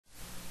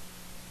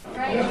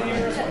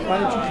Why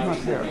don't you come up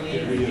here?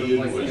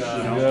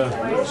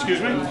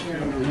 Excuse me?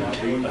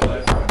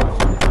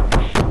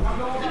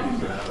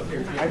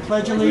 I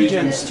pledge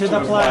allegiance to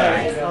the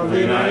flag of the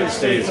United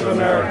States of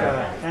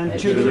America and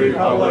to the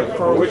republic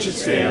for which it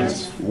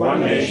stands, one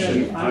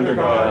nation, under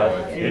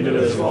God,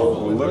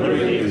 indivisible, with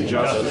liberty and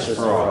justice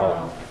for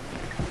all.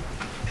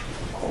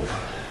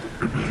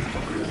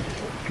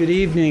 Good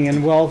evening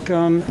and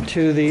welcome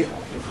to the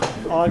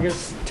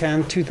August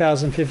 10,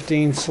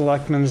 2015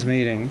 Selectmen's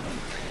Meeting.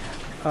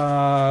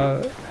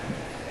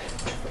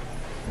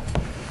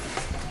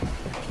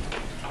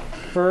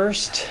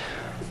 First,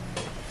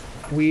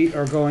 we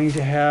are going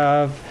to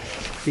have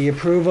the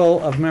approval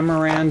of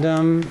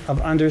Memorandum of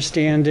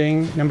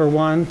Understanding, number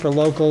 1, for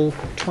Local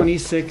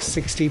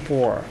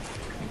 2664.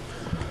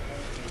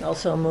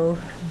 Also move.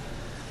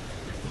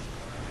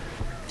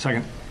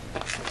 Second.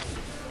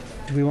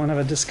 Do we want to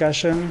have a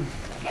discussion?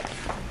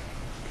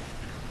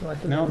 You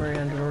want the No.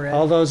 memorandum read?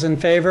 All those in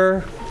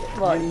favor?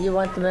 Well, you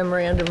want the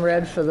memorandum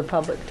read for the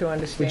public to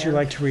understand? Would you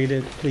like to read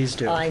it? Please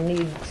do. I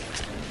need,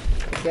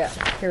 yeah,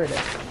 here it is.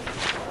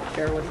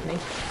 Bear with me.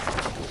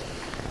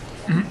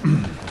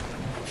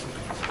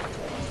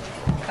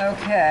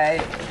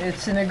 Okay,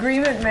 it's an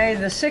agreement made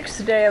the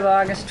 6th day of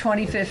August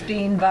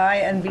 2015 by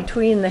and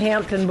between the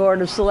Hampton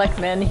Board of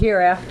Selectmen,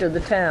 hereafter the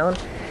town,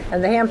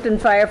 and the Hampton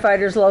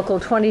Firefighters Local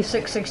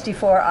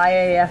 2664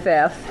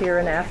 IAFF,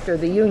 hereinafter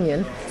the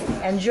Union,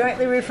 and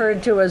jointly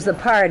referred to as the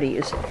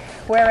parties.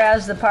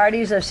 Whereas the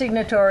parties are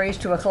signatories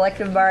to a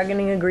collective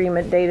bargaining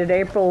agreement dated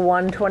April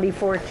 1,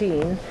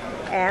 2014,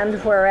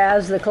 and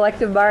whereas the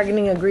collective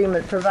bargaining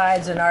agreement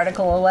provides in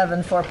Article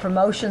 11 for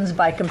promotions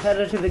by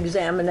competitive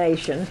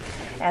examination,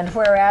 and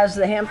whereas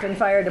the Hampton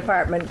Fire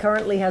Department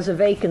currently has a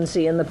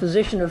vacancy in the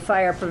position of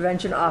Fire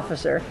Prevention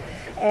Officer,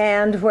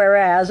 and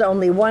whereas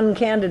only one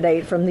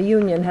candidate from the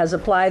union has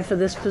applied for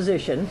this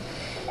position,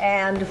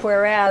 and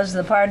whereas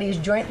the parties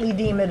jointly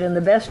deem it in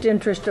the best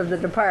interest of the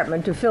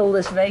department to fill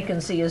this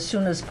vacancy as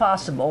soon as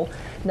possible,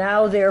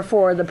 now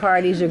therefore the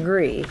parties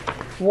agree.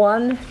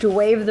 1, to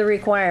waive the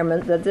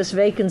requirement that this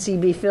vacancy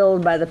be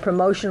filled by the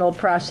promotional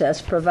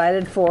process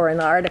provided for in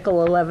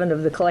Article 11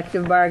 of the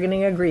collective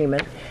bargaining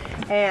agreement,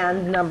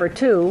 and number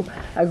 2,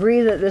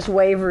 agree that this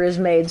waiver is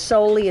made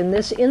solely in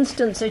this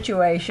instant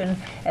situation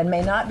and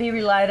may not be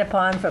relied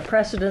upon for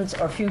precedents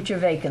or future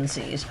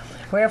vacancies.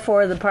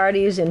 Wherefore, the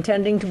parties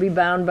intending to be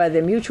bound by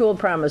their mutual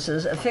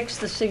promises affix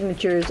the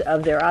signatures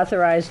of their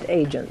authorized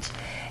agents.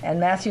 And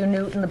Matthew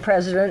Newton, the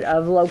president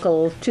of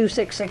Local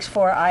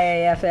 2664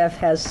 IAFF,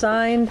 has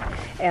signed,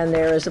 and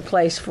there is a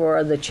place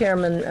for the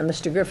chairman,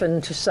 Mr. Griffin,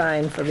 to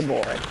sign for the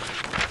board.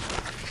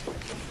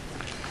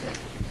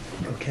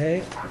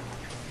 Okay.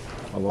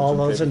 All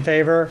those in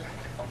favor?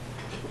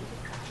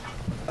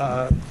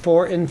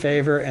 4 in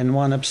favor and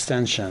 1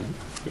 abstention.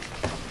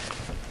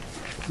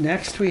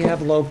 Next, we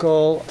have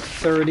Local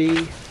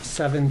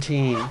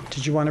 3017.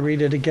 Did you want to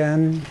read it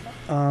again?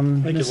 I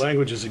think the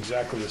language is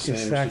exactly the same,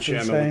 Mr. Exactly the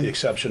Chairman, same. with the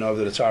exception of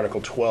that it's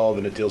Article 12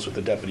 and it deals with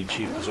the deputy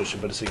chief position,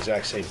 but it's the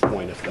exact same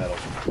point if that'll.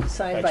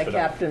 Signed by expedite.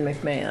 Captain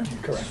McMahon.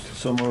 Correct.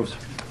 So moved.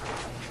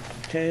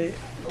 Okay.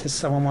 Does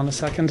someone want to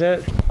second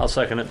it? I'll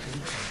second it.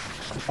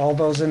 All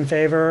those in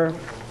favor?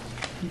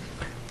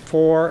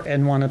 4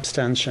 and 1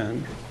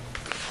 abstention.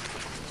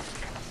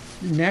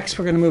 Next,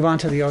 we're going to move on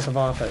to the oath of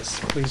office.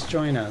 Please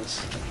join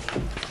us.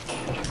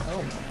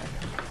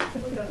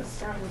 We're going to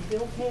start with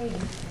Bill Payne.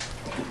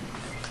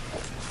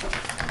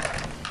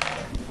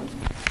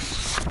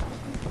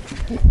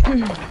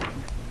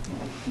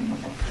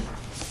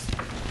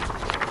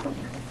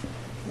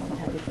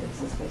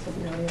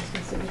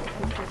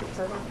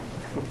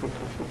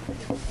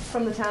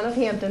 From the town of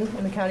Hampton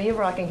in the county of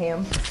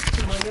Rockingham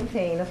to William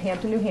Payne of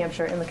Hampton, New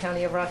Hampshire in the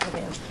county of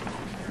Rockingham.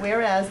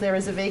 Whereas there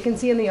is a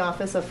vacancy in the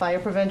office of Fire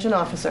Prevention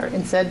Officer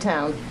in said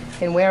town,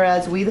 and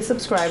whereas we, the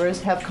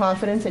subscribers, have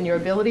confidence in your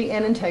ability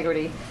and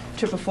integrity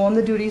to perform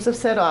the duties of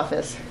said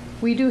office,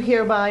 we do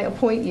hereby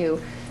appoint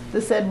you,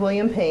 the said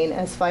William Payne,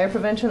 as Fire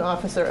Prevention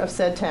Officer of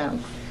said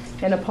town.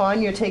 And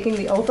upon your taking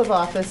the oath of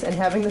office and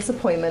having this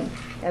appointment,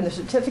 and the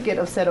certificate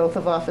of said oath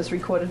of office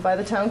recorded by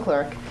the town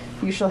clerk,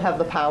 you shall have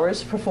the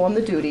powers to perform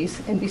the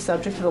duties and be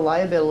subject to the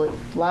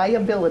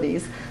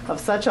liabilities of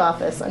such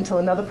office until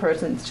another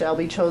person shall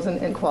be chosen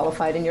and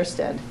qualified in your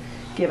stead.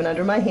 Given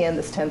under my hand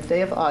this 10th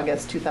day of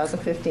August,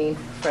 2015,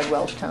 Fred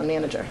Welch, Town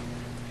Manager.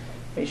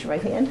 Raise your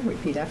right hand,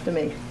 repeat after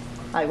me.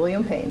 I,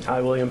 William Payne, I,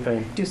 William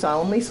Payne, do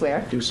solemnly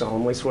swear do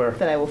solemnly swear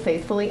that I will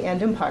faithfully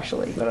and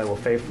impartially that I will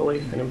faithfully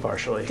and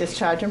impartially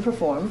discharge and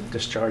perform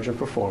discharge and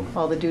perform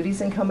all the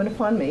duties incumbent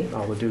upon me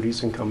all the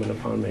duties incumbent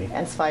upon me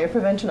as Fire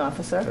Prevention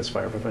Officer as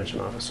Fire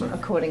Prevention Officer,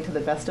 according to the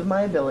best of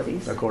my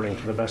abilities, according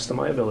to the best of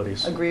my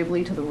abilities,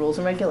 agreeably to the rules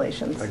and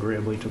regulations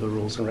agreeably to the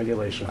rules and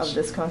regulations of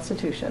this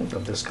Constitution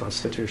of this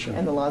Constitution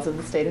and the laws of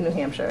the state of New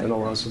Hampshire. and the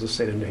laws of the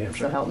state of New So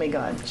Hampshire. help me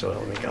God. So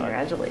help me God.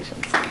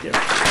 Congratulations. Thank you.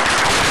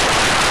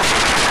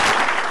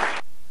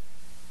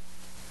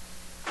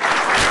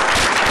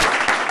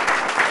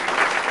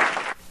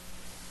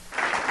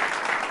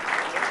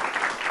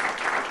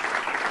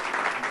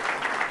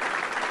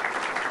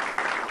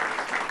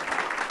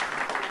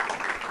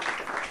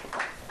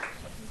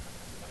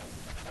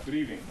 Good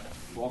evening.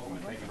 Welcome,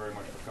 and thank you very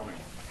much for coming.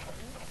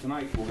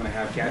 Tonight, we're going to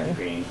have Kathy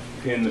Payne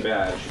pin the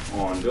badge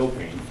on Bill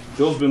Payne.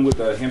 Bill's been with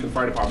the Hampton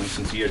Fire Department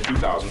since the year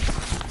 2000.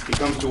 He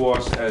comes to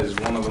us as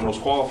one of the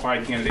most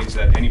qualified candidates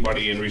that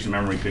anybody in recent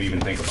memory could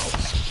even think about.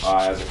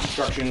 As a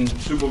construction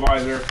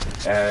supervisor,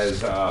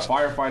 as a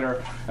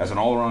firefighter, as an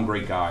all-around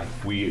great guy.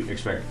 We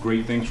expect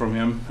great things from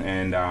him,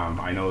 and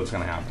I know it's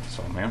going to happen.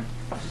 So, ma'am.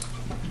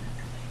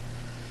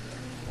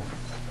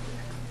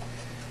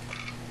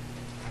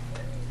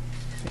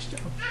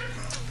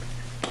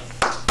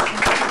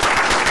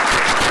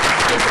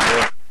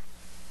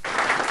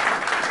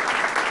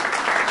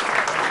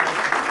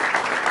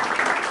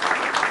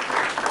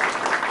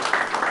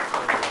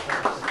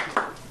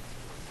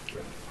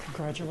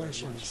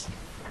 Congratulations.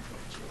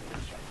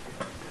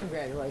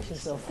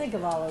 Congratulations, Bill. Think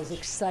of all those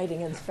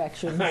exciting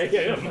inspections.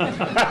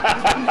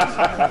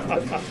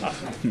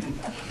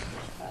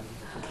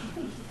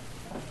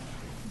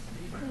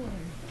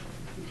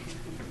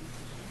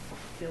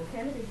 Bill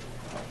Kennedy.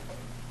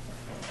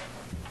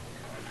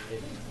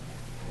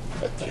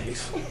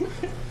 Thanks.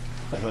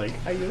 I think.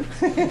 Are you?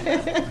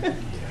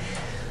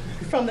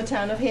 From the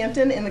town of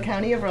Hampton in the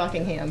county of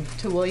Rockingham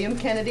to William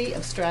Kennedy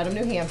of Stratham,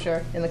 New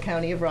Hampshire in the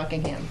county of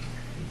Rockingham.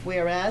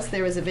 Whereas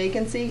there is a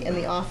vacancy in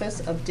the office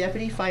of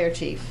Deputy Fire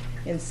Chief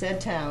in said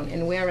town,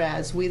 and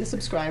whereas we, the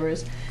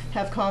subscribers,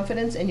 have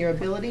confidence in your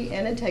ability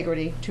and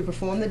integrity to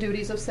perform the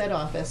duties of said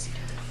office,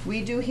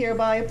 we do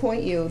hereby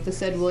appoint you, the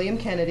said William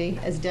Kennedy,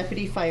 as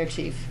Deputy Fire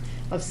Chief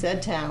of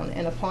said town,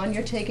 and upon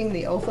your taking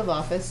the oath of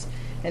office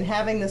and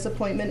having this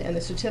appointment and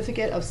the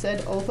certificate of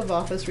said oath of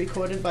office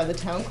recorded by the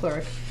town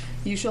clerk,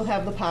 you shall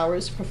have the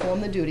powers to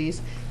perform the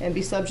duties and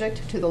be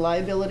subject to the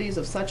liabilities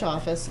of such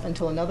office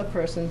until another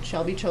person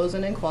shall be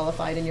chosen and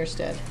qualified in your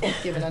stead.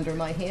 Given under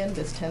my hand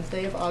this 10th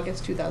day of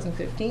August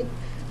 2015,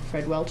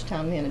 Fred Welch,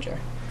 Town Manager.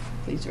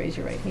 Please raise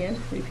your right hand.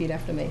 Repeat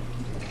after me.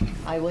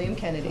 I, William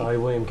Kennedy, I,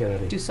 William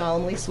Kennedy, do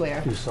solemnly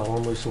swear do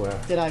solemnly swear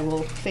that I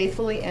will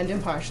faithfully and that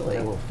impartially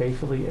I will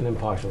faithfully and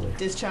impartially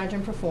discharge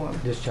and perform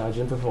discharge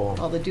and perform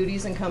all the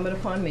duties incumbent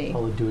upon me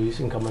all the duties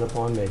incumbent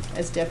upon me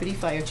as Deputy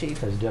Fire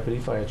Chief as Deputy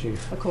Fire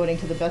Chief according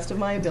to the best of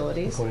my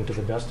abilities, according to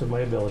the best of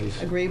my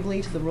abilities,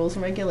 agreeably to the rules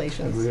and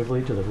regulations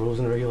agreeably to the rules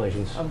and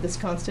regulations of this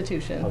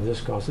Constitution of this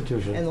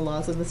Constitution and the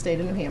laws of the state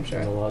of New and the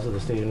Hampshire. laws of the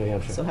state of New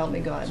Hampshire. So help me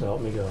God. So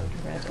help me God.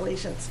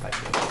 Congratulations.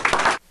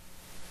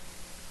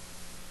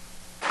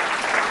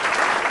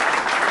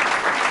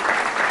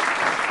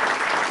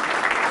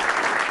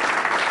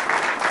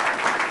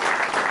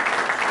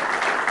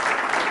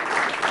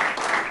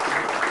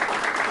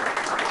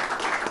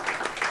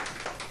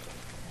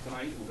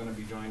 Tonight, we're going to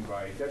be joined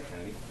by Deb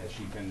Kennedy as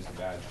she pins the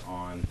badge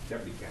on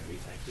Deputy Kennedy.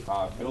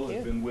 Bill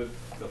has been with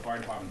the fire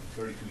department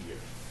for 32 years.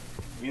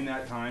 In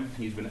that time,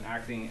 he's been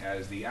acting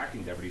as the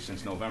acting deputy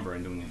since November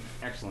and doing an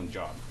excellent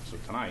job. So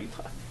tonight,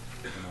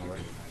 you know,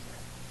 recognize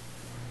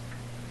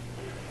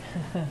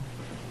that.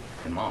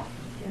 And Mom.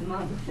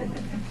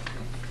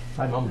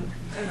 Hi, Mom.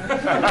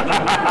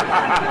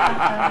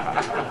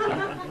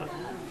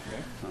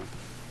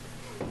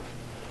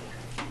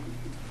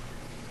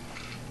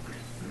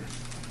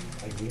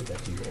 I gave that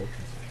to you.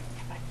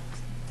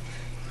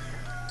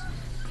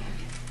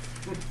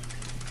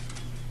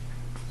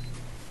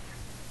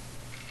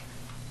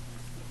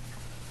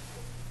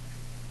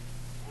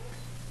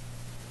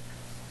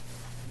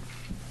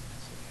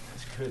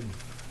 That's good.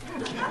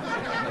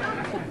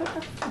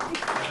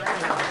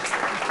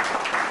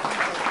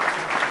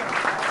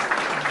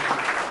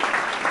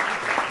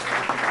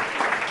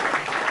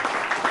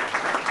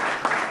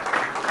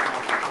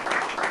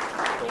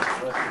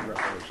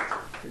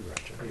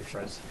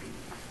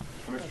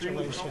 I'm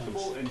extremely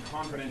comfortable and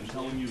confident in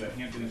telling you that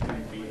Hampton is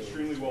going to be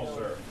extremely well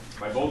served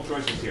by both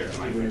choices here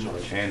tonight.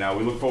 And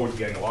we look forward to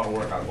getting a lot of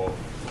work out of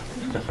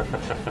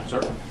both.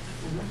 Sir,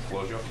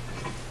 close your.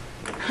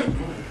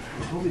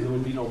 Told me there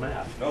wouldn't be no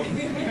math. No.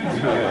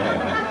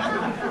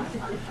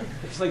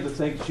 I'd just like to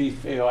thank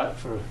Chief Ayotte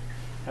for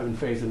having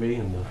faith in me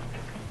and the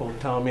both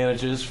town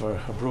managers for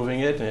approving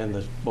it and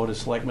the Board of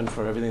Selectmen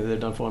for everything that they've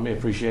done for me. I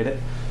appreciate it.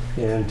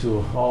 And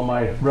to all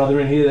my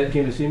brethren here that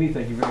came to see me,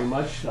 thank you very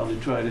much. I'll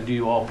try to do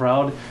you all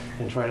proud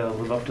and try to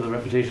live up to the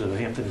reputation of the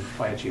Hampton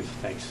Fire Chief.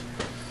 Thanks.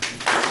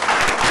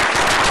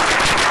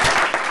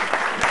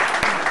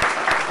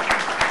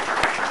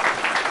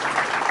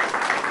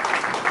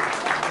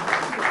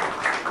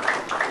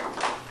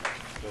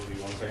 Bill, do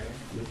you want to say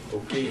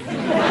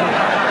anything?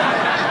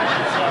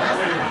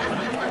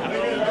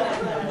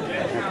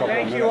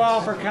 Thank you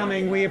all for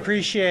coming. We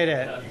appreciate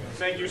it.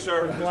 Thank you,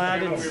 sir.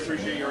 Glad We it's-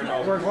 appreciate your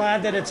help. We're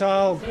glad that it's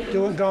all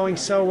going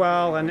so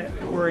well and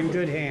we're in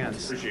good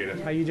hands. Appreciate it.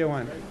 How you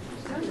doing?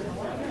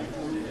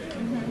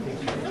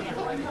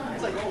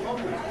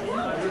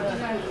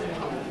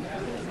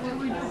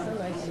 So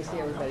nice to see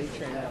everybody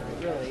turn out.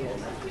 It really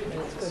is. And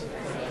it's good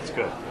It's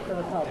good. for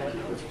the public.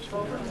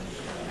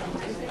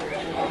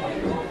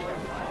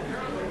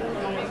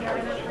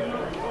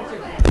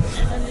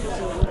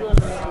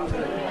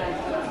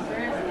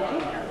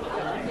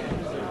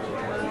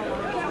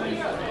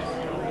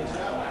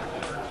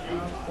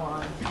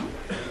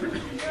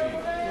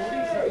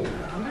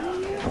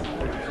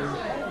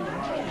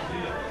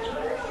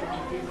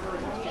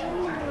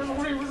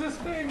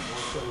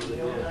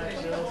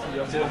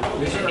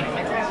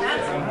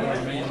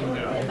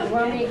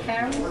 Want me to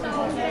carry?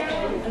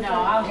 No,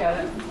 I'll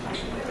get it.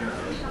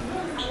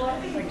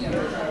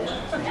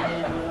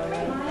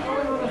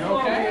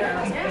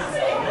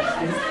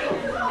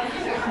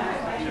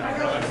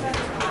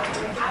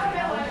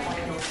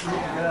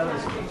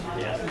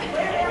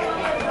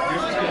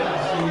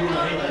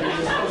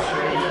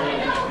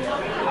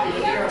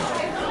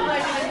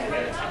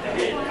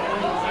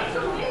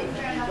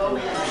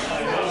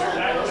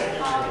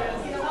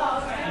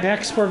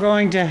 Next, we're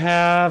going to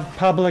have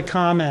public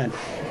comment.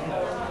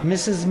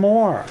 Mrs.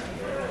 Moore,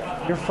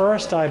 you're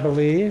first, I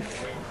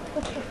believe.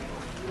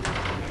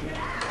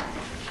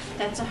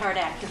 That's a hard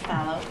act to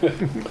follow.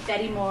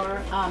 Betty Moore,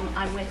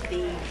 I'm with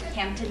the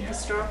Hampton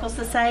Historical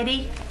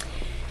Society,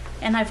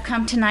 and I've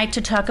come tonight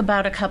to talk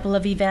about a couple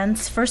of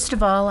events. First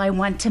of all, I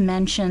want to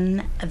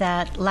mention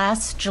that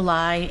last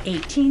July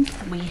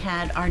 18th, we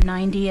had our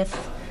 90th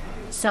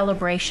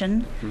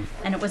celebration,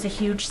 and it was a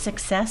huge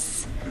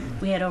success.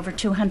 We had over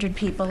 200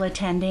 people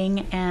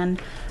attending,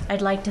 and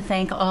I'd like to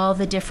thank all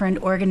the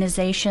different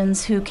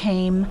organizations who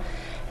came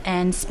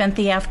and spent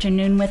the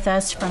afternoon with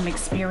us, from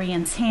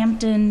Experience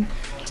Hampton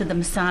to the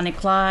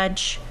Masonic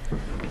Lodge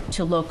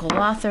to local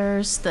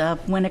authors, the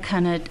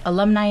Winnicott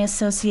Alumni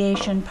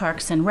Association,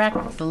 Parks and Rec,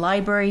 the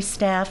library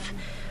staff,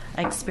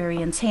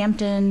 Experience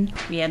Hampton.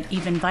 We had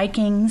even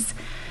Vikings.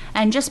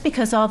 And just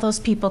because all those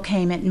people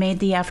came, it made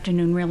the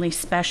afternoon really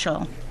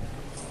special.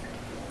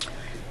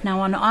 Now,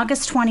 on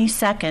August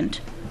 22nd,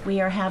 we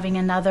are having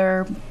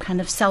another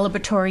kind of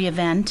celebratory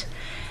event,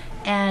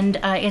 and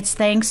it's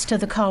thanks to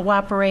the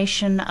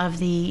cooperation of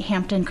the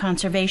Hampton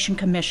Conservation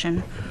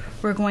Commission.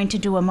 We're going to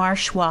do a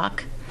marsh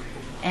walk,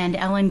 and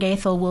Ellen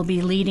Gaethel will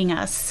be leading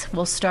us.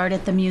 We'll start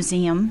at the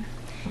museum,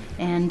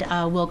 and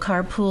we'll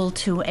carpool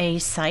to a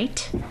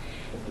site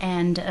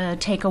and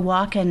take a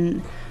walk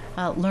and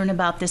learn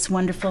about this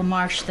wonderful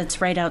marsh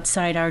that's right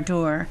outside our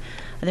door.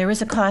 There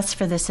is a cost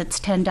for this. It's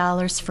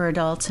 $10 for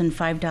adults and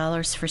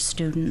 $5 for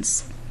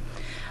students.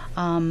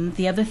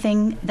 The other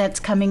thing that's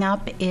coming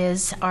up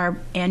is our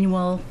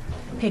annual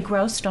pig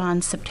roast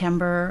on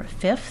September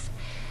 5th.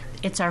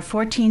 It's our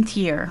 14th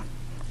year,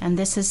 and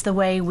this is the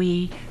way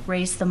we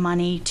raise the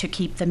money to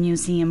keep the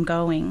museum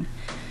going.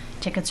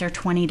 Tickets are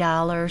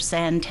 $20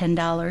 and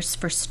 $10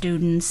 for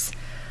students.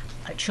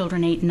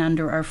 Children 8 and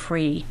under are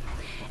free.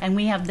 And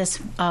we have this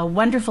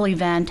wonderful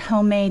event,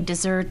 homemade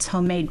desserts,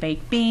 homemade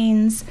baked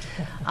beans.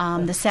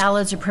 The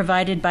salads are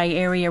provided by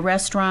area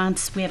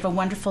restaurants. We have a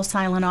wonderful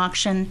silent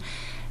auction.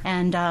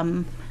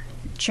 And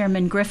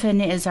Chairman Griffin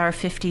is our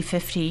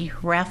 50-50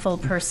 raffle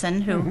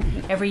person who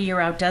every year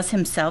outdoes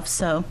himself.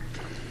 So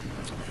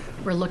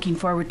we're looking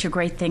forward to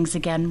great things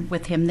again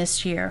with him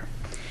this year.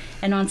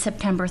 And on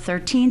September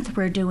 13th,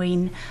 we're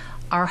doing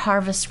our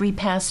harvest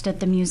repast at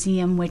the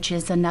museum, which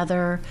is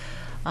another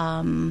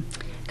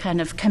kind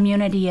of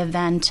community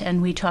event,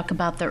 and we talk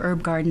about the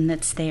herb garden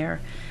that's there.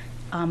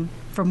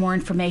 For more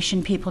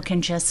information, people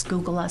can just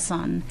Google us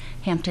on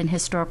Hampton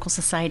Historical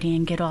Society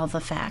and get all the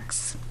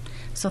facts.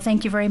 So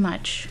thank you very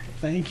much.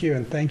 Thank you,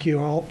 and thank you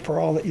all for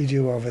all that you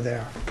do over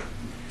there.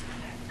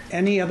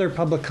 Any other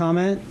public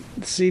comment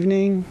this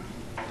evening?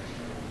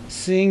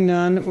 Seeing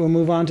none, we'll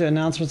move on to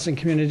announcements and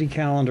community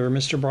calendar.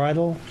 Mr.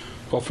 Bridle?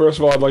 Well, first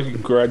of all, I'd like to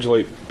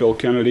congratulate Bill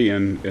Kennedy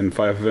and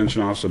Fire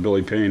Prevention Officer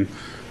Billy Payne.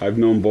 I've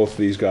known both of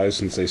these guys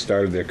since they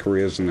started their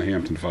careers in the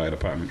Hampton Fire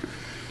Department.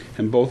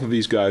 And both of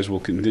these guys will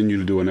continue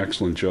to do an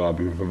excellent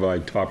job and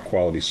provide top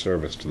quality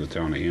service to the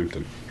town of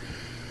Hampton.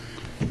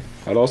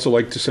 I'd also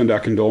like to send our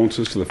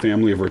condolences to the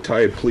family of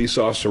retired police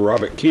officer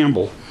Robert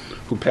Campbell,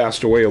 who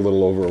passed away a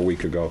little over a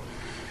week ago.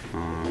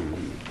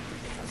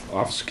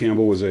 Officer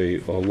Campbell was a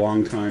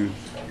longtime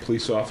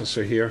police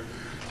officer here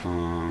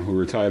who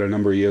retired a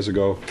number of years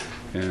ago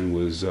and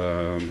was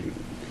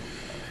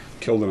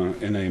killed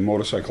in a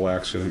motorcycle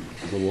accident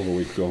a little over a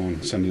week ago,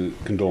 and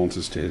send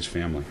condolences to his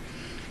family.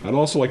 I'd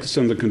also like to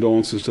send the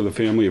condolences to the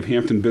family of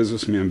Hampton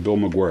businessman Bill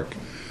McGuirk.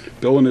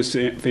 Bill and his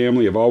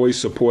family have always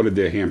supported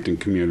their Hampton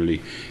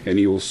community, and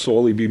he will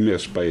sorely be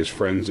missed by his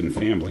friends and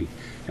family,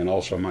 and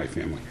also my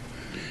family.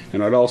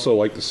 And I'd also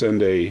like to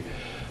send a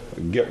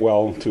get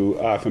well to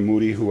Arthur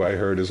Moody, who I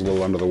heard is a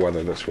little under the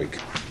weather this week.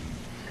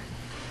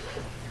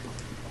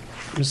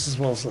 Mrs.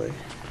 Wellesley?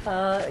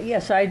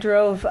 Yes, I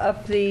drove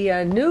up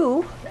the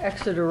new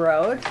Exeter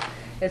Road.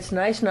 It's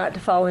nice not to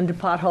fall into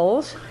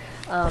potholes.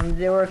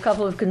 There were a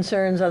couple of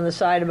concerns on the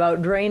side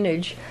about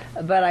drainage,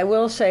 but I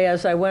will say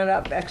as I went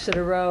up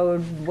Exeter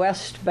Road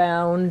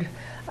westbound,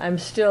 I'm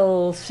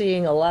still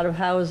seeing a lot of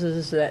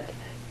houses that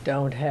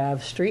don't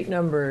have street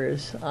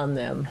numbers on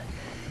them.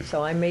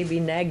 So I may be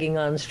nagging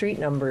on street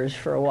numbers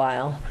for a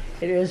while.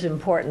 It is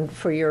important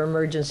for your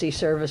emergency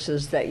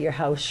services that your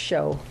house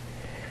show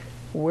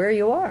where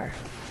you are.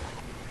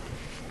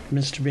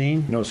 Mr.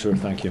 Bean No, sir,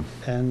 thank you.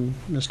 and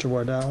Mr.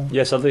 Wardell?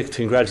 Yes, I'd like to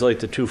congratulate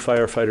the two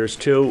firefighters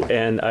too,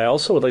 and I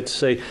also would like to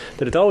say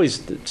that it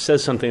always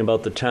says something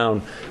about the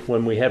town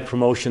when we have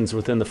promotions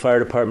within the fire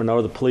department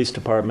or the police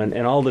department,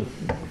 and all the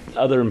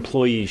other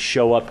employees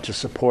show up to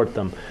support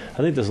them. I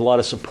think there's a lot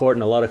of support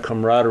and a lot of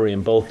camaraderie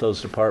in both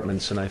those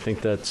departments, and I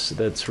think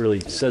that's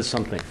really says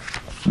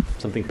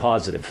something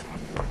positive.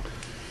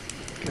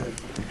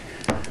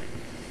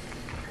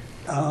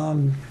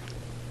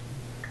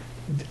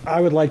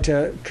 I would like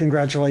to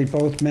congratulate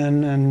both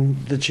men and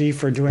the chief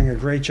for doing a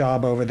great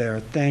job over there.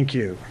 Thank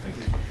you.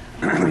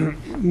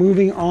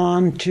 Moving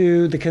on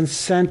to the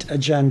consent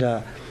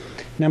agenda.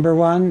 Number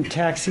 1,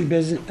 taxi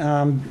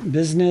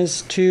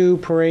business. 2,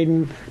 parade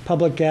and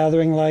public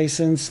gathering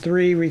license.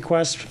 3,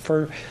 request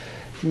for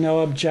no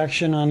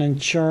objection on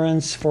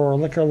insurance for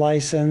liquor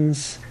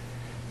license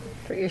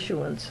For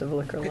issuance of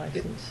liquor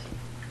license.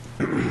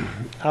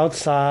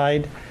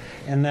 outside.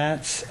 And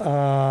that's,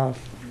 who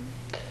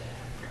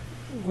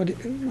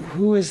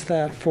is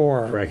that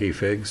for? Racky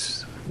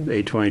Figs,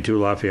 822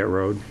 Lafayette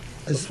Road.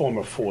 The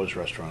former Ford's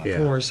restaurant,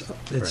 Yeah. It's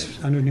Right.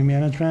 under new I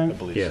management?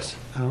 believe. Yes.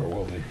 Or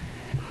will be.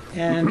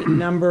 And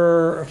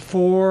number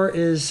 4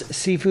 is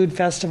Seafood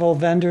Festival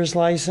vendor's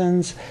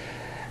license.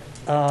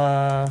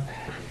 And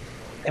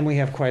we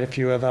have quite a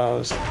few of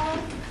those.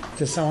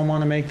 Does someone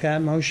want to make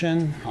that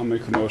motion? I'll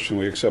make the motion,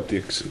 we accept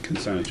the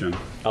consent agenda.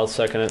 I'll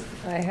second it.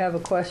 I have a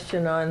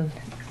question on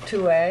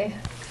 2A.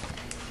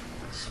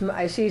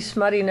 I see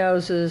Smutty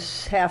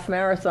Nose's half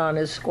marathon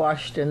is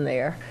squashed in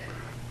there,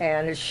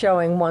 and it's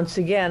showing once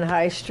again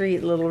High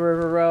Street, Little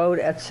River Road,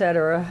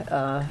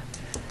 etc.,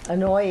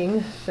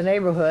 annoying the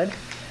neighborhood.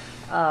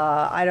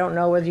 I don't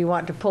know whether you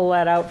want to pull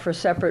that out for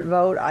separate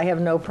vote. I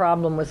have no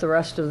problem with the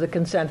rest of the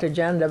consent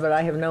agenda, but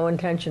I have no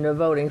intention of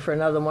voting for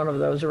another one of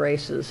those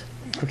races.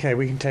 Okay,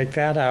 we can take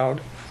that out.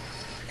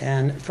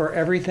 And for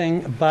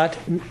everything but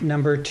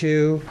number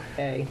 2,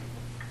 A.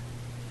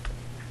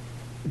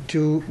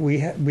 we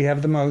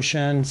have the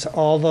motion. So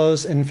all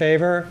those in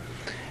favor?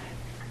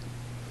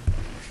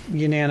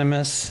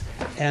 Unanimous.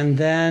 And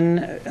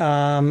then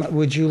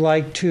would you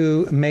like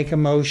to make a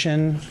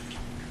motion?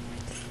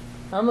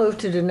 I'll move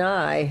to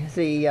deny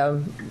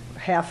the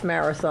half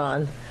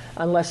marathon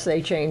unless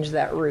they change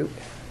that route.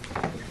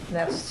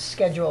 That's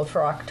scheduled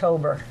for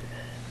October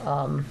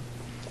 4th,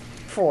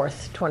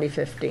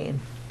 2015.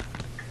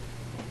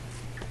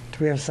 Do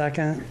we have a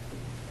second?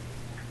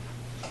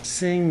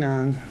 Seeing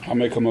none. I'll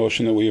make a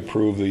motion that we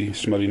approve the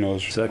Smutty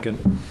Nose Second.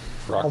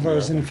 Rock All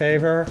those in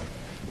favor?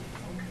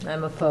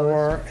 I'm opposed.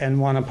 4 and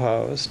 1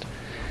 opposed.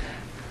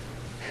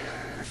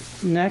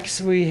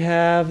 Next, we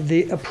have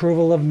the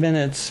approval of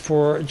minutes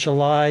for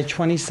July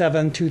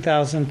 27,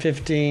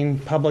 2015,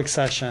 public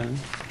session.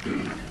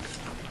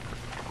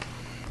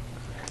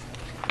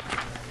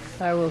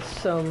 I will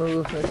so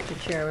move, Mr.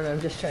 Chairman. I'm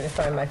just trying to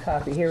find my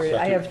copy. Here,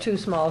 I have 2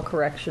 small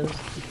corrections.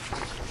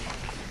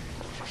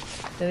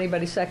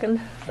 Anybody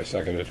second? I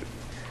second it.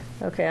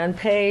 Okay, on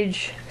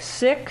page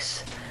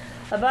 6,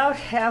 about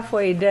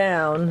halfway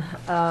down,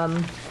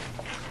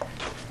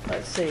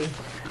 let's see,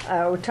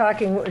 we're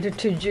talking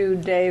to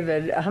Jude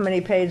David, how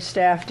many paid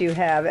staff do you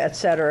have, et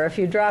cetera. If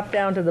you drop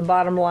down to the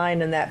bottom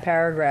line in that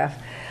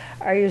paragraph,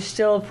 are you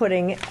still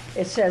putting,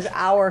 it says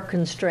our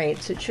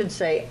constraints, it should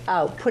say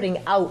out, putting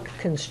out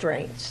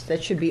constraints.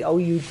 That should be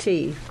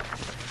O-U-T.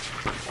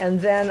 And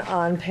then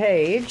on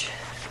page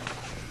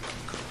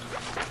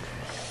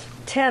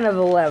 10 of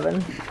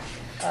 11,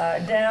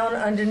 down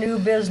under new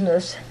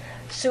business,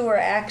 sewer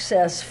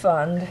access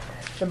fund,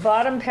 the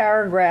bottom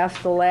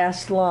paragraph, the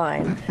last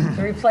line,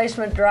 the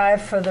replacement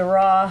drive for the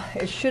raw,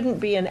 it shouldn't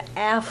be an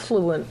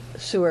affluent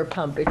sewer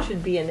pump, it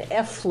should be an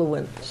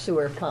effluent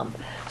sewer pump.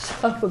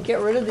 So get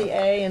rid of the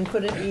A and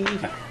put an E,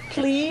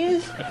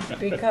 please,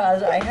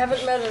 because I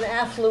haven't met an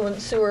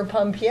affluent sewer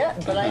pump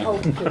yet, but I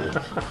hope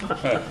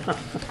to.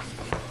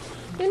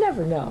 You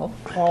never know.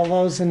 All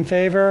those in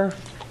favor?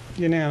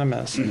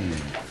 Unanimous.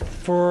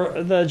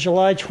 For the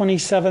July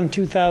 27,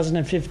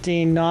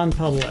 2015,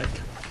 non-public.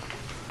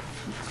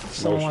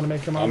 Someone want to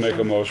make a motion? I'll make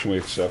a motion, we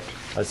accept.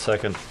 I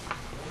second.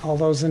 All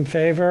those in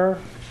favor?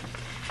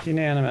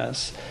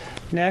 Unanimous.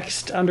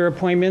 Next, under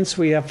appointments,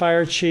 we have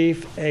Fire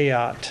Chief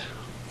Ayotte.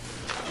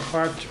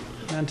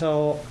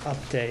 Departmental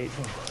update.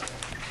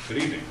 Good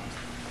evening.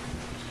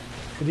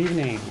 Good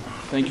evening.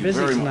 Thank you Busy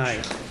very tonight.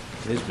 much.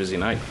 It is a busy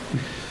night.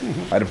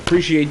 I'd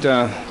appreciate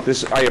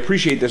this. I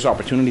appreciate this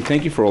opportunity.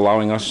 Thank you for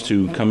allowing us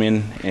to come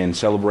in and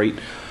celebrate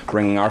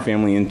bringing our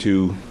family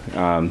into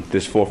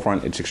this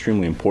forefront. It's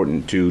extremely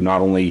important to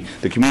not only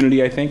the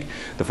community, I think,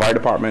 the fire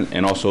department,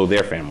 and also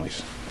their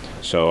families.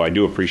 So I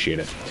do appreciate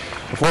it.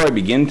 Before I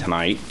begin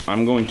tonight,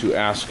 I'm going to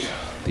ask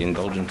the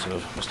indulgence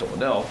of Mr.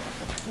 Waddell.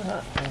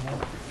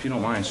 If you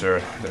don't mind,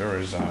 sir, there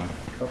is a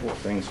couple of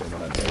things here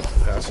that I'd like to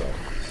pass out.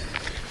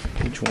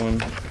 Each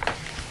one.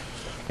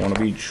 One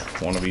of each,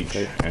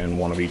 and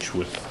one of each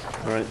with...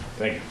 All right.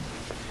 Thank you.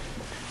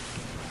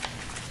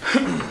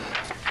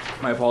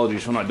 My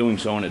apologies for not doing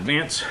so in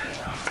advance.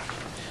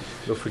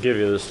 We'll forgive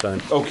you this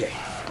time. Okay,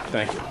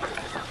 thank you.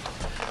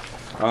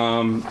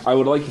 I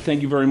would like to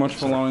thank you very much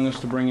for allowing us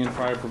to bring in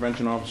Fire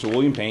Prevention Officer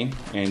William Payne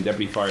and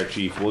Deputy Fire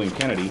Chief William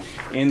Kennedy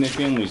and their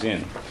families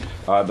in.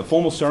 The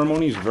formal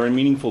ceremony is a very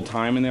meaningful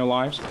time in their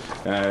lives.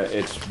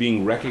 It's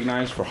being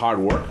recognized for hard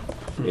work.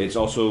 It's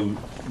also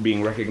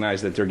being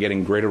recognized that they're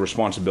getting greater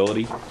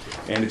responsibility.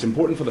 And it's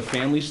important for the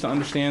families to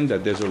understand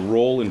that there's a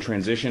role in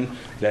transition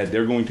that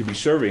they're going to be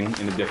serving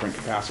in a different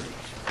capacity.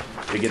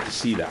 They get to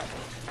see that.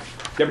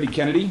 Deputy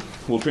Kennedy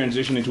will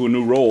transition into a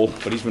new role,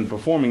 but he's been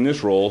performing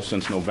this role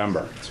since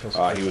November.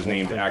 He was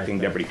named Acting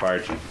Deputy Fire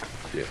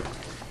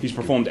Chief. He's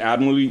performed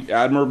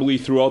admirably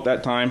throughout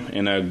that time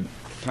in a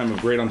time of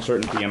great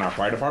uncertainty in our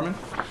fire department.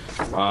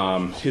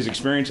 His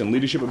experience and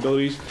leadership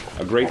abilities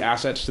are great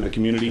assets to the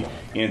community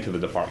and to the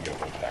department.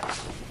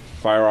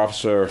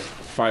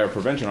 Fire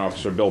Prevention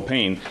Officer Bill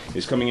Payne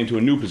is coming into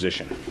a new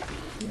position,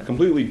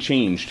 completely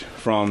changed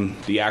from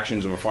the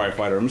actions of a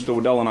firefighter. Mr.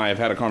 Waddell and I have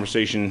had a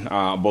conversation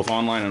both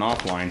online and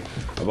offline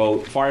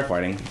about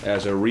firefighting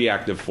as a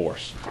reactive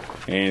force.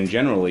 And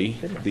generally,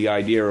 the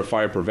idea of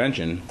fire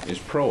prevention is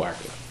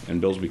proactive,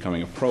 and Bill's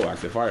becoming a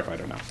proactive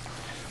firefighter now.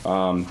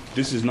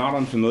 This is not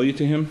unfamiliar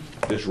to him,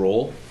 this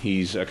role.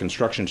 He's a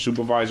construction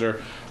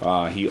supervisor.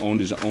 He owned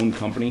his own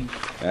company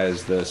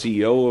as the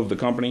CEO of the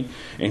company,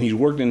 and he's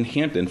worked in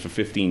Hampton for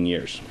 15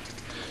 years.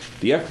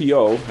 The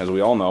FPO, as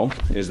we all know,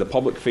 is the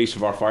public face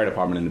of our fire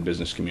department in the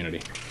business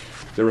community.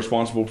 They're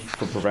responsible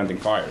for preventing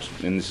fires,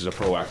 and this is a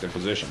proactive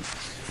position.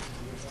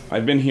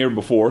 I've been here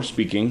before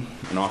speaking,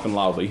 and often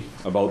loudly,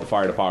 about the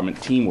fire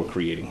department team we're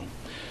creating.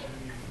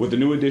 With the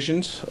new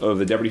additions of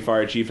the Deputy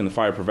Fire Chief and the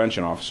Fire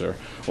Prevention Officer,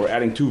 we're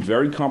adding two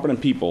very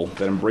competent people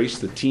that embrace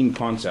the team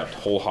concept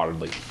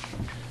wholeheartedly.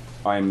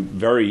 I'm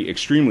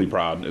extremely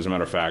proud, as a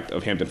matter of fact,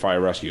 of Hampton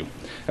Fire Rescue.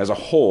 As a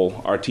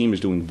whole, our team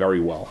is doing very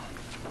well.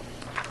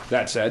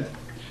 That said,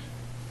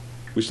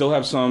 we still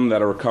have some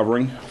that are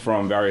recovering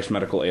from various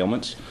medical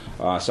ailments.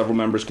 Several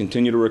members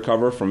continue to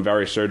recover from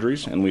various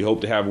surgeries, and we hope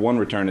to have one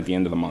return at the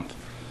end of the month.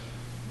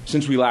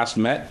 Since we last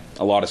met,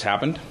 a lot has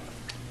happened.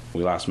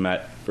 We last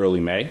met early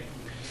May.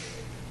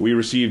 We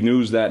received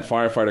news that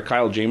firefighter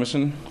Kyle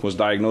Jameson was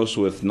diagnosed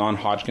with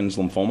non-Hodgkin's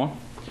lymphoma.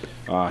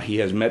 He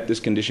has met this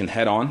condition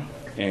head-on,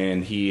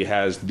 and he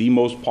has the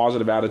most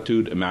positive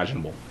attitude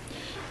imaginable.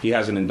 He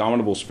has an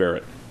indomitable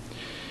spirit.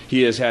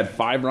 He has had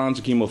 5 rounds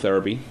of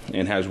chemotherapy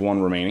and has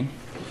 1 remaining.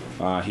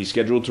 He's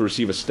scheduled to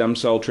receive a stem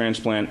cell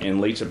transplant in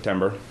late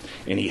September,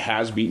 and he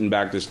has beaten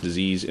back this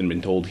disease and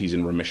been told he's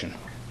in remission.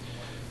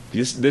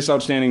 This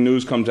outstanding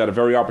news comes at a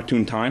very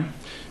opportune time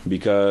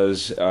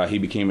because he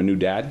became a new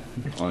dad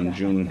on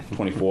June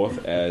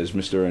 24th as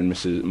Mr. and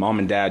Mrs. Mom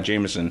and Dad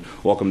Jameson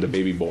welcomed a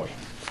baby boy.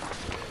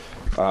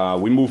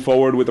 We move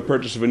forward with the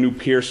purchase of a new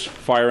Pierce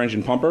fire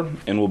engine pumper,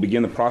 and we'll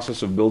begin the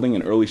process of building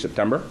in early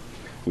September.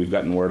 We've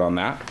gotten word on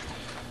that.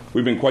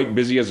 We've been quite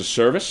busy as a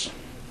service.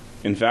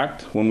 In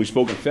fact, when we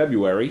spoke in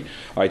February,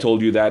 I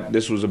told you that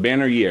this was a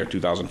banner year,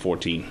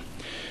 2014.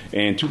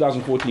 And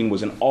 2014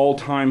 was an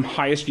all-time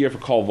highest year for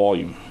call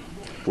volume.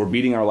 We're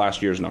beating our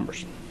last year's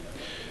numbers.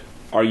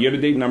 Our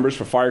year-to-date numbers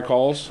for fire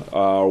calls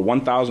are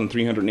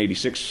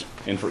 1,386,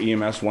 and for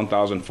EMS,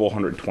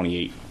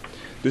 1,428.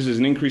 This is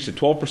an increase of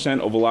 12%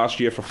 over last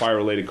year for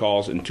fire-related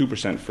calls and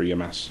 2% for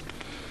EMS.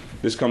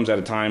 This comes at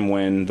a time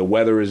when the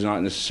weather is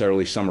not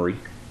necessarily summery.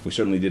 We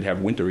certainly did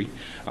have wintry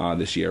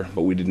this year,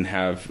 but we didn't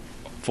have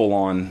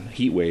full-on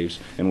heat waves,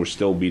 and we're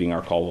still beating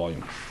our call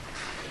volume.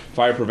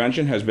 Fire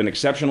prevention has been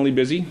exceptionally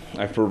busy.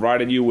 I've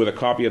provided you with a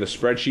copy of the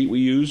spreadsheet we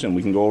use, and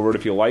we can go over it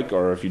if you like,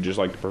 or if you just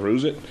like to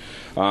peruse it.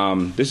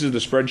 This is the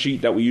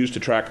spreadsheet that we use to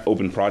track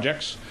open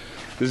projects.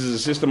 This is a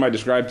system I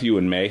described to you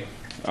in May,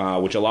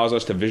 which allows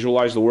us to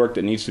visualize the work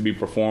that needs to be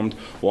performed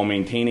while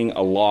maintaining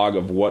a log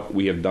of what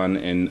we have done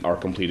in our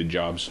completed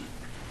jobs.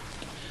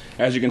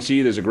 As you can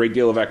see, there's a great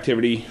deal of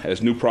activity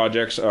as new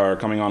projects are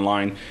coming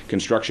online,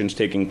 construction's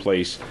taking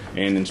place,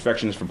 and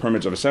inspections for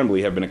permits of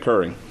assembly have been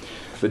occurring.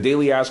 The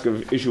daily ask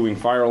of issuing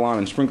fire alarm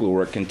and sprinkler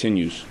work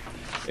continues.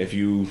 If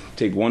you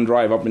take one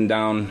drive up and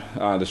down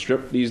the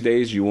strip these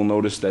days, you will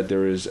notice that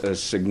there is a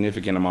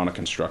significant amount of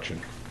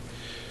construction.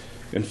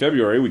 In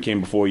February, we came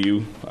before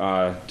you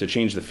to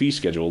change the fee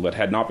schedule that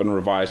had not been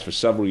revised for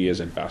several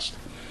years at best.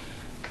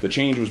 The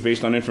change was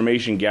based on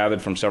information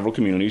gathered from several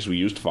communities. We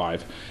used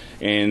 5,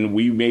 and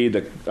we made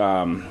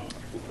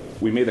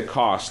the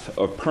cost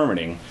of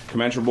permitting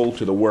commensurable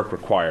to the work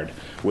required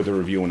with a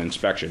review and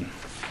inspection.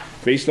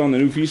 Based on the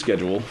new fee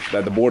schedule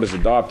that the board has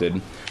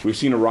adopted, we've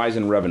seen a rise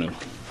in revenue.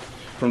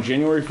 From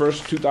January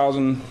 1st,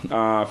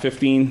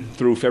 2015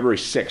 through February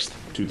 6th,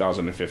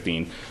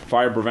 2015,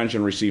 fire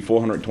prevention received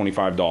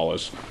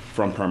 $425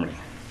 from permitting.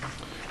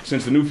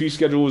 Since the new fee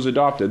schedule was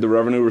adopted, the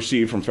revenue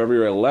received from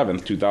February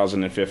 11th,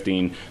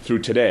 2015 through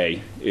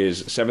today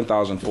is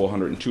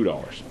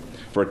 $7,402,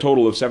 for a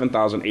total of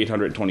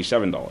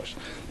 $7,827.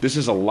 This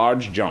is a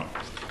large jump,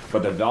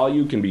 but the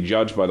value can be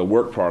judged by the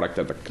work product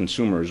that the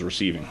consumer is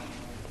receiving.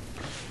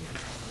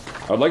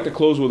 I'd like to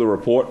close with a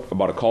report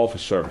about a call for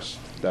service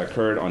that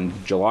occurred on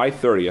July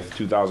 30th,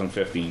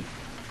 2015.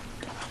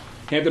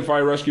 Hampton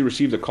Fire Rescue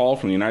received a call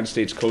from the United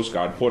States Coast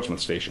Guard Portsmouth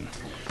Station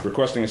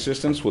requesting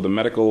assistance with a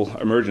medical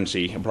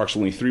emergency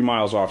approximately 3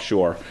 miles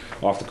offshore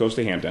off the coast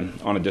of Hampton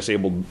on a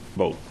disabled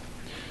boat.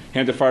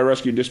 Hampton Fire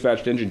Rescue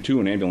dispatched Engine 2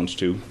 and Ambulance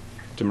 2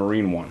 to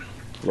Marine 1,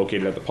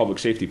 located at the Public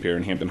Safety Pier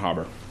in Hampton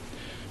Harbor.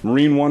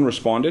 Marine 1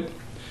 responded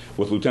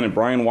with Lieutenant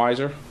Brian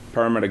Weiser,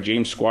 paramedic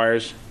James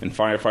Squires, and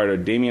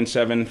firefighter Damian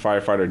Seven,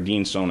 firefighter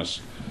Dean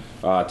Sonis,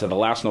 to the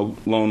last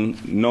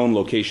known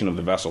location of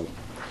the vessel.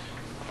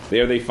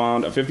 There they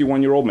found a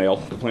 51-year-old male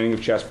complaining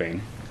of chest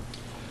pain.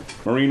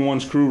 Marine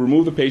 1's crew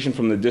removed the patient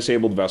from the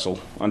disabled vessel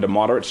under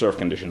moderate surf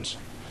conditions.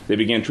 They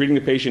began treating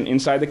the patient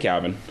inside the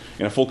cabin,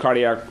 and a full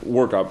cardiac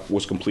workup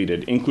was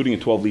completed, including a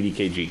 12-lead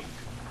EKG.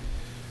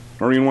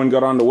 Marine 1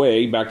 got on the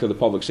way back to the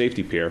Public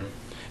Safety Pier,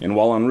 and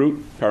while en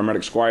route,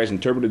 paramedic Squires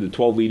interpreted the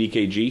 12-lead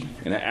EKG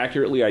and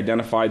accurately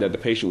identified that the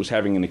patient was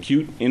having an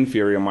acute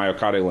inferior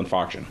myocardial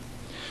infarction.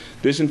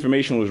 This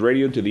information was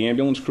radioed to the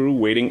ambulance crew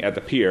waiting at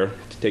the pier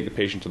to take the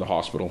patient to the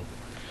hospital.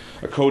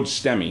 A code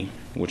STEMI,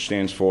 which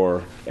stands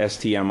for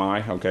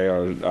STMI, okay,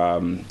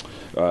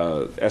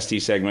 or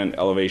ST segment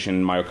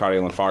elevation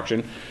myocardial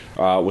infarction,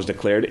 was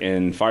declared,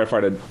 and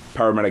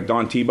paramedic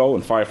Don Tebow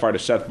and firefighter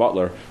Seth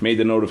Butler made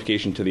the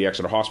notification to the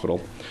Exeter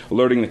Hospital,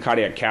 alerting the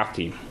cardiac cath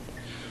team.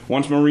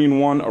 Once Marine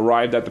 1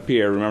 arrived at the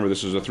pier, remember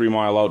this is a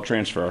 3-mile-out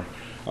transfer,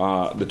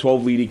 the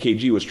 12-lead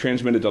EKG was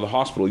transmitted to the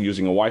hospital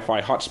using a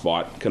Wi-Fi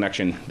hotspot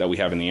connection that we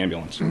have in the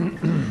ambulance.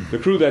 The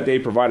crew that day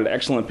provided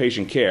excellent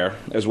patient care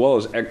as well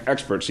as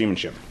expert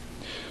seamanship,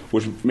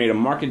 which made a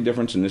marked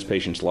difference in this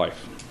patient's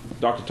life.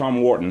 Dr.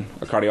 Tom Wharton,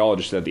 a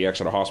cardiologist at the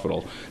Exeter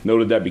Hospital,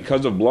 noted that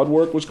because of blood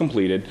work was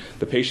completed,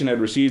 the patient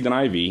had received an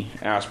IV,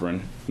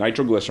 aspirin,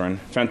 nitroglycerin,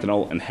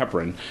 fentanyl, and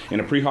heparin in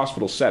a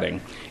pre-hospital setting,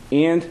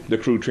 and the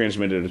crew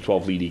transmitted a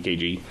 12-lead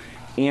EKG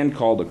and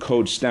called a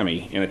code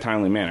STEMI in a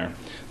timely manner.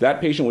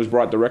 That patient was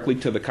brought directly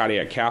to the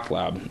cardiac cath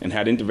lab and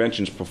had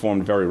interventions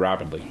performed very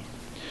rapidly.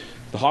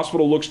 The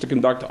hospital looks to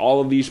conduct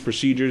all of these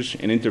procedures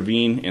and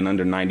intervene in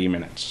under 90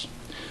 minutes.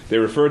 They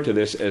refer to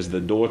this as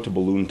the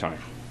door-to-balloon time.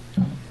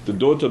 The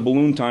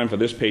door-to-balloon time for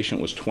this patient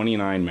was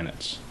 29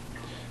 minutes.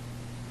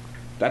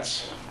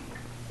 That's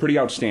pretty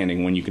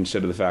outstanding when you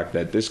consider the fact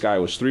that this guy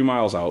was 3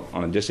 miles out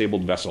on a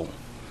disabled vessel,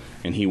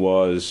 and he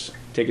was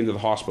taken to the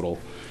hospital,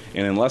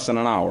 and in less than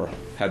an hour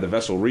had the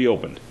vessel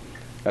reopened.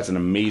 That's an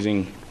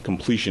amazing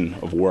completion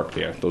of work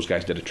there. Those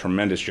guys did a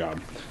tremendous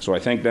job. So I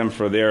thank them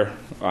for their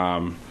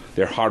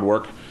hard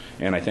work,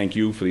 and I thank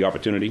you for the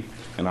opportunity,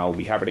 and I'll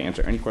be happy to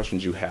answer any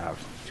questions you have.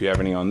 If you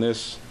have any on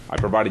this, I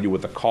provided you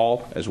with a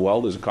call as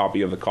well. There's a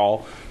copy of the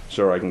call.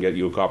 Sir, I can get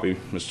you a copy,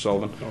 Mr.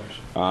 Sullivan.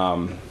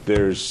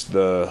 There's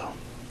the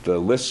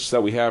lists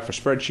that we have for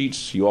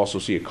spreadsheets. You also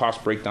see a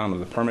cost breakdown of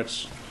the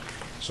permits.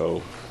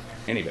 So,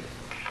 any of it.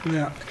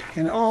 Yeah,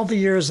 in all the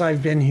years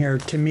I've been here,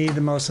 to me,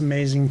 the most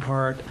amazing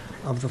part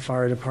of the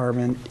fire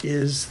department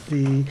is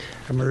the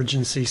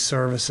emergency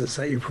services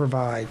that you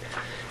provide.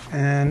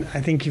 And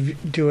I think you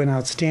do an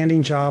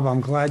outstanding job. I'm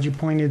glad you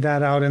pointed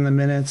that out in the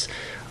minutes.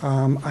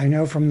 I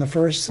know from the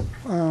first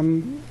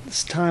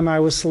time I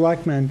was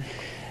selectman,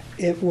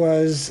 it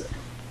was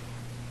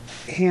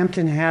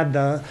Hampton had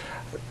the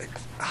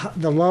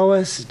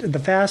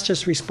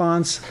fastest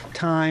response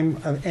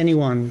time of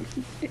anyone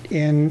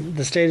in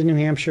the state of New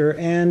Hampshire,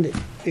 and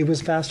it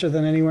was faster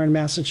than anywhere in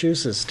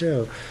Massachusetts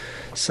too.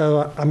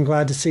 So I'm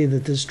glad to see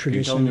that this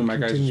tradition continues. You telling me my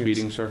guys are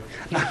speeding, sir?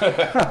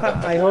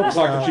 I hope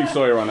so. Talk to Chief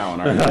Sawyer on that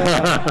one, all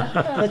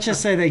right? Let's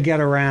just say they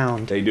get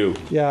around. They do.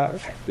 Yeah.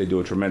 They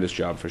do a tremendous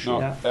job for sure.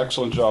 No,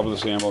 excellent job with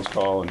this ambulance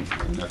call and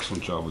an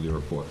excellent job with your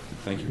report.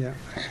 Thank you. Yeah.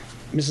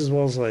 Mrs.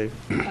 Wolseley.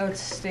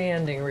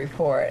 Outstanding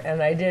report.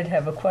 And I did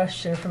have a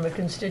question from a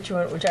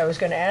constituent, which I was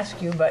going to ask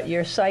you, but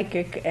you're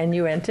psychic and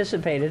you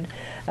anticipated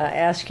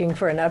asking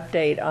for an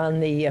update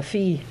on the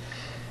fee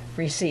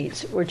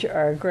receipts, which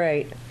are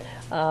great.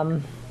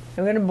 I'm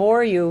going to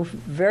bore you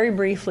very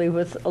briefly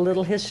with a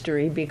little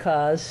history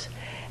because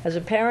as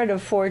a parent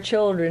of 4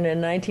 children in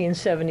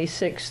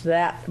 1976,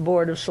 that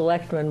Board of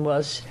Selectmen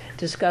was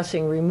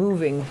discussing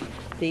removing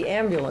the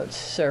ambulance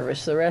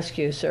service, the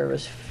rescue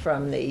service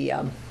from the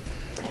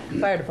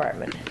fire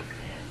department.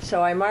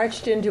 So I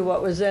marched into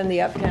what was then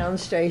the Uptown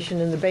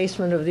Station in the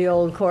basement of the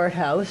old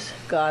courthouse,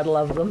 God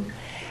love them,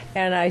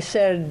 and I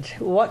said,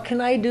 "What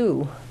can I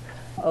do?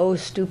 Oh,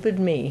 stupid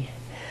me."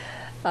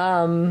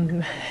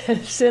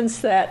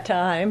 Since that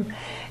time,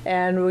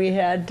 and we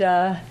had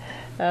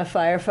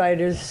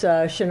firefighters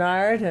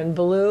Chenard and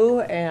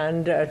Ballou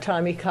and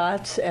Tommy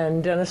Kotz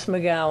and Dennis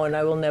McGowan.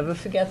 I will never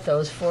forget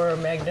those 4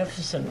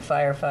 magnificent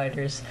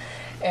firefighters.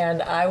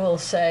 And I will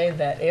say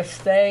that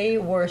if they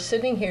were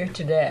sitting here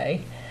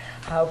today,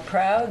 how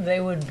proud they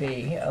would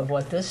be of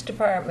what this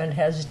department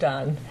has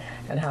done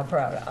and how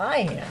proud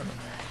I am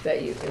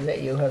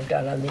that you have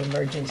done on the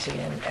emergency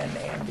and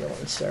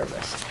ambulance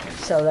service.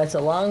 So that's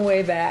a long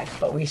way back,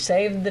 but we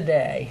saved the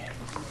day.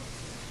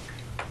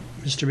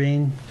 Mr.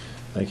 Bean.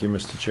 Thank you,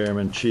 Mr.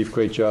 Chairman. Chief,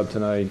 great job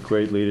tonight.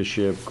 Great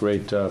leadership.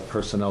 Great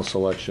personnel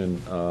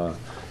selection.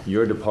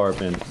 Your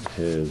department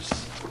has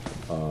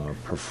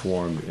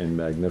performed in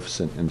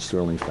magnificent and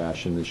sterling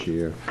fashion this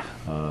year.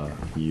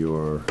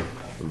 Your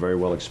very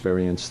well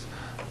experienced.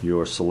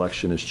 Your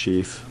selection as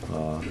chief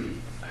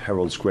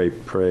heralds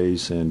great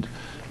praise and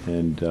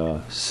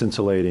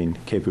scintillating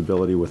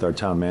capability with our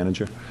town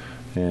manager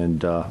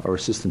and our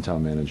assistant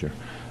town manager.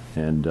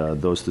 And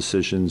those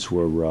decisions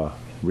were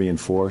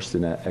reinforced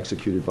and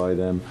executed by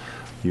them.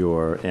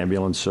 Your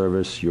ambulance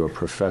service, your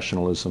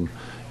professionalism,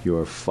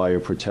 your fire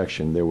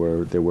protection. There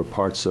were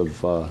parts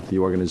of the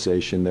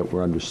organization that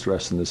were under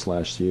stress in this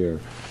last year,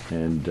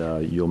 and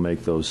you'll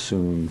make those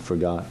soon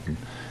forgotten.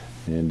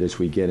 And as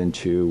we get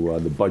into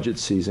the budget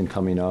season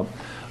coming up,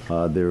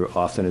 there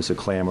often is a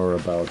clamor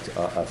about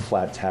a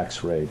flat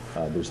tax rate.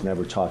 There's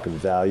never talk of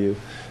value.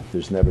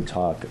 There's never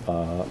talk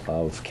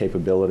of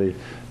capability.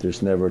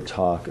 There's never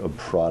talk of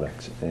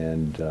product.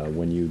 And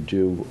when you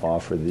do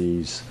offer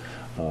these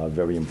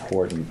very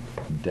important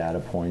data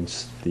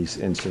points, these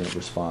incident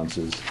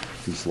responses,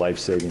 these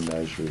life-saving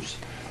measures,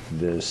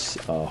 this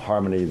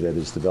harmony that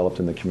is developed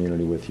in the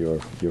community with your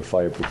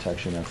fire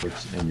protection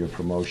efforts and your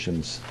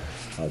promotions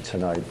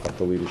tonight up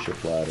the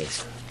leadership ladder.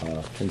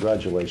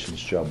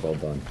 Congratulations, job well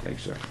done.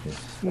 Thanks, sir.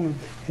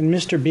 And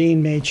Mr.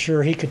 Bean made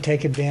sure he could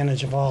take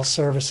advantage of all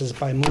services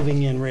by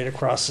moving in right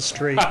across the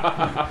street.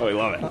 We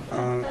love it.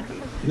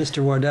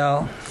 Mr.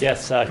 Wardell.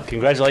 Yes,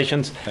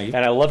 congratulations. Thank you.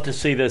 And I love to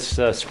see this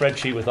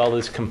spreadsheet with all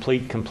this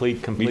complete.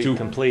 I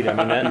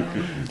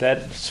mean,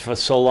 that for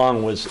so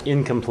long was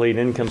incomplete,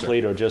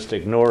 or just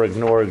ignore.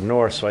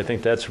 So I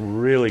think that's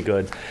really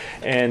good.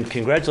 And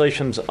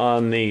congratulations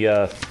on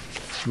the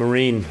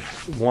Marine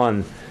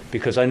One,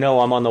 because I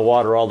know I'm on the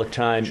water all the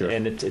time, Sure.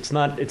 and it's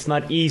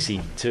not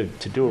easy to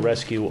do a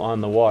rescue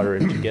on the water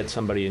and to get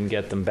somebody and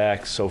get them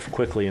back so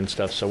quickly and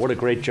stuff. So what a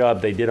great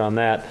job they did on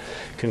that.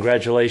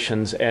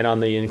 Congratulations. And on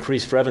the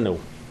increased revenue.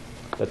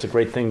 That's a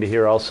great thing to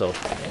hear also.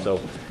 So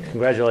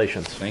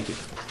congratulations. Thank you.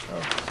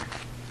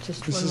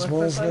 Just Mrs. one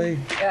more quick Woolsey?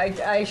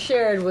 one. I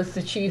shared with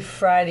the chief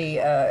Friday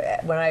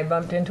when I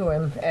bumped into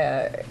him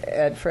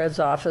at Fred's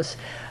office.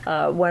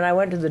 When I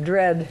went to the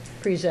DRED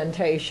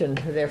presentation,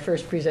 their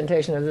first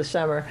presentation of the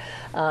summer,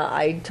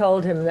 I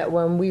told him that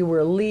when we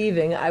were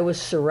leaving, I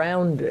was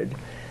surrounded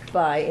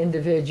by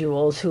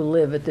individuals who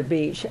live at the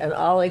beach. And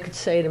all they could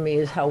say to me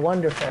is how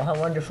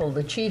wonderful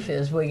the chief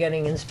is. We're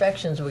getting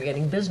inspections, we're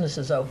getting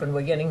businesses open,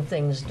 we're getting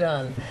things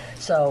done.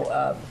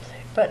 So,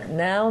 but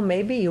now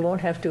maybe you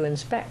won't have to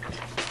inspect.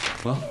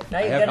 Well, Now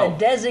you've got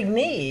a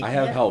designee. I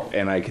have help,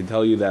 and I can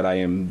tell you that I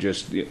am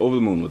just over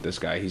the moon with this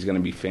guy. He's going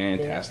to be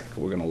fantastic.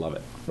 We're going to love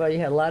it. Well, you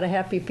had a lot of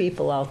happy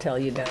people, I'll tell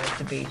you, down at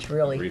the beach,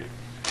 really. Agreed.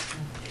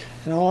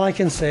 And all I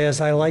can say is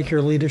I like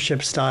your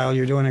leadership style.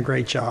 You're doing a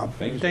great job.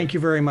 Thank you, sir. Thank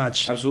you very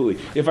much.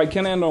 Absolutely. If I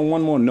can end on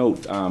one more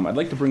note, I'd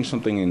like to bring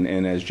something in,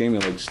 and as Jamie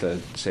likes to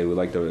say, we'd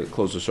like to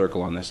close the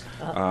circle on this.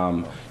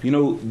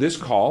 This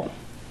call,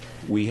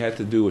 we had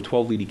to do a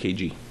 12 lead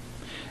EKG.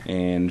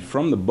 And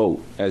from the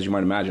boat, as you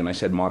might imagine, I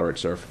said moderate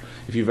surf.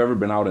 If you've ever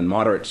been out in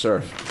moderate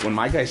surf, when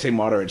my guys say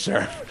moderate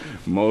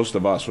surf, most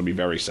of us would be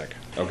very sick,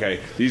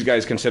 okay? These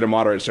guys consider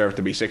moderate surf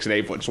to be 6 and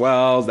 8 foot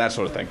swells, that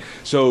sort of thing.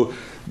 So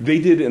they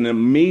did an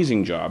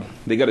amazing job.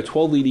 They got a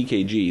 12 lead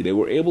EKG. They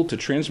were able to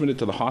transmit it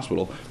to the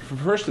hospital.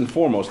 First and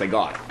foremost, they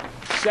got it.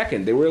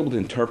 Second, they were able to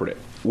interpret it.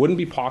 Wouldn't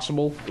be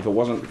possible if it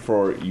wasn't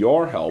for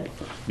your help,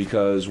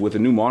 because with the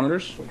new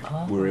monitors,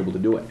 we were able to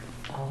do it.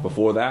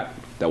 Before that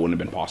wouldn't have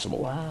been possible.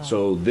 Wow.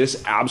 So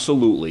this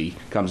absolutely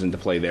comes into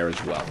play there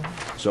as well.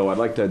 So I'd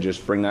like to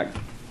just bring that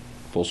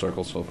full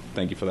circle, so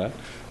thank you for that.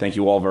 Thank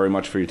you all very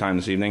much for your time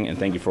this evening, and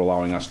thank you for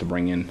allowing us to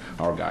bring in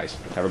our guys.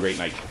 Have a great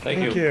night.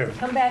 Thank you.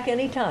 Come back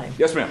anytime.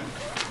 Yes, ma'am.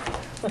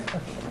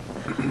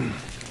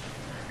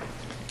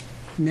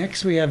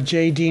 Next, we have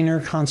Jay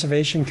Diener,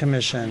 Conservation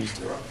Commission.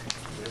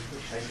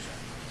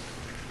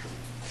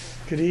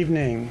 Good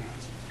evening.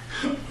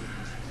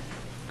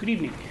 Good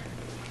evening.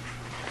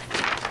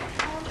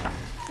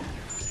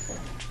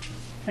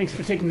 Thanks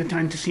for taking the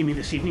time to see me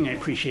this evening. I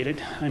appreciate it.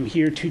 I'm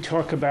here to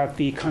talk about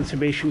the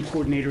Conservation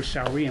Coordinator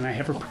salary, and I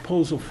have a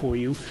proposal for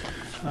you.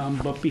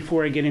 But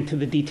before I get into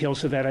the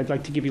details of that, I'd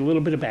like to give you a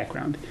little bit of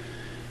background.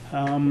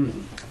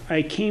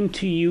 I came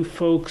to you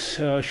folks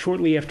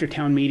shortly after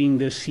town meeting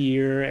this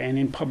year, and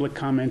in public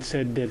comment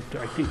said that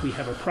I think we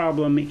have a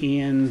problem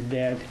in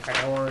that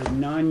our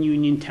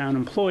non-union town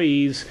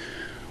employees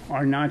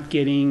are not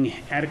getting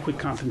adequate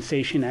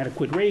compensation,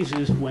 adequate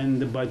raises when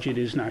the budget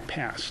is not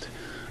passed.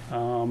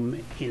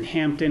 In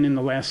Hampton, in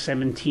the last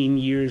 17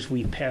 years,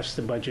 we've passed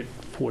the budget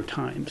 4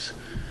 times.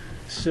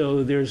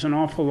 So there's an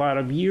awful lot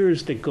of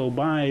years that go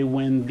by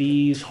when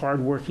these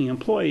hardworking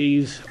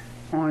employees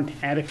aren't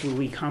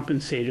adequately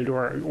compensated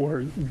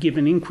or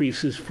given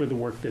increases for the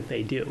work that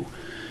they do.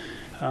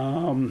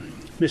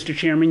 Mr.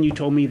 Chairman, you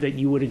told me that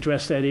you would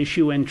address that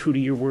issue, and true to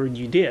your word,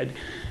 you did.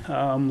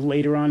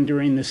 Later on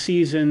during the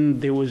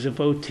season, there was a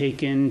vote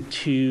taken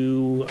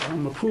to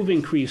approve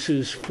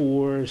increases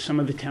for some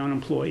of the town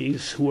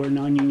employees who are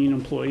non-union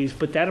employees,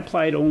 but that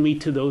applied only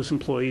to those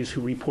employees who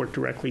report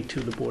directly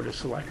to the Board of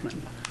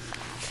Selectmen.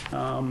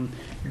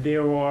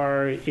 There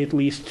are at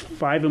least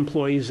 5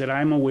 employees that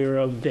I'm aware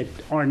of that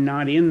are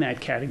not in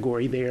that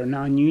category. They are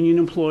non-union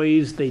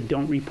employees. They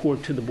don't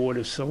report to the Board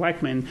of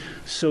Selectmen,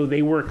 so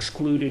they were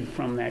excluded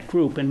from that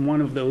group. And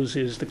one of those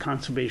is the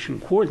conservation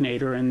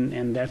coordinator,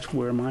 and that's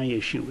where my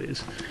issue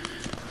is.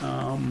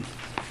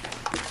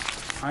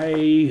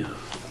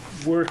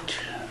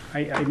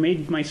 I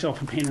made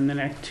myself a pain in the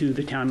neck to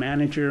the town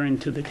manager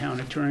and to the town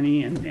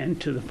attorney and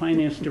to the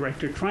finance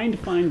director, trying to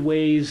find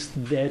ways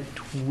that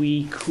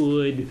we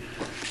could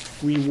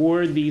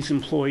reward these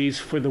employees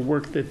for the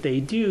work that they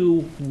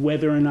do,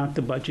 whether or not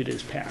the budget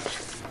is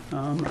passed.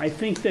 I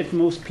think that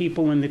most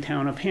people in the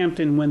town of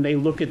Hampton, when they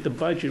look at the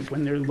budget,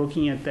 when they're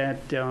looking at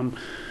that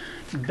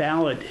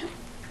ballot,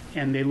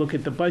 and they look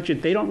at the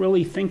budget, they don't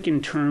really think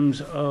in terms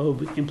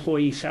of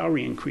employee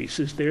salary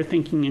increases. They're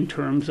thinking in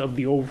terms of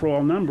the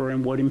overall number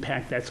and what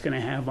impact that's going to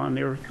have on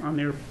their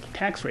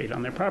tax rate,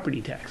 on their property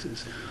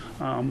taxes.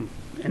 And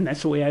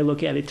that's the way I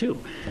look at it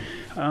too.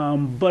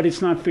 But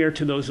it's not fair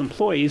to those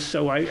employees,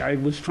 so I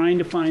was trying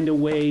to find a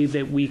way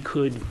that we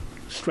could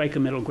strike a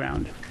middle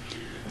ground.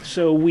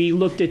 So we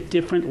looked at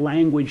different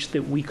language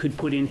that we could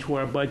put into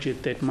our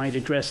budget that might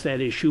address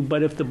that issue.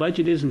 But if the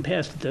budget isn't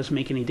passed, it doesn't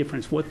make any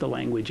difference what the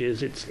language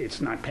is.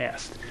 It's not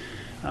passed.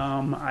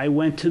 I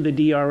went to the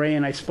DRA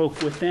and I spoke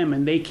with them,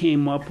 and they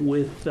came up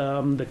with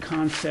the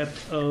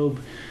concept of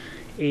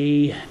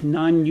a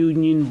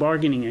non-union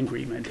bargaining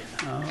agreement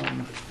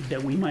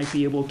that we might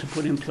be able to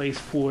put in place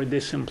for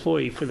this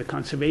employee, for the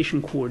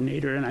conservation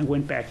coordinator. And I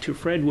went back to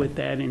Fred with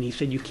that, and he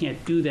said you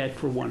can't do that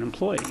for one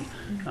employee.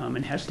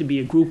 It has to be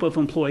a group of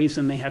employees,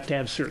 and they have to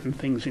have certain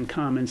things in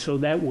common, so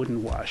that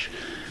wouldn't wash.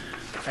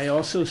 I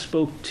also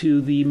spoke to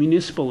the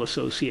municipal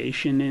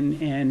association,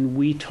 and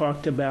we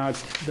talked about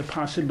the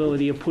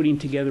possibility of putting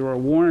together a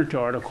warrant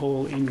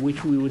article in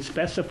which we would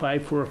specify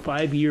for a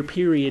 5-year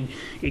period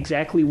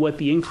exactly what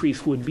the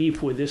increase would be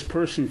for this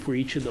person for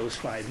each of those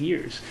 5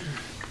 years.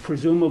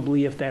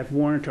 Presumably, if that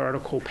warrant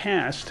article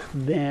passed,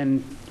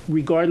 then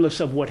regardless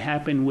of what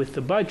happened with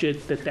the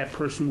budget, that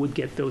person would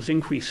get those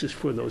increases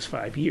for those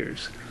 5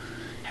 years.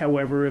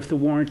 However, if the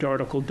warrant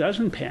article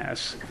doesn't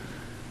pass,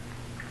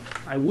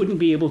 I wouldn't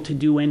be able to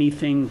do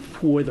anything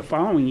for the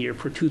following year,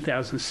 for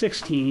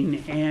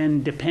 2016,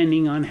 and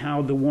depending on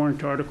how the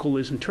warrant article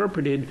is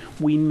interpreted,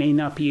 we may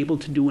not be able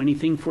to do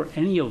anything for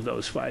any of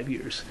those 5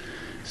 years.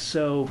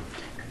 So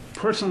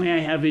personally, I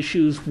have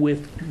issues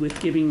with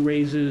giving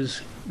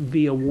raises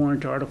via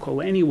warrant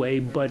article anyway,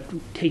 but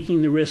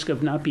taking the risk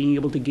of not being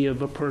able to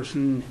give a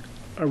person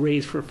a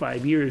raise for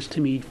 5 years to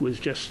me was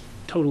just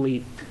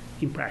totally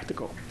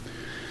impractical.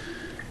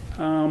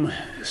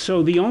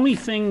 So the only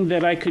thing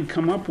that I could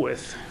come up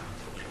with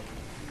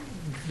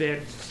that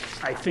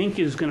I think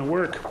is going to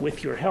work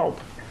with your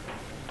help,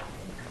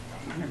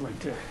 I'd like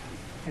to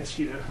ask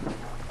you to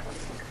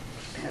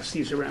pass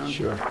these around,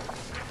 Sure.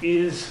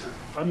 is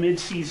a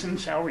mid-season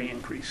salary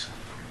increase.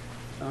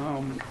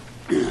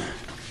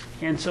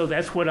 And so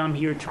that's what I'm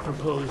here to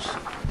propose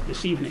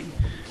this evening.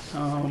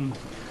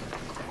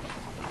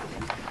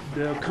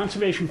 The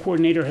conservation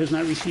coordinator has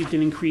not received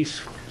an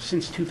increase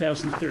since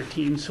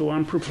 2013, so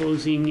I'm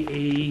proposing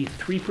a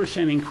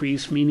 3%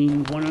 increase,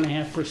 meaning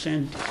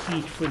 1.5%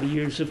 each for the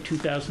years of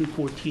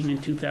 2014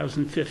 and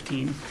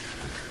 2015.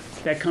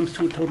 That comes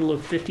to a total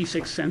of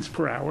 56 cents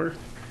per hour.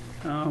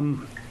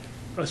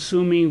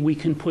 Assuming we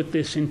can put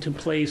this into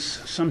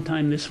place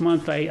sometime this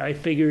month, I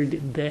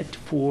figured that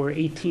for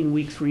 18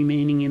 weeks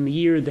remaining in the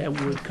year, that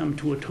would come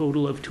to a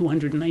total of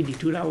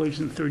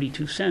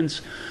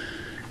 $292.32,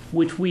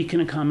 which we can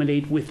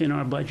accommodate within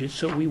our budget,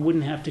 so we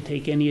wouldn't have to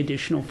take any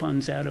additional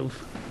funds out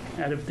of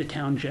the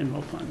town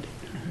general fund.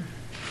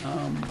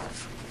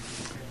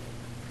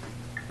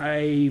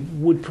 I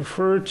would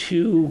prefer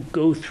to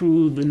go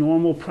through the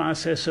normal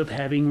process of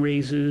having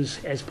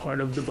raises as part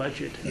of the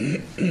budget,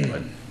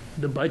 but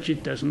the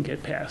budget doesn't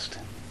get passed.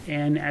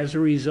 And as a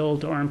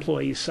result, our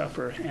employees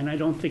suffer, and I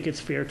don't think it's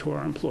fair to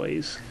our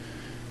employees.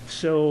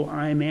 So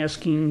I'm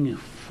asking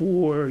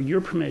for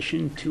your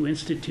permission to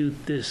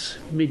institute this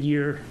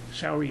mid-year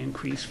salary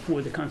increase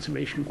for the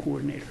conservation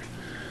coordinator.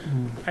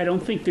 I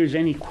don't think there's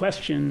any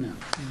question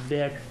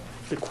that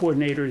the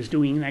coordinator is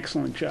doing an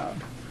excellent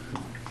job.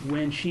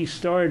 When she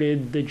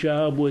started, the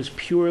job was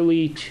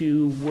purely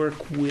to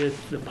work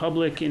with the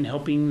public in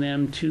helping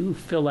them to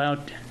fill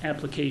out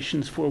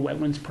applications for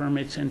wetlands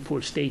permits and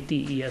for state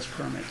DES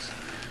permits.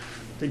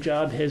 The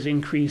job has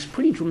increased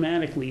pretty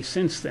dramatically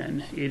since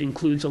then. It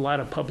includes a lot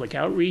of public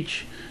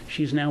outreach.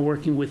 She's now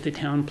working with the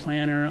town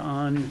planner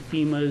on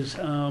FEMA's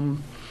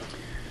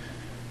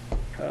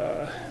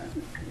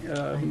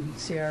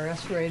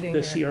CRS rating? The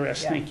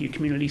CRS, thank you,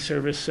 Community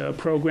Service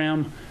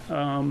Program.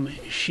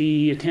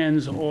 She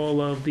attends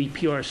all of the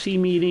PRC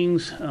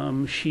meetings.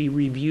 She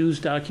reviews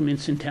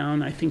documents in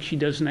town. I think she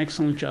does an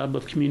excellent job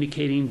of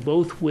communicating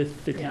both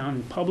with the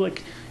town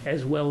public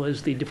as well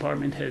as the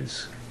department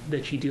heads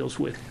that she deals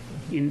with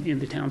in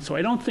the town. So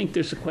I don't think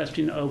there's a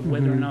question of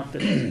whether or not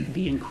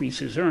the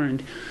increase is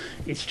earned.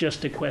 It's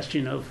just a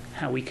question of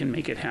how we can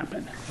make it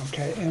happen.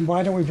 Okay, and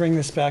why don't we bring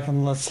this back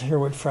and let's hear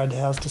what Fred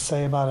has to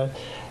say about it.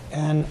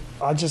 And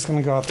I'm just going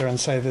to go out there and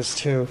say this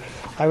too.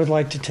 I would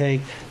like to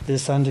take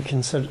this under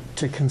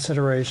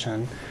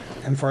consideration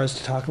and for us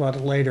to talk about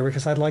it later,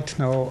 because I'd like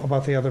to know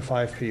about the other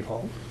 5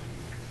 people.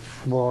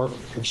 Or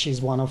if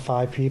she's one of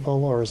 5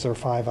 people, or is there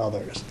 5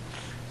 others?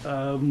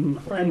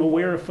 I'm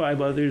aware of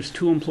 5 others,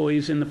 2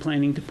 employees in the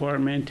planning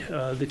department,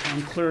 the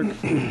town clerk,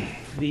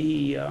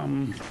 the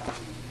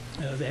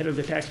head of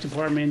the tax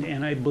department,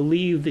 and I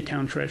believe the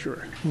town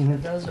treasurer.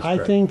 I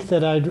think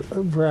that I'd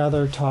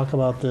rather talk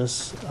about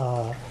this.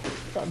 I'd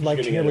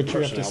like to hear what you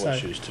have to Personnel say.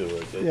 issues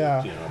too.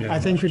 I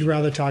think we'd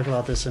rather talk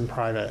about this in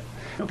private.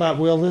 But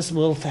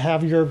we'll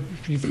have you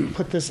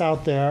put this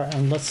out there,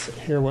 and let's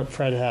hear what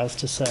Fred has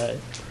to say.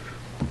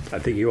 I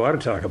think you ought to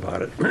talk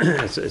about it.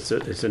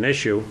 It's an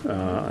issue,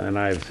 and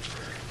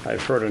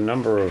I've heard a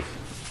number of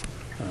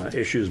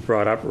issues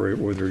brought up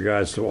with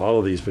regards to all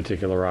of these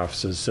particular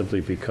offices,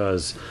 simply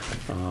because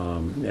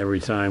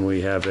every time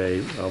we have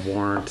a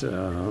warrant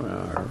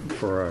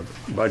for a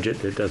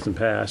budget, it doesn't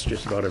pass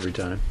just about every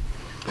time.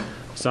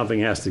 Something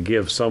has to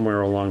give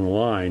somewhere along the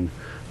line.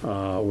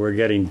 We're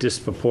getting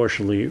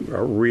disproportionately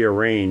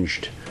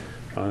rearranged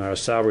on our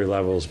salary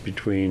levels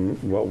between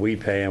what we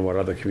pay and what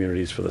other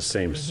communities for the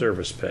same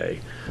service pay.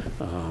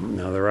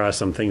 Now, there are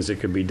some things that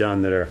could be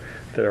done that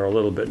are a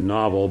little bit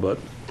novel, but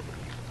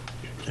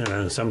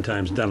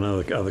sometimes done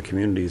in other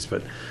communities.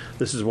 But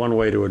this is one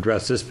way to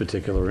address this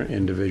particular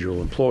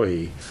individual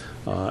employee,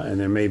 and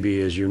there may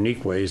be as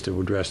unique ways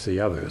to address the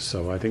others.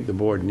 So I think the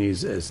board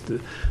needs,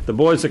 the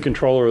board's the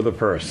controller of the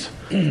purse,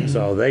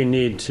 so they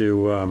need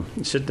to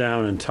sit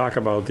down and talk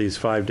about these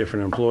 5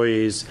 different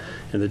employees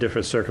and the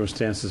different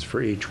circumstances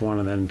for each one,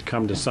 and then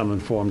come to some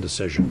informed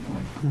decision.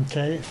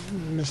 Okay,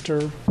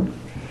 Mr.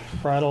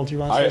 Brattle, do you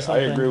want to say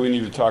something? I agree. We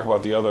need to talk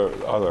about the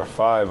other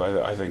 5.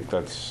 I think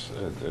that's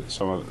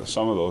some of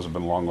those have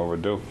been long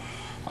overdue.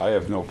 I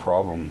have no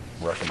problem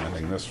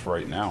recommending this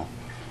right now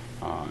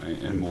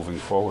and moving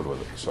forward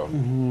with it. So,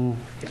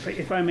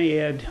 if I may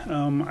add,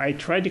 I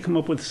tried to come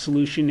up with a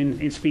solution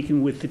in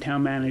speaking with the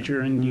town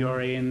manager and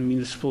DRA and the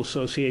municipal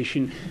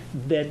association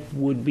that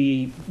would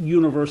be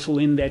universal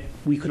in that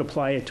we could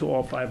apply it to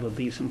all 5 of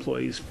these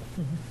employees.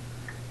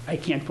 I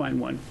can't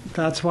find one.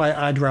 That's why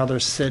I'd rather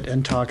sit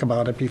and talk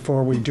about it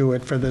before we do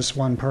it for this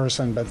one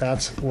person, but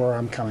that's where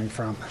I'm coming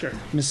from. Sure.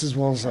 Mrs.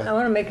 Woolsey. I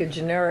want to make a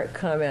generic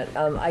comment.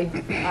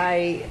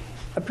 I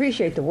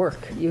appreciate the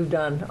work you've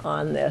done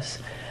on this.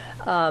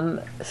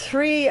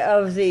 3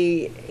 of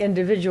the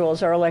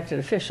individuals are elected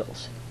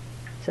officials,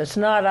 so it's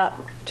not up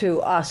to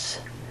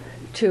us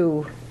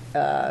to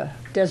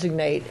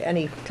designate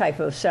any type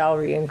of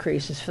salary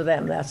increases for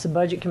them. That's the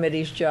Budget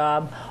Committee's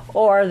job,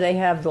 or they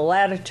have the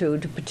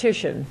latitude to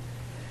petition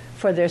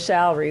for their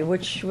salary,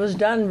 which was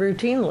done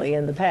routinely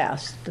in the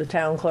past. The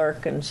town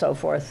clerk and so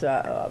forth,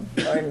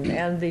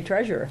 and the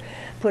treasurer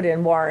put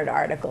in warrant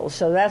articles.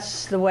 So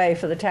that's the way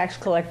for the tax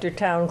collector,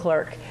 town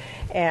clerk,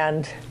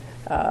 and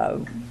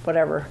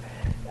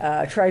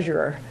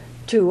treasurer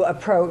to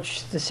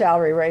approach the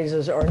salary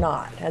raises or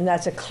not. And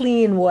that's a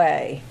clean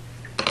way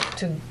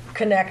to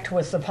connect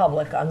with the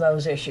public on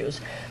those issues.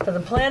 For the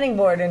planning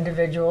board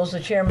individuals, the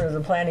chairman of the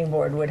planning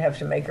board would have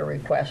to make a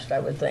request, I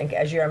would think,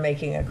 as you're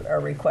making a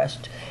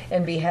request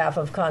in behalf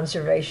of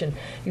conservation.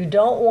 You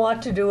don't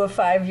want to do a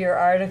 5-year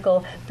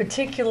article,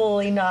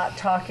 particularly not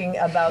talking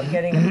about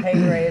getting a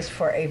pay raise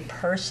for a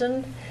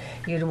person.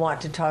 You'd want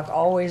to talk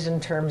always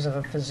in terms of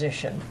a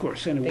position. Of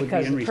course, and it would be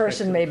because in the respect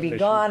person to may the be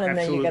position. gone, and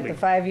then you get the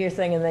 5-year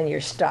thing, and then you're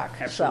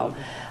stuck. So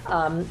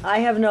I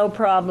have no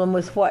problem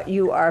with what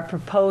you are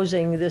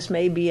proposing. This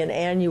may be an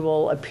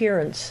annual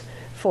appearance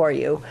for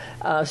you.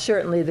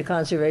 Certainly, the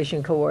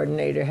conservation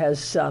coordinator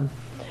has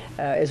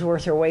is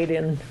worth her weight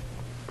in.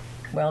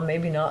 Well,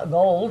 maybe not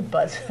gold,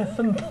 but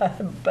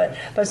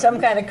some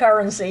kind of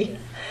currency,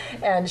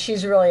 and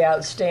she's really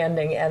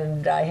outstanding.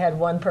 And I had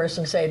one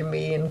person say to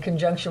me, in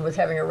conjunction with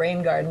having a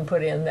rain garden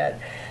put in, that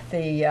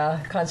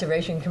the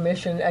conservation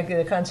commission,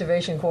 the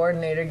conservation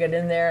coordinator, get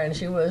in there, and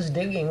she was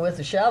digging with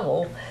a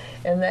shovel,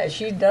 and that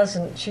she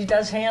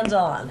does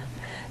hands-on.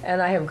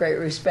 And I have great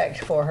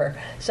respect for her.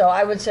 So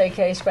I would say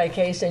case by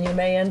case, and you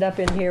may end up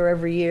in here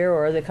every year,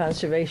 or the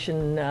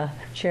conservation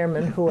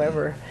chairman,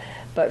 whoever.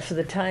 But for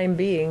the time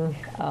being,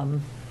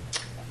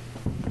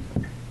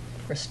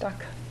 we're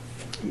stuck.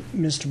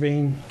 Mr.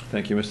 Bean.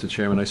 Thank you, Mr.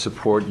 Chairman. I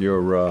support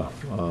your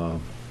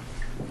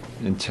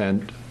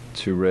intent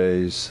to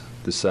raise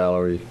the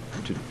salary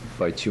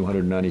by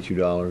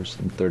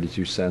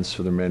 $292.32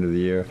 for the remainder of the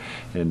year,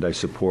 and I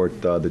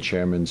support the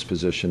chairman's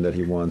position that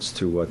he wants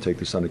to take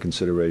this under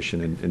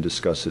consideration and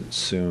discuss it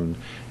soon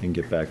and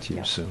get back to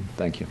you soon.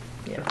 Thank you.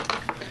 Yeah.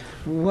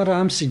 What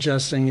I'm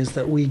suggesting is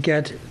that we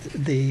get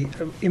the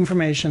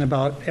information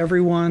about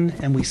everyone,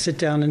 and we sit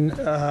down and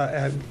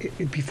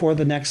before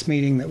the next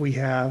meeting that we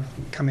have,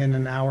 come in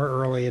an hour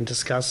early and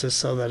discuss this,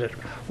 so that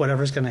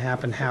whatever's going to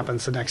happen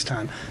happens the next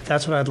time.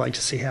 That's what I'd like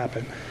to see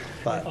happen.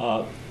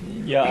 But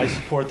yeah, I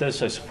support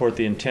this. I support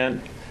the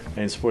intent,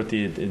 and support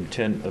the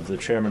intent of the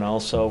chairman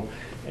also,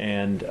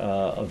 and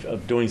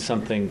of doing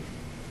something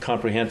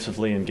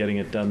comprehensively and getting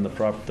it done the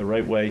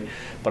right way.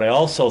 But I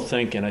also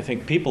think, and I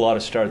think people ought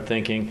to start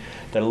thinking,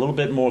 that a little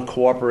bit more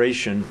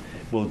cooperation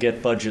will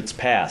get budgets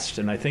passed.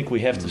 And I think we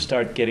have to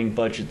start getting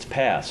budgets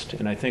passed.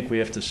 And I think we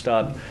have to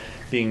stop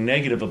being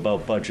negative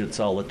about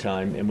budgets all the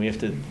time. And we have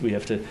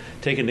to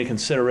take into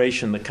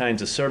consideration the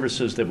kinds of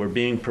services that were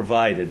being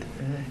provided,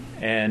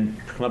 and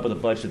come up with a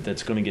budget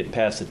that's going to get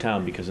past the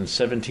town. Because in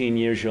 17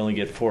 years you only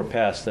get 4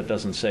 passed. That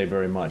doesn't say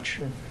very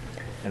much.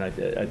 And I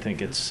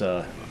think it's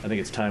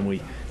time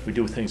we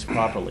do things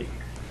properly.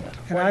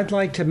 And I'd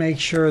like to make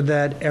sure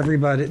that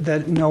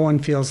that no one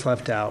feels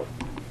left out,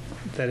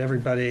 that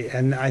everybody,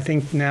 and I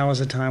think now is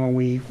a time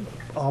when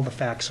all the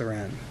facts are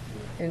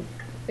in.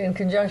 In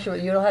conjunction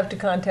with, you'll have to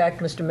contact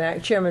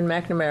Chairman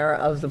McNamara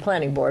of the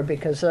Planning Board,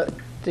 because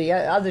the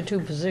other 2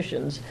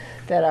 positions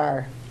that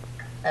are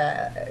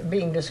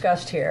being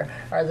discussed here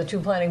are the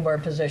 2 Planning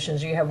Board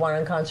positions. You have 1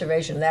 on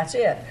conservation. That's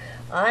it.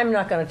 I'm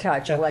not going to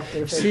touch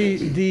elected officials. See,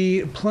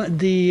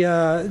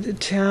 the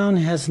town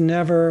has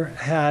never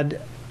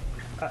had.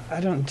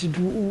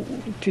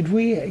 Did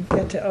we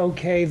get to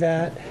okay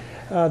that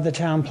the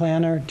town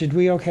planner? Did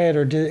we okay it,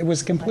 or it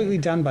was completely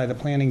done by the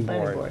planning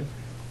board?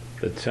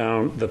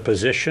 The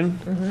position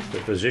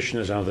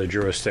is under the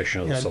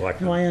jurisdiction of the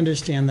selectmen. No, I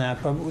understand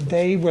that, but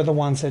they were the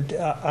ones that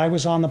I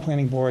was on the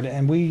planning board,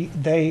 and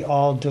they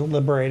all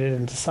deliberated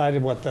and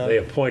decided what They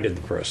appointed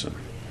the person.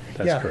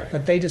 That's correct.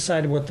 But they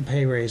decided what the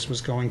pay raise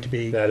was going to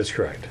be. That is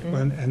correct.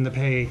 And the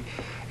pay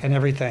and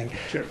everything.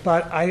 Sure.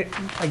 But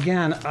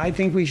I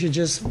think we should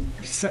just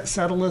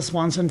settle this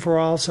once and for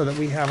all, so that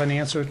we have an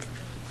answer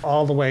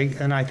all the way,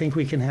 and I think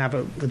we can have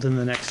it within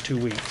the next 2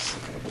 weeks.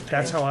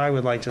 That's how I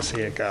would like to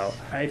see it go.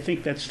 I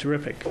think that's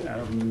terrific.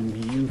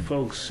 You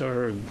folks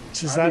are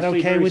Is that obviously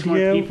okay very with smart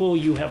you? people.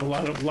 You have a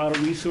lot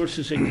of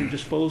resources at your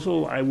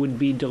disposal. I would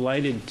be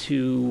delighted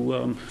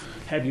to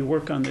have you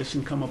work on this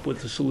and come up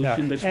with a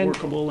solution that's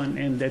workable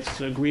and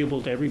that's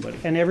agreeable to everybody.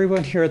 And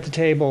everyone here at the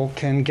table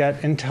can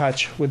get in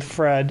touch with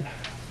Fred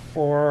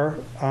or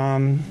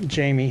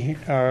Jamie,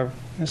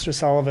 Mr.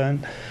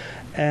 Sullivan,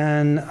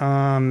 and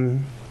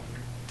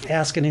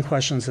ask any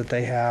questions that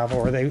they have,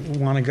 or they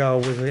want to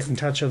go in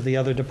touch with the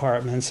other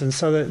departments, and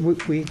so that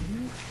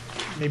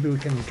maybe we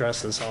can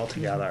address this all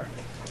together.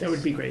 That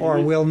would be great.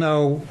 Or we'll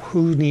know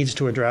who needs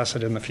to address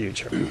it in the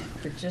future.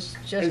 But just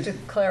to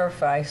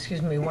clarify,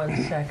 excuse me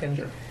 1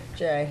 second,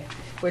 Jay,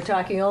 we're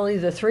talking only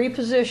the 3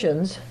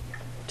 positions,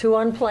 2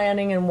 on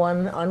planning and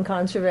 1 on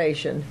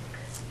conservation,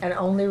 and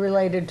only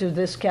related to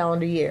this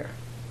calendar year.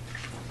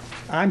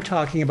 I'm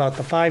talking about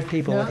the 5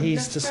 people that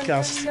he's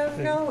discussed.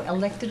 No,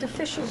 elected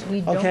officials.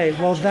 We don't. Okay,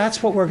 well,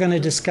 that's what we're going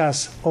to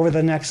discuss over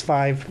the next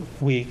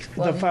 5 weeks,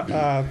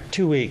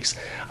 2 weeks.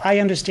 I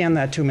understand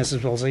that too,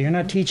 Mrs. Wilson. You're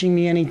not teaching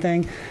me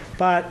anything,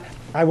 but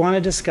I want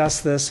to discuss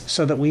this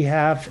so that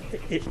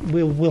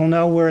we'll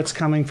know where it's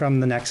coming from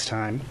the next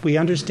time. We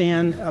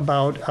understand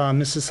about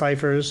Mrs.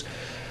 Cyphers,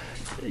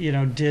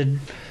 did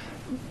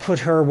put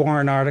her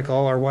warrant article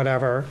or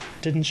whatever,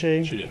 didn't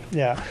she? She did.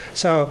 Yeah.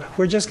 So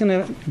we're just going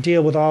to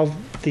deal with all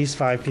these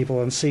 5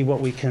 people and see what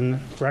we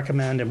can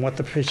recommend and what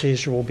the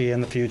procedure will be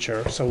in the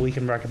future, so we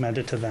can recommend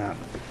it to them.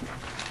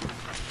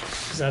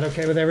 Is that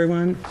okay with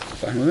everyone?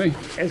 Fine with me.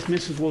 As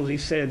Mrs. Woolsey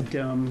said,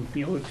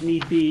 if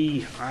need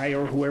be, I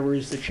or whoever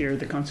is the chair of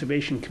the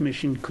Conservation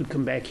Commission could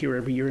come back here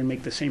every year and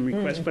make the same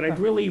request, but I'd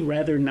really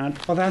rather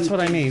not. Well, that's what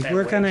I mean. That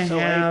We're way. going to So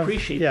I have,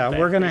 appreciate the yeah, fact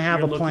we're going to that have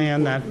you're a looking plan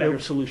for that, a better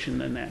solution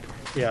than that.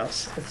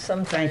 yes. But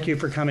sometimes Thank you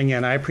for coming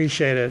in. I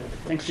appreciate it.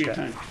 Thanks for your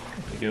time.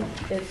 Thank you.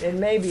 it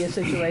may be a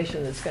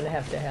situation that's going to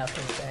have to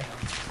happen, Jay.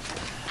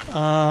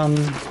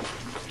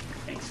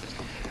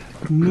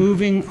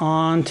 Moving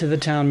on to the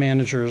town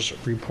manager's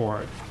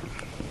report.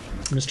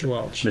 Mr.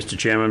 Welch. Mr.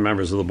 Chairman,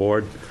 members of the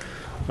board,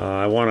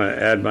 I want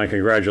to add my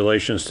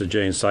congratulations to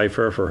Jane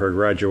Cypher for her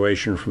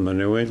graduation from the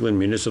New England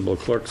Municipal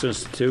Clerks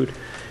Institute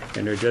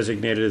and her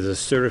designated as a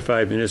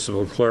certified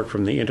municipal clerk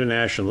from the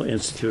International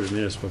Institute of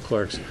Municipal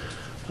Clerks.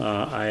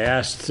 I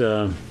asked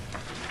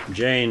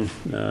Jane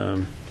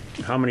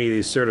how many of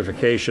these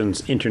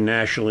certifications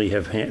internationally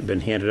have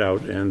been handed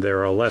out, and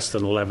there are less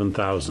than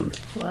 11,000.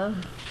 Wow.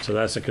 So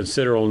that's a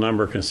considerable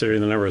number, considering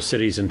the number of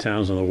cities and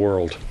towns in the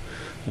world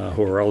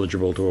who are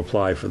eligible to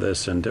apply for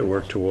this and to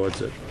work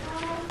towards it.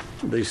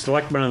 The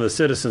selectmen and the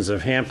citizens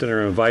of Hampton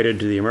are invited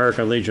to the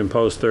American Legion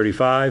Post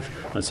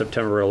 35 on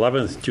September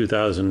 11th,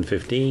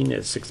 2015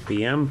 at 6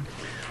 p.m.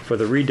 for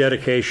the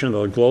rededication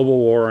of the Global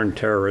War on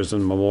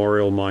Terrorism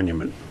Memorial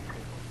Monument.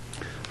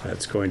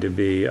 That's going to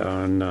be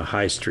on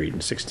High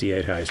Street,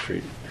 68 High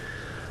Street.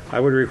 I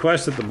would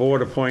request that the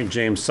board appoint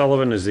James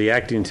Sullivan as the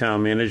acting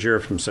town manager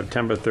from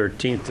September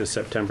 13th to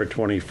September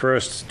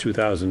 21st,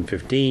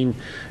 2015,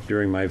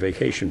 during my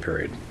vacation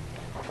period.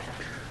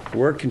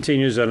 Work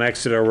continues on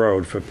Exeter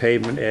Road for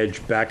pavement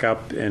edge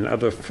backup and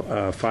other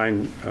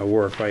fine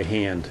work by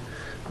hand.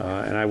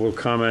 And I will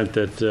comment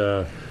that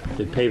the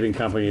paving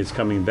company is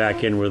coming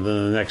back in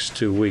within the next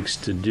 2 weeks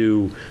to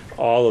do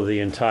all of the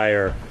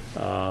entire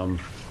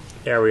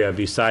area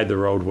beside the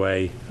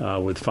roadway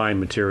with fine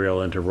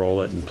material and to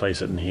roll it and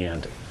place it in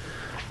hand.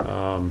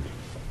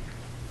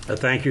 A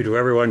thank you to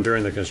everyone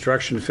during the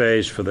construction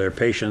phase for their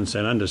patience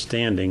and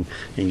understanding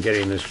in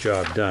getting this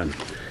job done.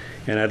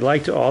 And I'd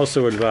like to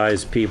also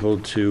advise people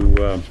to,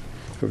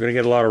 we're going to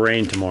get a lot of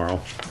rain tomorrow,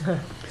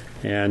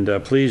 and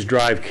please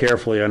drive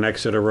carefully on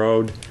Exeter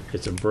Road.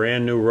 It's a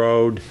brand-new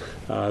road.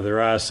 There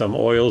are some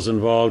oils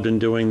involved in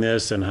doing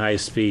this, and high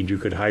speed. You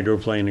could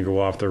hydroplane and go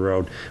off the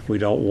road. We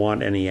don't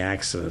want any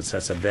accidents.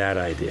 That's a bad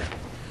idea.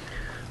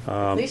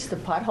 At least the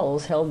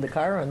potholes held the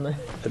car on the...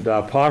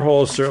 The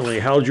potholes certainly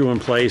held you in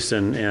place,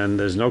 and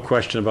there's no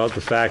question about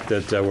the fact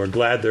that we're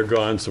glad they're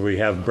gone, so we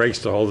have brakes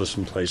to hold us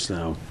in place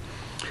now.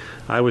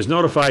 I was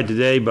notified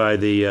today by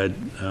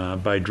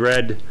by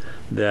DRED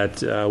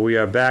that we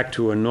are back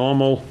to a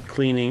normal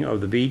cleaning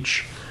of the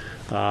beach.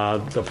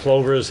 The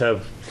plovers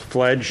have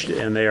fledged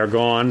and they are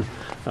gone.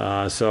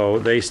 So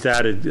they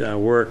started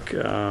work,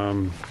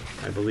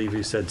 I believe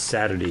he said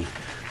Saturday,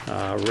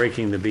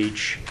 raking the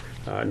beach.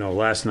 No,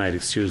 last night,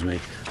 excuse me,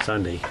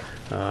 Sunday.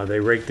 They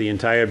raked the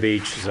entire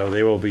beach, so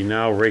they will be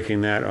now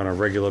raking that on a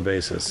regular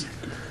basis.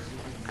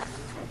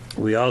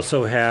 We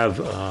also have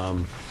a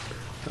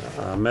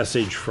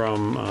message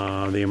from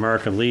the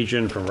American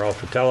Legion, from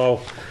Ralph Patello,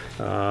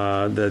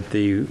 that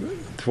the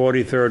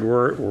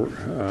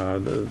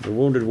 43rd the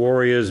Wounded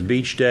Warriors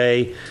Beach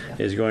Day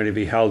is going to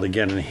be held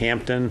again in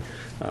Hampton.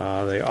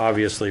 They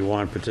obviously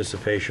want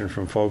participation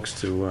from folks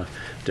to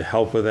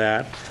help with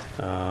that.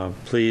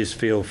 Please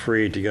feel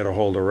free to get a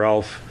hold of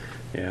Ralph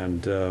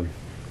and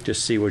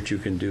just see what you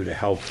can do to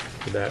help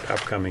with that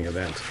upcoming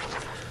event.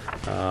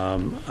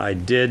 I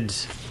did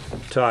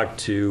talk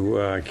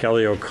to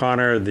Kelly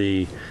O'Connor,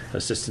 the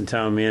assistant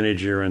town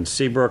manager in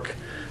Seabrook.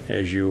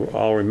 As you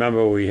all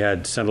remember, we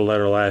had sent a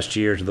letter last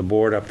year to the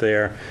board up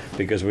there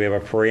because we have a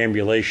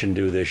perambulation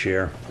due this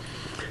year.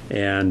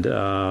 And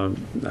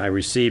I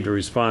received a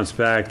response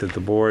back that the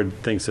board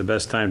thinks the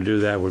best time to do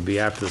that would be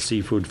after the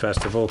Seafood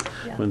Festival,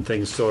 when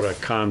things sort of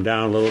calm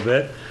down a little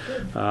bit.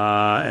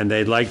 And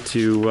they'd like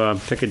to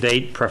pick a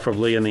date,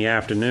 preferably in the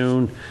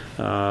afternoon,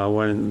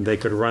 when they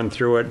could run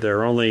through it. There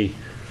are only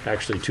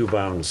actually 2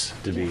 bounds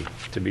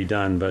to be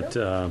done, but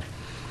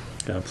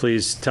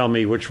please tell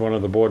me which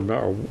of the board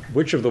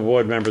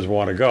members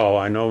want to go.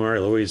 I know Mary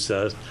Louise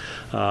says,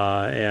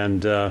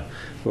 and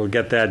we'll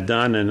get that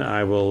done, and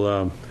I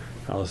will.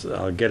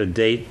 I'll get a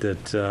date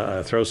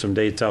that throw some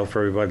dates out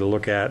for everybody to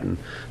look at and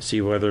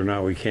see whether or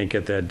not we can't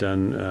get that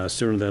done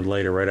sooner than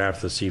later, right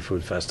after the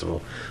Seafood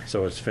Festival,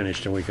 so it's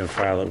finished and we can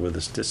file it with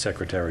the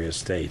Secretary of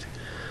State.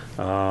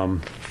 I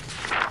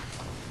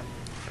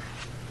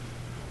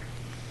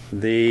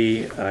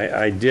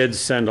did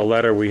send a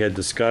letter. We had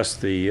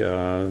discussed the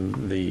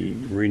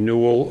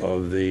renewal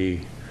of the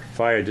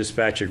fire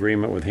dispatch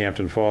agreement with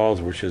Hampton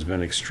Falls, which has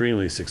been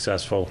extremely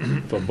successful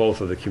for both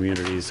of the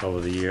communities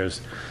over the years.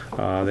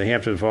 The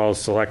Hampton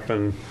Falls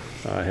Selectmen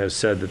have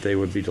said that they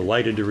would be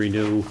delighted to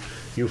renew.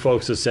 You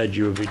folks have said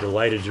you would be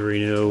delighted to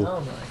renew.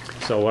 Oh, my.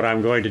 So what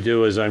I'm going to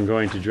do is I'm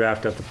going to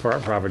draft up the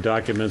proper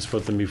documents,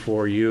 put them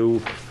before you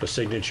for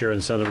signature,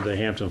 and send them to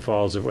Hampton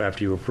Falls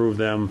after you approve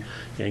them,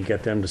 and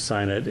get them to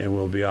sign it, and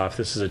we'll be off.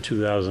 This is a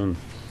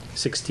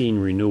 2016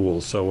 renewal,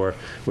 so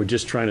we're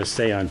just trying to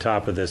stay on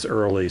top of this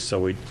early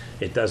so it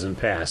doesn't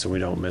pass and we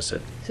don't miss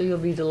it. So you'll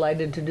be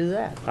delighted to do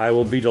that? I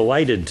will be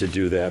delighted to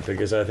do that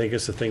because I think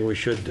it's the thing we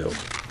should do.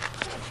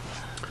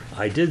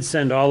 I did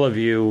send all of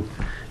you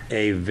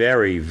a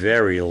very,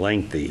 very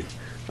lengthy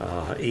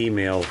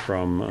email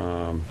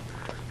from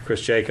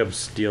Chris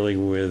Jacobs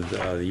dealing with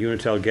the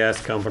Unitil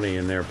Gas Company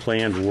and their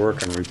planned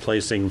work on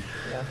replacing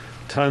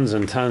tons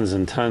and tons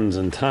and tons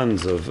and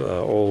tons of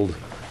old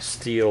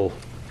steel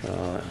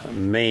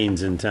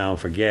mains in town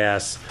for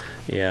gas,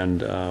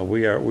 and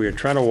we are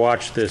trying to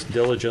watch this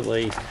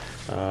diligently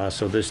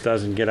so this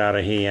doesn't get out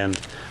of hand.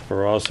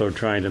 We're also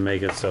trying to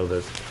make it so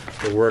that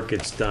the work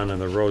gets done and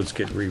the roads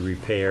get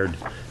repaired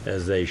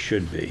as they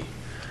should be.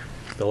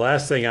 The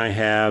last thing I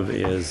have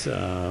is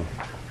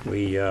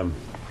we had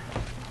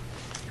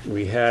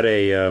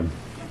a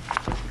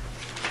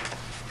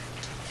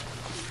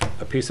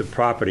piece of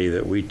property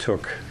that we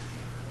took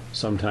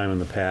sometime in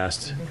the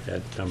past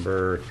at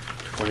number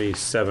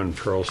 27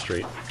 Pearl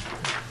Street.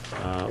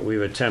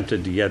 We've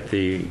attempted to get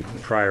the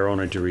prior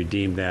owner to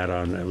redeem that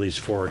on at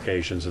least 4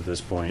 occasions at this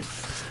point,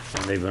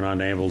 and they've been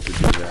unable to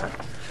do that.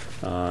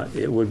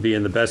 It would be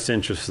in the best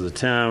interest of the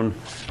town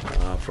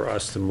for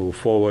us to move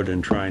forward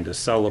in trying to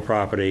sell the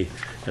property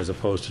as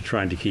opposed to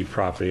trying to keep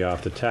property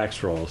off the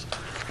tax rolls.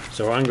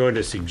 So I'm going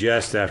to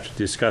suggest, after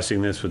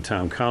discussing this with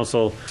town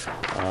council,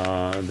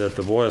 that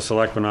the Board of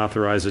Selectmen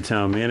authorize the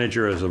town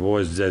manager as the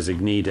board's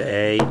designee to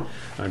A,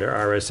 under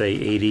RSA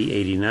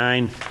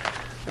 8089,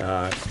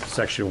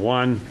 Section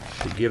 1,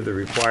 to give the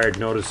required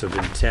notice of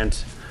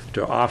intent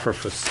to offer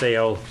for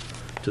sale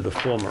to the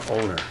former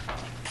owner.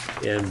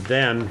 And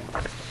then,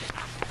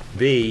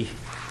 B,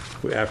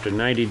 after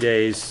 90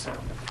 days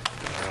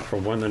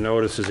from when the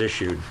notice is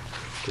issued,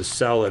 to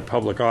sell at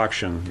public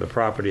auction the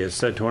property at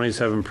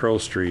 27 Pearl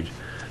Street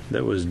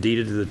that was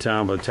deeded to the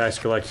town by the tax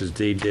collector's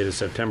deed dated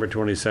September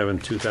 27,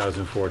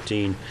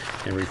 2014,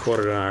 and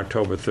recorded on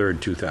October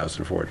 3rd,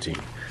 2014.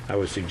 I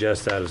would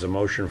suggest that as a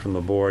motion from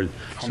the board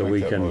so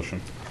we can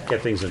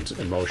get things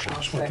in motion.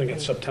 I think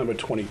it's September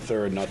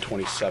 23rd, not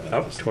 27th.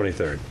 Oh,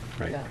 23rd,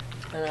 right. Yeah,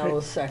 and I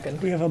will second.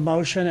 We have a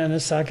motion and a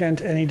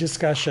second. Any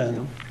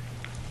discussion?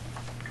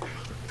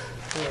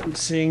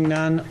 Seeing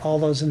none, all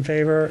those in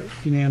favor,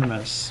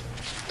 unanimous.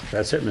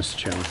 That's it, Mr.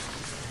 Chairman.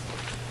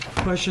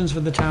 Questions for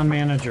the town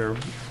manager?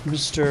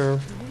 Mr.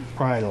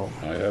 Bridle.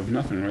 I have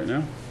nothing right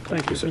now.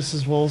 Thank you, sir.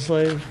 Mrs.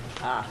 Woolsey?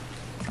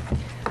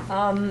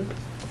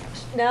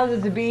 Now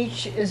that the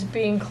beach is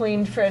being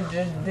cleaned, Fred,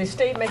 did the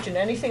state mention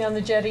anything on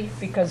the jetty?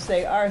 Because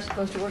they are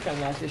supposed to work on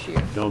that this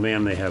year. No,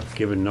 ma'am, they have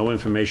given no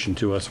information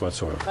to us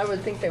whatsoever. I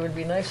would think they would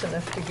be nice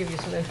enough to give you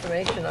some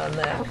information on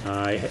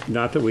that.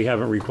 Not that we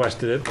haven't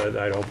requested it, but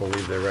I don't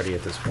believe they're ready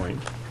at this point.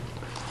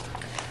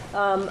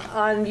 On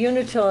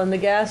Unitil and the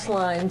gas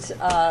lines,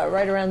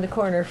 right around the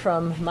corner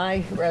from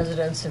my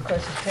residence, of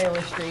course, is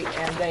Taylor Street,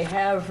 and they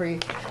have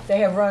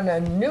run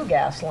a new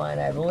gas line,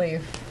 I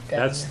believe.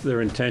 That's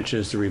their intention,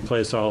 is to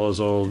replace all those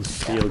old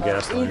steel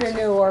gas lines. Either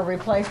new or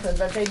replacement,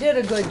 but they did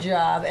a good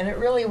job, and it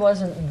really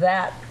wasn't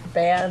that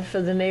bad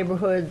for the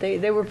neighborhood.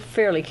 They were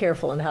fairly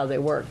careful in how they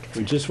worked.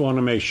 We just want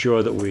to make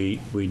sure that we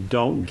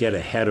don't get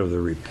ahead of the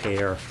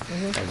repair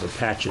of the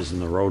patches in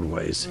the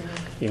roadways.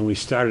 And we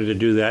started to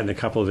do that in a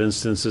couple of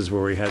instances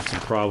where we had some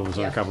problems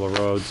on a couple of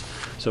roads.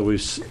 So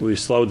we've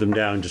slowed them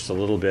down just a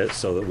little bit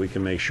so that we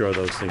can make sure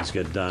those things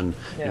get done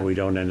and we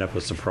don't end up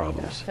with some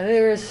problems. And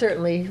there is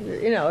certainly,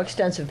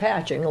 extensive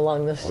patching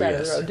along the side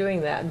of the road doing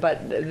that,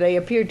 but they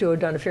appear to have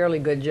done a fairly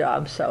good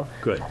job, so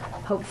good.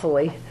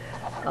 Hopefully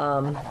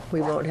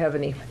we won't have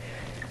any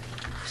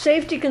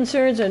safety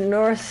concerns at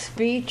North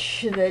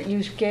Beach that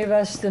you gave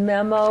us the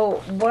memo.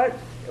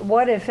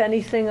 What if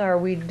anything, are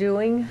we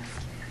doing?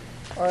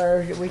 Or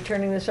are we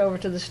turning this over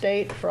to the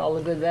state for all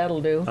the good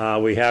that'll do?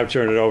 We have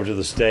turned it over to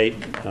the state.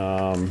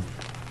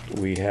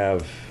 We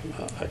have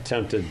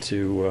attempted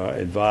to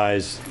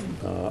advise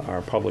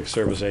our public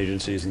service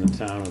agencies in the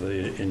town of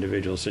the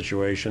individual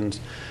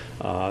situations.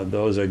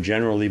 Those are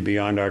generally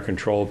beyond our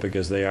control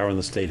because they are on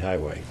the state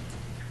highway.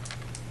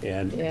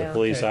 And the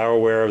police are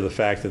aware of the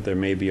fact that there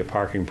may be a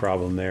parking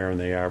problem there, and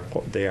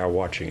they are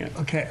watching it.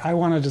 Okay, I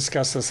want to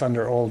discuss this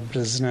under old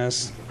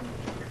business.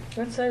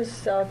 What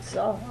says, I'm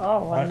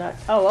not,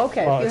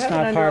 okay. Well, You it's have it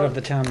not under- part of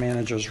the town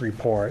manager's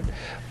report,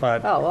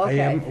 but I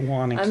am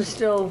wanting I'm to...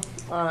 still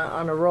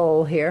on a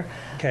roll here.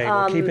 Okay,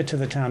 we'll keep it to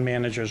the town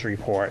manager's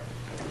report.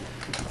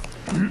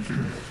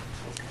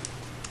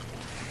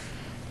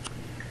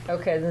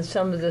 Okay, then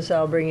some of this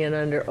I'll bring in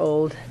under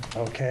old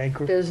Okay,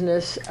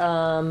 business.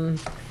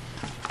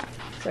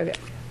 Okay.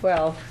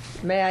 Well,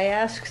 may I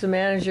ask the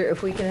manager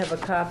if we can have a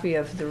copy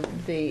of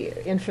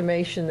the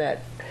information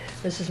that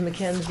Mrs.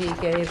 McKenzie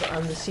gave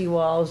on the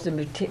seawalls,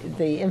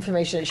 the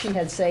information that she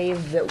had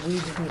saved that we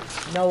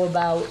didn't know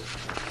about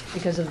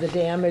because of the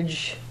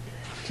damage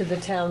to the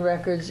town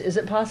records? Is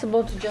it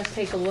possible to just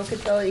take a look at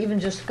those, even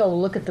just go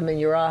look at them in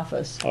your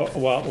office?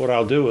 Well, what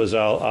I'll do is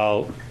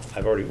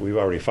we've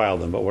already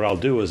filed them, but what I'll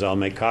do is I'll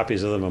make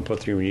copies of them and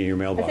put them in your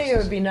mailboxes. I think it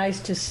would be nice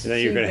to see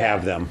then you're going to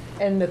have them.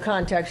 in the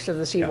context of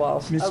the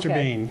seawalls. Mr.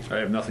 Okay. Bean. I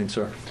have nothing,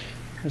 sir.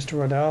 Mr.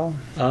 Waddell?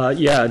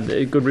 Yeah,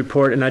 a good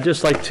report. And I'd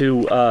just like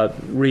to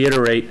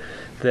reiterate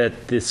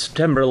that the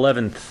September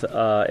 11th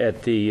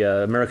at the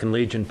American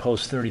Legion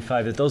Post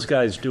 35, that those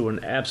guys do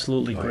an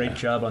absolutely great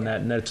job on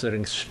that, and that's an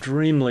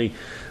extremely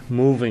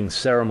moving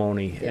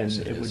ceremony, Yes,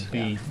 and it would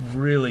be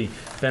really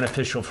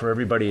beneficial for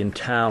everybody in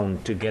town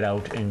to get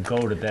out and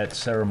go to that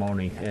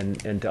ceremony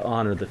and to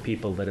honor the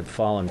people that have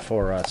fallen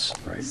for us.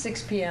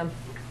 6 p.m.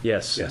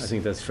 Yes, I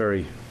think that's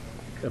very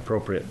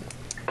appropriate.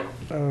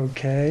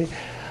 Okay.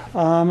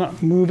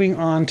 Moving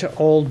on to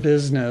old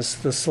business,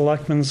 the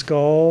selectmen's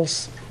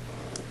goals.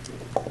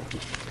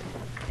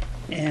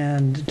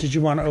 And did you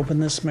want to open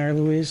this, Mary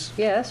Louise?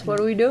 Yes, what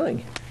are we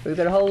doing? We've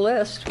got a whole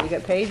list. We've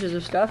got pages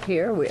of stuff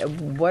here.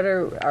 What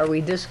are we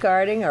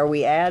discarding? Are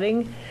we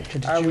adding?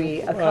 Are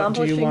we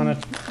accomplishing? Do you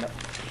want to,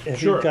 if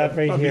Sure, you've got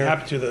right I'd be here.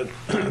 happy to.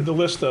 The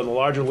list, the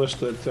larger list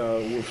that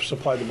we've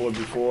supplied the board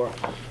before,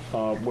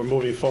 we're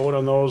moving forward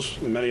on those.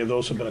 Many of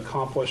those have been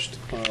accomplished.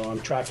 I'm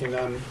tracking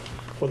them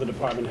for the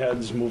department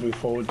heads, moving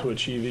forward to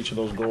achieve each of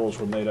those goals.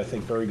 We've made, I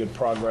think, very good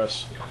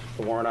progress.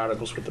 The warrant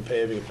articles with the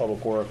paving and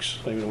public works,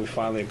 we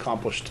finally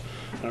accomplished.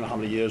 I don't know how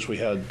many years we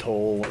had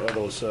toll,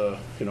 those,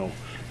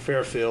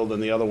 Fairfield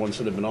and the other ones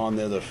that have been on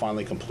there, they're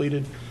finally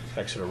completed.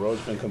 Exeter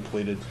Road's been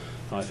completed.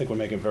 I think we're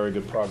making very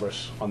good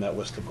progress on that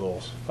list of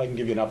goals. If I can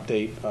give you an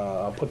update,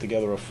 I'll put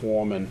together a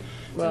form and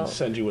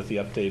send you with the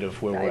update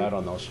of where we're at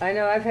on those. I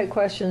know I've had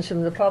questions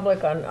from the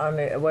public on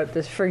what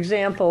this, for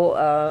example,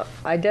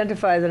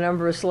 identify the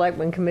number of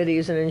selectmen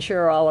committees and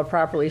ensure all are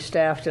properly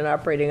staffed and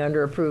operating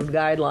under approved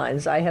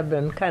guidelines. I have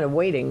been kind of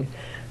waiting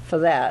for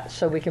that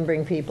so we can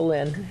bring people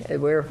in.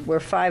 We're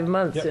 5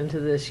 months into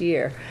this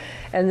year.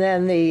 And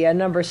then the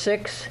number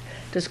 6,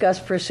 discuss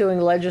pursuing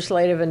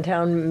legislative and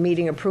town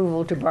meeting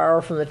approval to borrow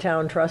from the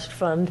town trust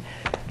fund.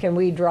 Can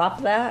we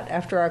drop that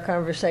after our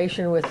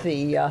conversation with the?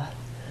 Yeah,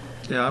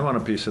 I want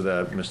a piece of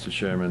that, Mr.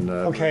 Chairman.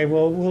 Okay,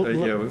 well,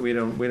 yeah, we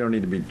don't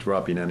need to be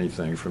dropping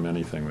anything from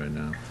anything right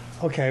now.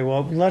 Okay,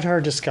 well, let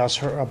her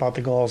discuss about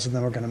the goals, and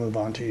then we're going to move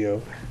on to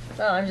you.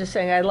 Well, I'm just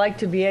saying I'd like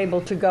to be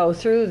able to go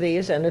through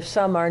these, and if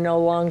some are no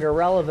longer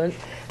relevant,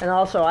 and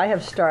also I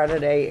have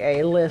started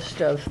a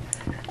list of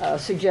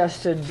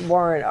suggested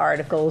warrant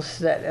articles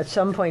that at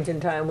some point in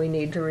time we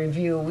need to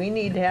review. We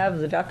need to have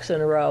the ducks in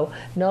a row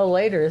no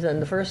later than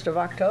the 1st of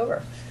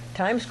October.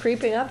 Time's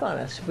creeping up on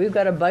us. We've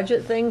got a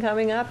budget thing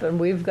coming up, and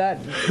we've got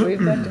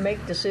to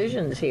make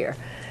decisions here.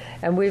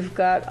 And we've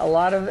got a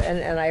lot of,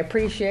 and I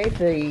appreciate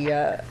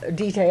the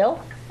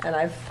detail, and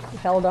I've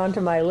held on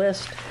to my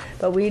list,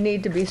 but we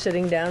need to be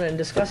sitting down and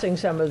discussing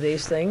some of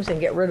these things and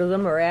get rid of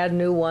them or add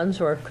new ones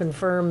or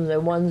confirm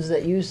the ones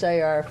that you say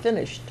are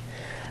finished.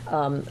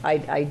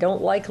 I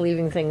don't like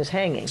leaving things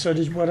hanging. So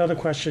what other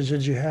questions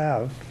did you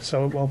have,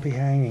 so it won't be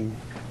hanging?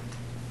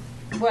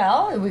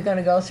 Well, are we going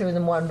to go through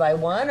them one by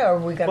one, or are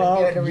we going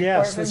to get a report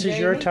yes, from this Jamie? is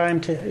your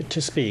time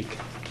to speak.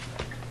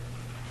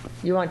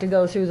 You want to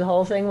go through the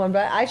whole thing one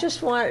by one? I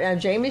just want,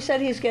 Jamie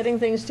said he's getting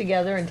things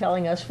together and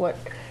telling us what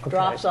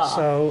drops off.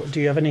 So do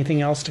you have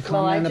anything else to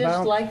comment about? Well, I'd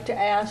just like to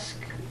ask,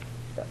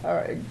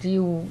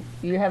 do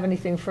you have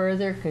anything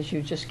further? Because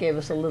you just gave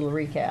us a little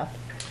recap.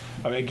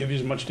 I mean, give you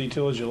as much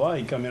detail as you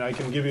like. I mean, I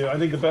can give you, I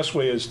think the best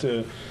way is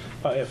to,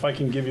 if I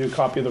can give you a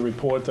copy of the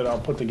report that I'll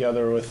put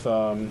together with,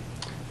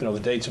 the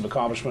dates of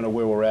accomplishment of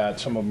where we're at.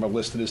 Some of them are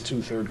listed as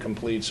 2/3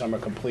 complete, some are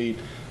complete.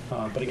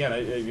 But again,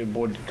 I give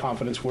board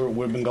confidence.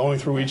 We've been going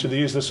through each of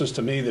these. This is,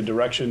 to me, the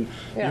direction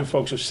you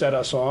folks have set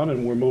us on,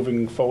 and we're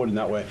moving forward in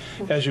that way.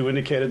 As you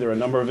indicated, there are a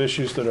number of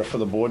issues that are for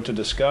the board to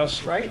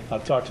discuss. Right.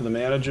 I've talked to the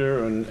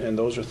manager, and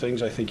those are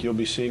things I think you'll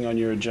be seeing on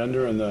your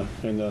agenda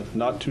in the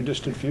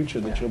not-too-distant future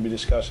that you'll be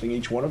discussing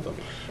each one of them.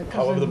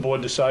 However the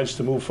board decides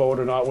to move forward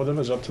or not with them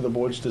is up to the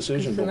board's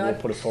decision, but we'll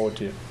put it forward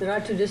to you. The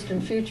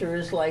not-too-distant future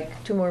is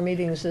like 2 more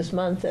meetings this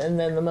month and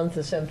then the month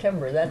of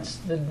September. That's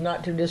the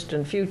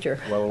not-too-distant future.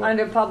 Well,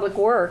 Under Public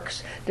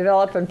Works,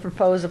 develop and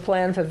propose a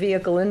plan for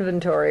vehicle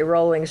inventory,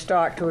 rolling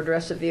stock to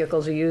address that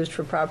vehicles are used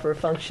for proper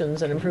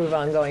functions and improve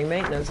ongoing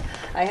maintenance.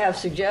 I have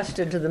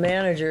suggested to the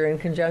manager in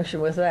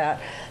conjunction with that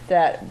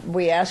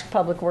we ask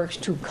Public Works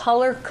to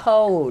color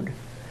code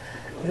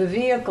the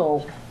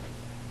vehicle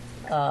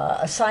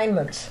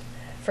assignments.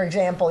 For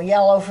example,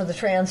 yellow for the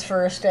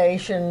transfer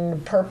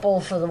station,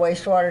 purple for the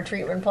wastewater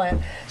treatment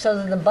plant, so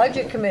that the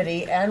budget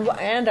committee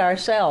and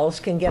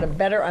ourselves can get a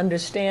better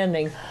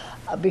understanding,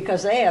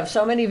 because they have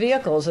so many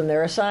vehicles and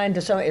they're assigned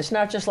to so. It's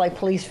not just like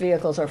police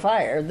vehicles or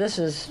fire. This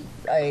is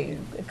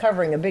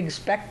covering a big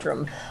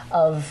spectrum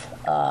of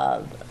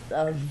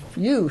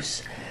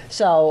use.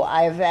 So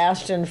I've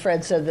asked, and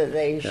Fred said that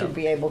they should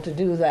be able to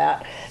do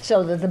that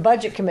so that the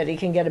budget committee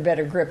can get a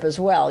better grip as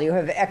well. You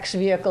have X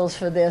vehicles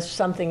for this,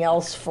 something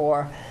else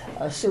for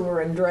sewer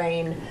and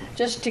drain,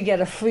 just to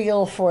get a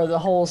feel for the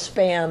whole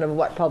span of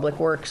what Public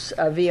Works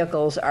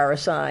vehicles are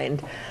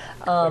assigned.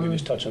 Let me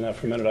just touch on that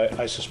for a minute.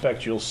 I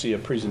suspect you'll see a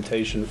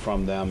presentation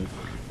from them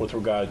with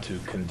regard to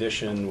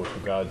condition, with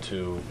regard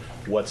to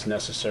what's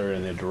necessary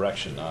in their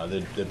direction.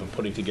 They've been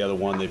putting together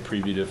one. They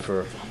previewed it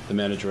for the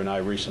manager and I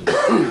recently.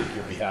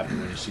 You'll be happy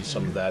when you see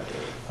some of that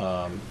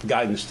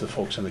guidance to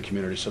folks in the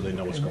community so they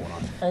know what's going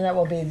on. And that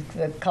will be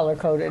the color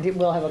coded.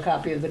 We'll have a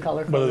copy of the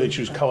color code. Whether they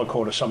choose color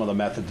code or some other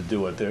method to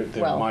do it,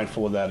 they're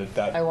mindful of that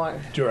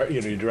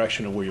your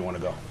direction of where you want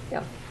to go.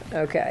 Yeah.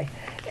 Okay.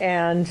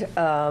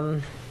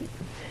 And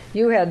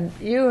you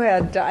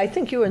had I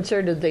think you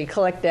inserted the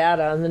collect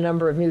data on the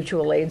number of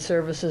mutual aid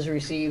services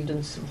received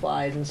and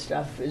supplied and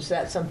stuff. Is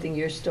that something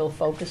you're still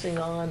focusing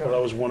on? Well,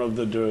 that was one of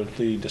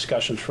the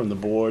discussions from the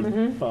board,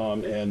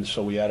 and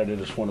so we added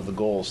it as one of the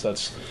goals.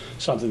 That's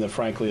something that,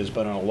 frankly, has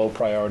been on a low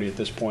priority at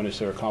this point as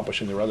they're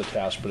accomplishing their other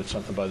tasks, but it's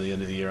something by the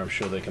end of the year I'm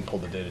sure they can pull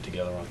the data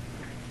together on.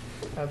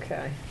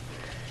 Okay.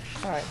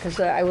 All right, because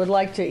I would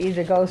like to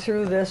either go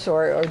through this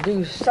or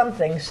do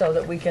something so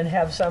that we can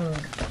have some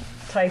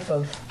type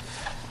of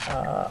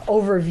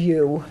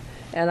overview,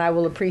 and I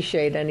will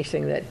appreciate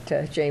anything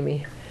that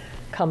Jamie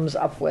comes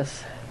up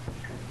with.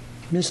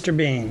 Mr.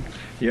 Bean.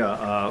 Yeah,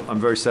 I'm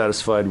very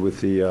satisfied with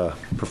the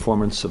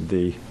performance of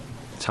the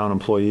town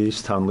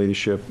employees, town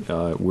leadership.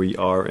 We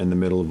are in the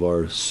middle of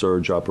our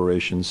surge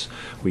operations.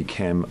 We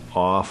came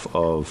off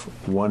of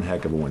one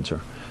heck of a winter.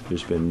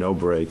 There's been no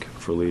break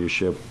for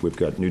leadership. We've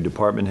got new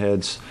department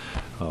heads.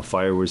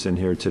 Fire was in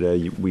here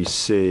today. We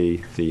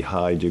see the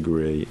high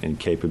degree and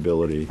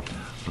capability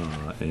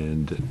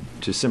And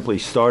to simply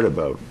start a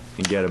boat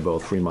and get a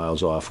boat 3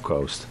 miles off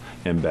coast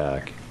and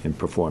back and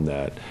perform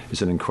that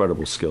is an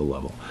incredible skill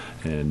level.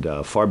 And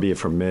far be it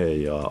from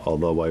me,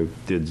 although I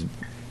did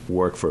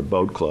work for a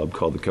boat club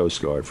called the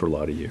Coast Guard for a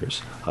lot of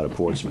years out of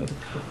Portsmouth.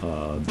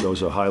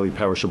 Those are highly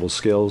perishable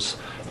skills,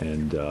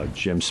 and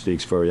Jim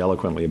speaks very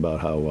eloquently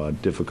about how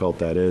difficult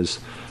that is,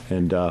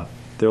 and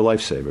they're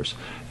lifesavers.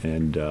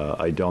 And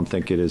I don't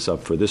think it is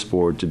up for this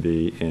board to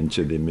be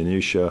into the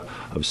minutia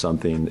of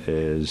something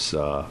as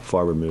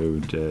far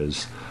removed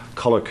as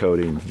color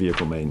coding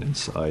vehicle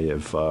maintenance. I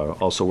have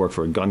also worked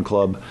for a gun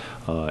club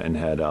and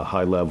had a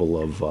high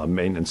level of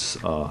maintenance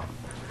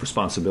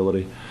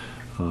responsibility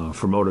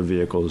for motor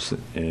vehicles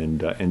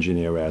and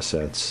engineer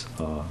assets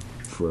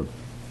for a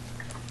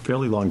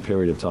fairly long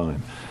period of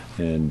time.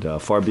 And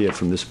far be it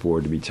from this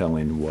board to be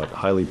telling what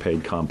highly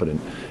paid,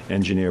 competent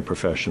engineer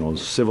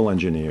professionals, civil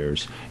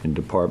engineers, and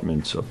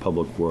departments of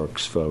public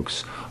works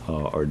folks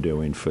are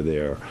doing for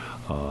their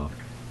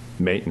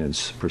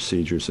maintenance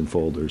procedures and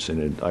folders.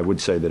 And I would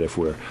say that if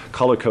we're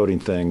color coding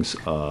things,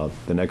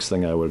 the next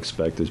thing I would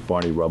expect is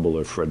Barney Rubble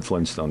or Fred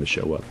Flintstone to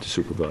show up to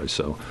supervise.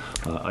 So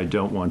I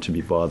don't want to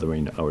be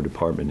bothering our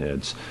department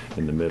heads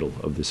in the middle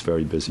of this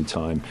very busy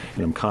time.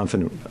 And I'm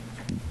confident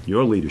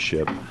your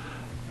leadership,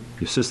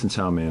 the assistant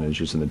town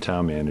managers and the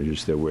town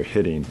managers, that we're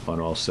hitting on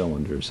all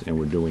cylinders and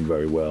we're doing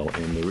very well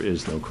and there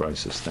is no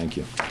crisis. Thank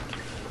you.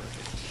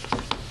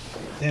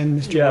 And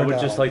Mr. Yeah, I Mordell. would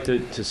just like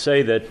to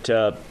say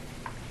that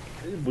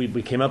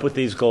we came up with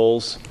these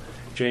goals.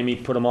 Jamie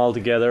put them all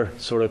together,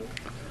 sort of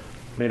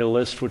made a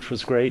list, which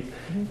was great.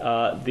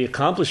 The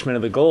accomplishment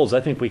of the goals,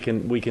 I think we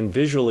can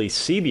visually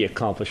see the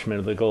accomplishment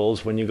of the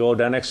goals. When you go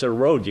down Exeter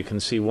Road, you can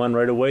see one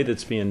right away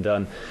that's being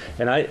done.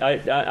 And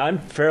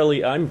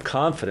I'm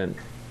confident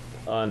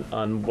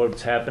on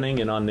what's happening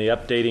and on the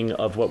updating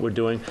of what we're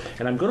doing.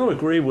 And I'm going to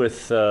agree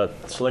with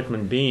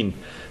Selectman Bean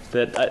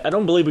that I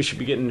don't believe we should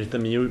be getting into the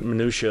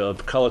minutia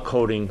of color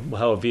coding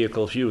how a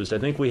vehicle is used. I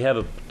think we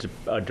have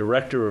a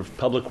director of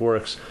public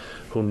works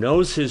who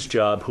knows his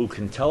job, who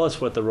can tell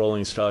us what the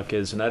rolling stock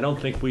is, and I don't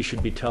think we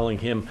should be telling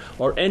him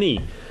or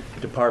any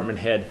department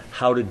head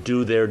how to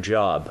do their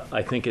job.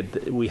 I think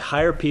we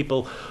hire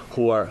people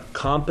who are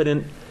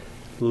competent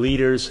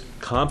leaders,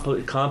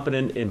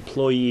 competent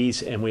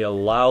employees, and we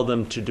allow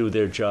them to do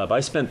their job. I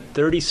spent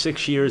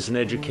 36 years in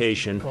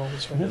education,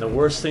 and the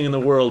worst thing in the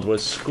world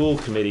was school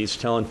committees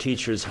telling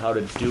teachers how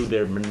to do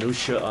their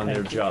minutia on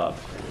their job.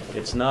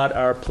 It's not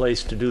our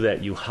place to do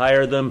that. You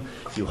hire them,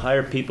 you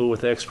hire people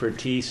with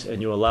expertise, and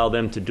you allow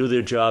them to do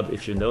their job.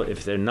 If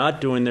they're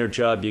not doing their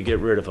job, you get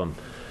rid of them.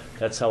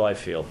 That's how I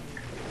feel.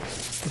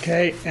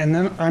 Okay, and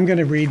then I'm going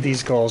to read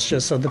these goals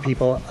just so the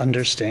people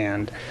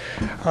understand.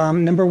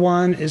 Number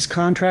 1 is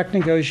contract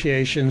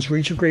negotiations,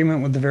 reach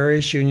agreement with the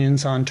various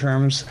unions on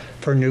terms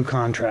for new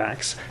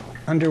contracts,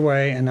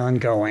 underway and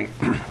ongoing.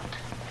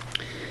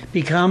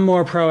 Become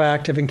more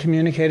proactive in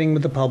communicating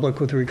with the public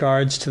with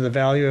regards to the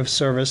value of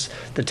service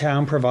the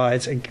town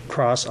provides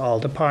across all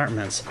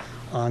departments,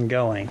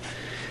 ongoing.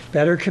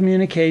 Better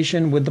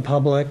communication with the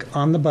public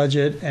on the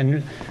budget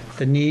and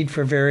the need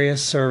for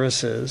various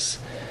services.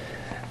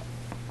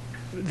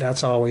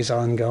 That's always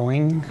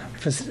ongoing.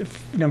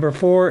 Number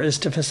 4 is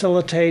to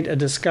facilitate a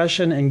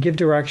discussion and give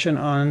direction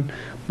on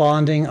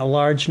bonding a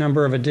large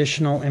number of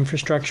additional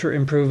infrastructure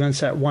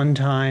improvements at one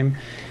time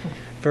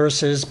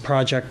versus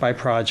project by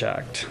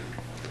project.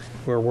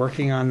 We're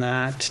working on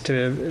that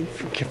to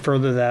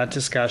further that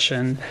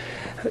discussion.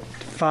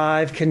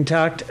 5,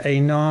 conduct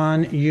a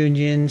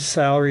non-union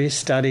salary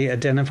study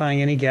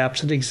identifying any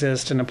gaps that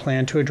exist and a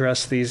plan to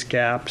address these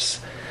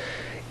gaps.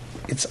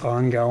 It's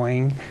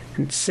ongoing.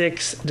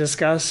 6,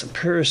 discuss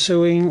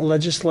pursuing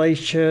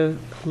legislative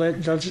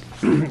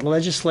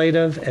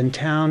and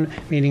town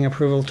meeting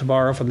approval to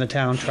borrow from the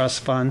town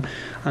trust fund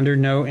under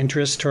no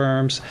interest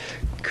terms.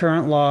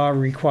 Current law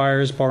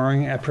requires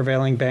borrowing at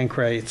prevailing bank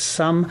rates.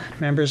 Some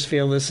members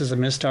feel this is a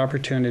missed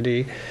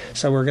opportunity,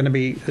 so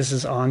this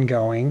is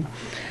ongoing.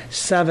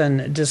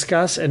 7,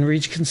 discuss and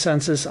reach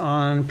consensus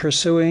on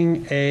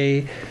pursuing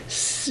a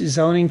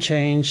zoning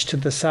change to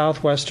the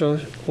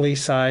southwesterly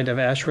side of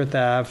Ashworth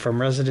Ave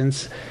from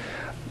residence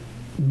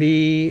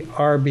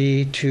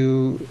BRB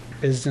to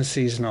business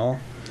seasonal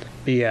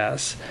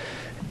BS.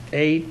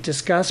 8,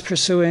 discuss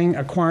pursuing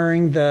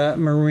acquiring the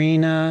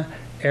marina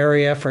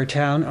area for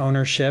town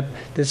ownership.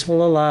 This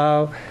will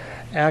allow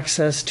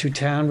access to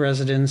town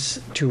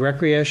residents to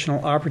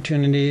recreational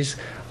opportunities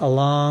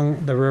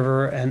along the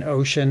river and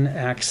ocean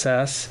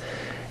access,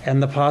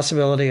 and the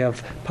possibility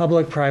of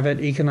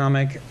public-private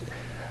economic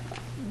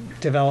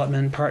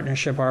development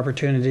partnership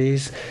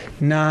opportunities.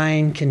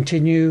 9,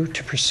 continue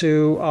to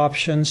pursue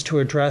options to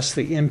address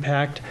the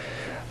impact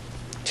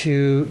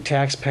to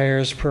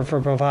taxpayers for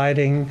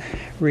providing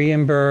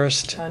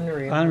unreimbursed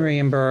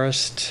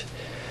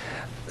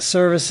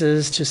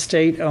services to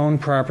state-owned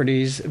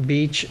properties,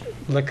 beach,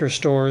 liquor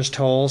stores,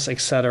 tolls,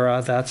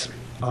 etc. That's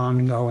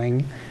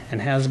ongoing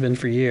and has been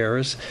for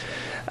years.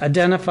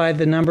 Identify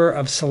the number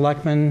of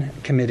selectmen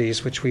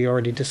committees, which we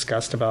already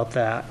discussed about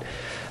that.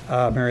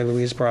 Mary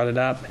Louise brought it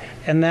up,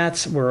 and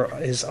that's where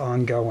is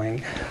ongoing.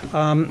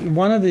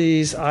 One of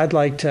these I'd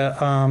like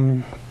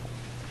to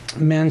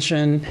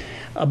mention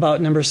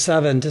about number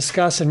 7,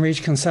 discuss and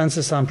reach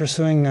consensus on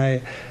pursuing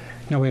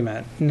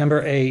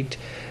number 8,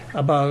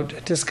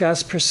 about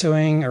discuss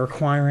pursuing or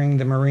acquiring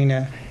the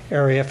marina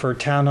area for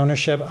town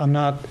ownership. I'm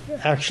not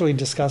actually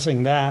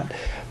discussing that,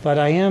 but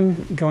I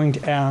am going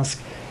to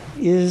ask,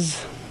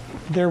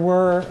 there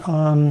were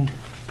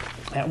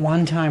at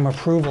one time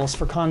approvals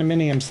for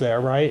condominiums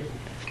there, right?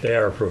 They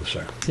are approved,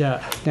 sir.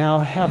 Yeah. Now,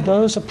 have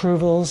those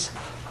approvals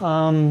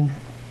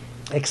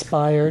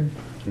expired?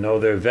 No,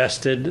 they're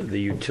vested. The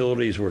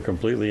utilities were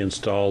completely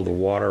installed. The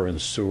water and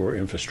sewer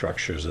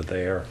infrastructures are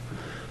there.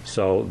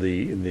 So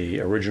the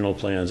original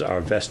plans are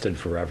vested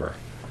forever,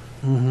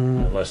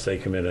 unless they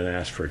come in and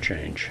ask for a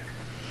change.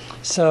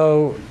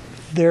 So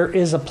there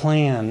is a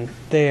plan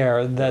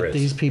there There that is.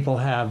 these people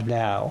have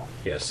now.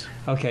 Yes.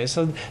 Okay,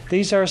 so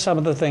these are some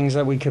of the things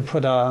that we could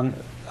put on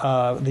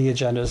the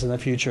agendas in the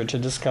future to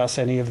discuss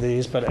any of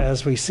these, but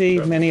as we see,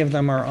 many of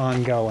them are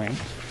ongoing.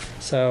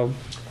 So,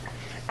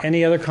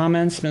 any other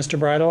comments, Mr.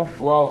 Bridle?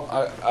 Well,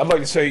 I'd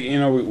like to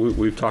say,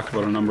 we've talked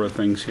about a number of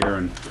things here,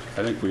 and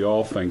I think we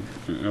all think,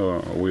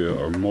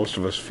 or most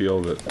of us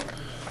feel that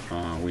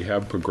we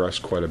have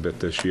progressed quite a bit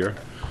this year.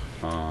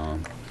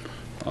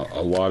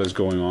 A lot is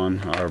going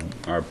on.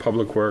 Our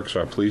public works,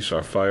 our police,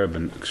 our fire have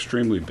been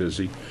extremely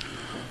busy.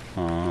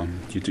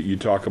 You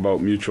talk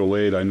about mutual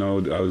aid. I know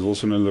I was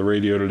listening to the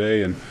radio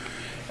today, and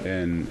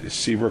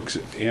Seabrook's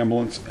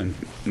ambulance and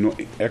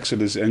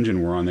Exeter's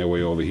engine were on their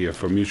way over here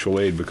for mutual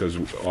aid because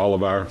all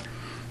of our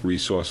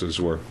resources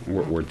were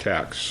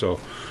taxed. So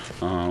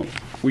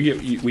we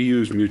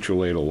use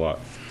mutual aid a lot.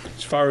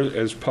 As far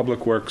as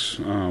public works,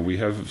 we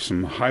have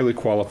some highly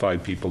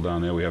qualified people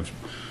down there. We have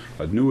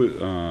a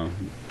new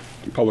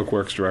public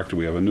works director.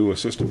 We have a new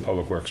assistant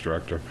public works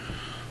director.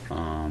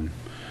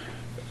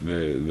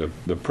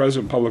 The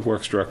present public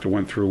works director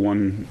went through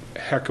one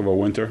heck of a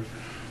winter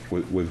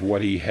with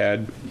what he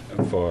had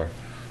for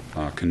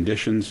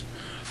conditions.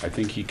 I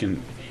think he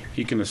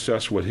can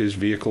assess what his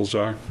vehicles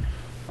are.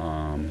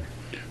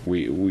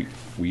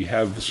 We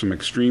have some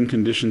extreme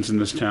conditions in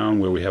this town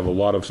where we have a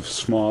lot of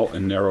small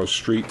and narrow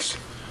streets.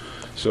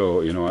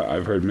 So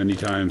I've heard many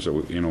times that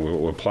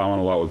we're plowing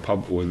a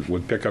lot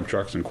with pickup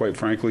trucks, and quite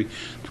frankly,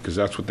 because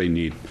that's what they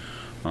need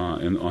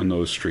on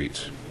those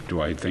streets. Do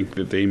I think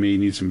that they may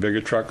need some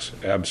bigger trucks?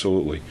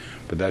 Absolutely,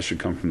 but that should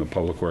come from the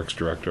public works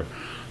director.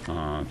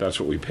 That's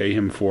what we pay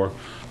him for.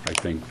 I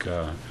think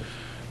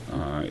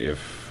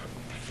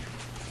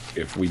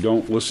if we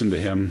don't listen to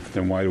him,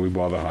 then why do we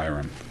bother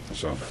hiring him?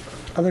 So,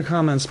 Other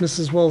comments,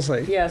 Mrs.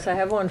 Woolsey? Yes, I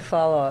have one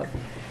follow-up.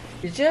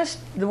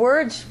 The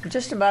words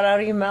just about out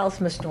of your mouth,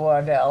 Mr.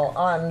 Waddell,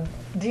 on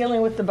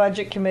dealing with the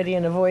budget committee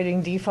and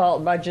avoiding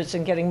default budgets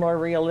and getting more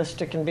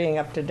realistic and being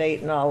up to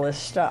date and all this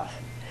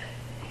stuff.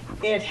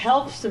 It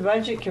helps the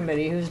budget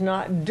committee, who's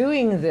not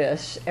doing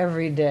this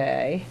every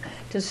day,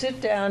 to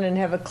sit down and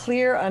have a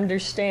clear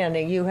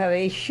understanding. You have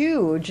a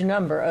huge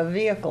number of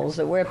vehicles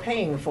that we're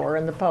paying for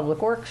in the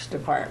Public Works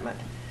Department.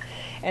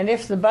 And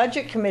if the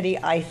budget committee,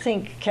 I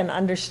think, can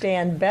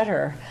understand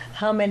better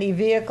how many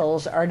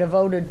vehicles are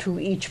devoted to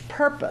each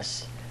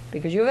purpose,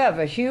 because you have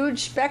a huge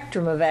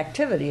spectrum of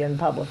activity in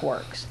public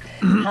works.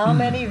 How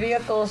many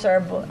vehicles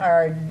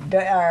are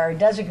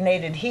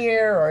designated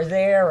here or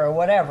there or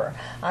whatever?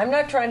 I'm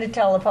not trying to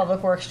tell the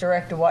public works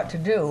director what to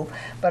do,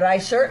 but I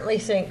certainly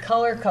think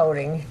color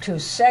coding to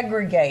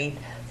segregate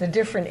the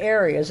different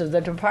areas of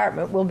the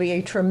department will be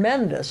a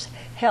tremendous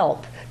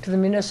help to the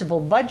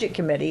municipal budget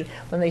committee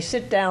when they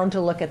sit down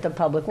to look at the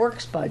public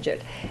works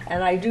budget.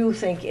 And I do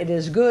think it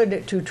is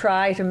good to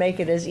try to make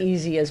it as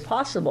easy as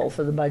possible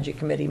for the budget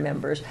committee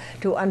members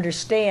to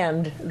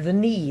understand the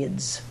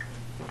needs.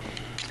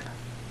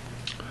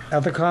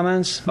 Other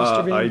comments,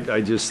 Mr. Bean?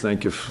 I just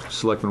think if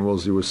Selectman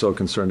Woolsey was so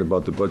concerned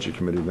about the budget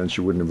committee, then she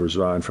wouldn't have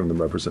resigned from the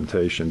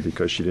representation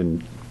because she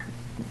didn't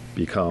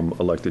become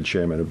elected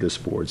chairman of this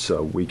board.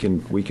 So we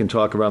can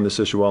talk around this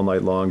issue all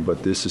night long,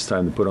 but this is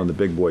time to put on the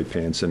big boy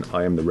pants, and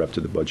I am the rep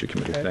to the budget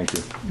committee. Okay. Thank you.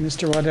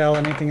 Mr. Waddell,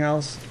 anything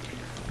else?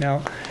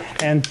 No?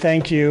 And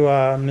thank you,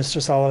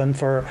 Mr. Sullivan,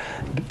 for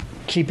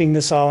keeping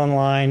this all in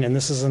line, and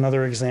this is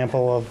another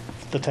example of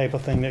the type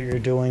of thing that you're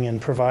doing and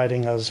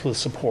providing us with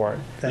support.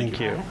 Thank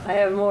you. I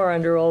have more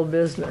under old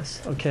business,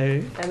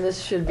 Okay. and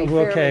this should be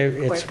Okay,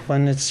 fairly it's quick.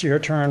 when it's your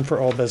turn for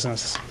old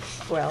business.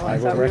 Well, I I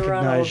will thought we were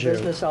on old recognize you.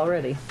 business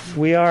already.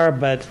 We are,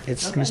 but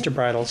it's Okay. Mr.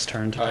 Bridle's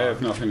turn to I talk.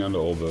 have nothing under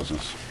old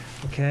business.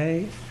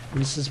 Okay,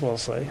 Mrs.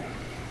 Woolsey.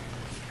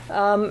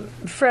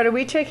 Fred, are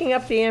we taking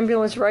up the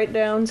ambulance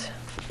write-downs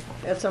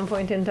at some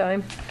point in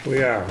time?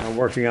 We are. I'm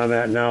working on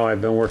that now.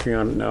 I've been working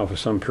on it now for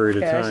some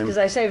period of time. Because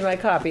I saved my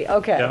copy.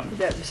 Okay.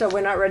 Yeah. So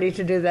we're not ready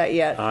to do that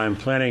yet. I'm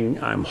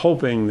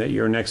hoping that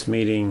your next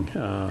meeting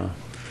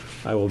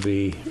I will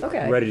be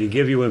Okay. ready to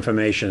give you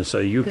information so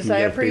you can Because I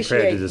get prepared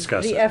appreciate to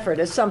discuss the it. effort.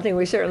 It's something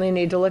we certainly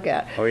need to look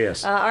at. Oh,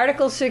 yes.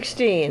 Article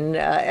 16,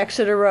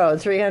 Exeter Road,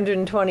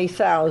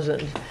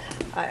 $320,000.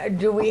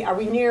 Are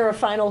we near a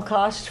final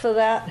cost for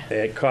that?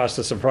 It cost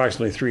us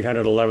approximately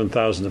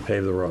 $311,000 to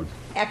pave the road.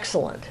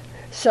 Excellent.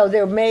 So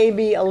there may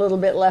be a little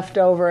bit left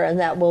over, and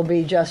that will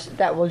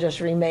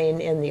just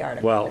remain in the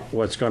article. Well,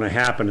 what's going to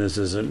happen is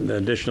an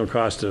additional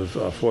cost of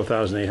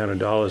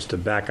 $4,800 to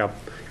back up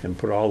and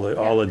put all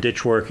the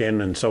ditch work in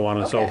and so on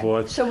and so Okay.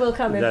 forth. So we'll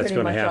come in That's pretty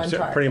gonna much on have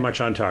target. pretty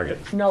much on target.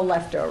 No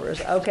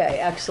leftovers. Okay,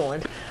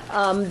 excellent.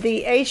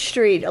 The H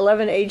Street,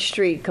 11 H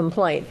Street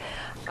complaint.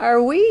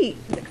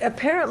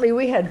 Apparently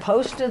we had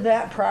posted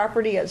that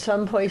property at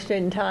some point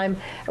in time.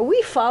 Are we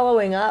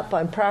following up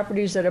on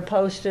properties that are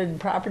posted,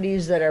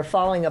 properties that are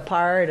falling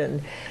apart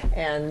and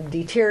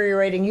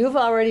deteriorating? You've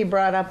already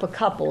brought up a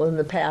couple in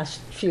the past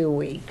few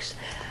weeks.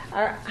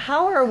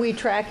 How are we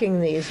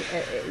tracking these?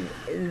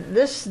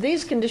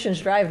 These conditions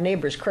drive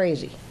neighbors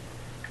crazy.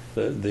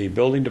 The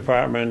building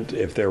department,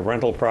 if they're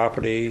rental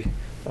property,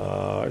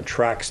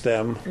 tracks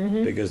them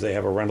because they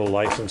have a rental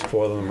license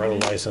for them. The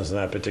rental license on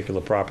that particular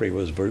property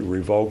was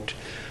revoked.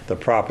 The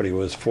property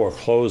was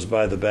foreclosed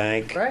by the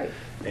bank. Right.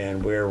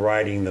 And we're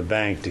writing the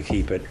bank to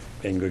keep it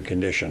in good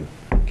condition,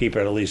 keep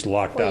it at least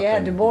locked Well, up. you had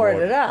and to board it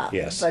moored. up.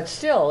 Yes. But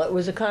still, it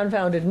was a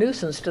confounded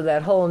nuisance to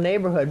that whole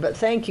neighborhood. But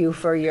thank you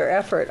for your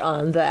effort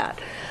on that.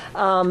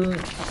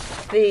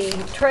 The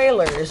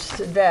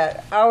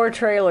our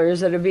trailers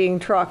that are being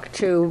trucked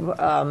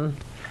to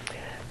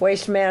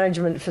waste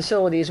management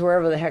facilities,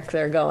 wherever the heck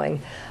they're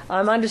going.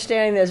 I'm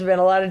understanding there's been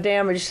a lot of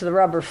damage to the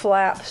rubber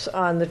flaps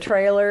on the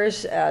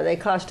trailers. They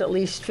cost at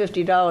least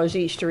 $50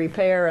 each to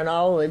repair, and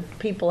all the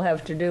people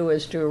have to do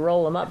is to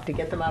roll them up to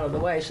get them out of the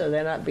way so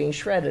they're not being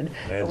shredded.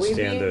 I Are we understand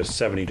being- they're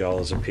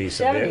 $70 a piece,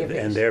 $70 a piece.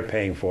 and they're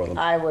paying for them.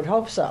 I would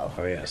hope so.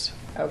 Oh, yes.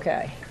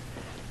 Okay.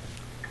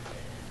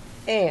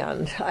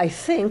 And I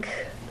think,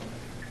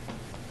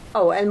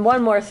 and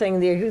one more thing,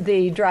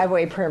 the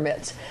driveway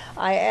permits.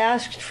 I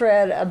asked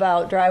Fred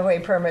about driveway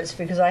permits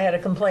because I had a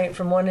complaint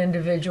from one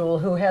individual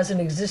who has an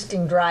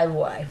existing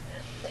driveway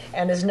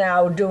and is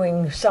now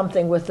doing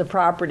something with the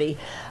property.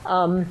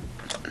 And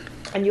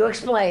you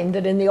explained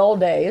that in the old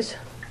days,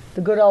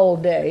 the good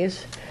old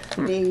days,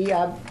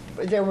 there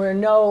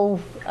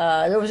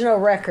was no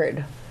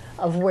record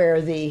of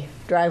where the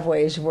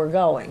driveways were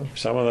going.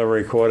 Some of them are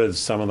recorded,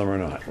 some of them are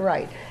not.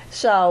 Right.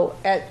 So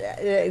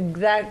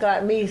that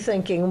got me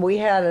thinking. We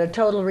had a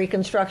total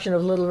reconstruction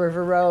of Little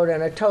River Road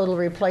and a total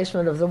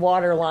replacement of the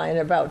water line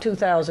about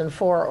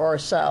 2004 or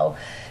so.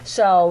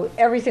 So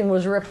everything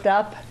was ripped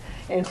up,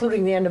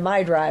 including the end of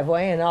my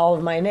driveway and all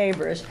of my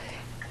neighbors.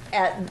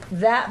 At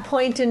that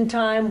point in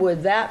time,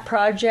 would that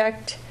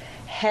project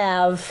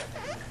have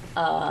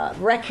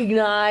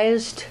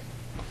recognized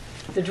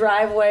the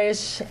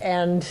driveways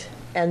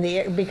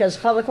because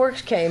Public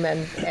Works came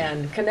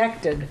and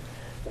connected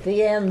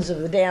the ends of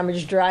the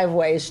damaged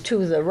driveways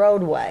to the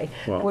roadway?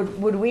 Well-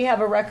 Would we have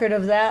a record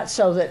of that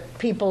so that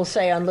people,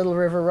 say, on Little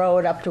River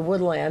Road up to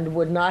Woodland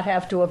would not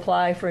have to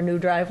apply for a new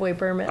driveway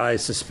permit? I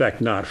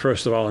suspect not.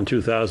 First of all, in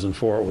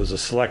 2004, it was a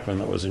selectman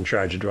that was in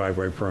charge of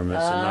driveway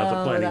permits and not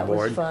the planning that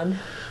board. was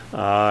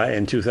fun.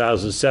 In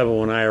 2007,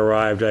 when I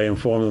arrived, I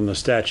informed them the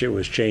statute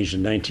was changed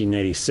in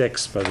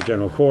 1986 by the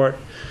general court,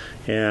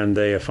 and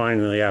they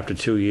finally, after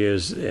 2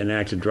 years,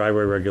 enacted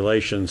driveway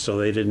regulations, so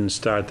they didn't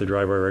start the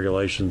driveway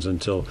regulations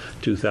until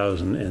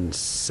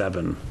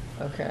 2007.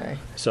 Okay.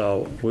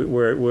 So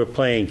we're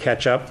playing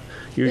catch-up.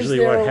 Usually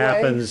there what a way-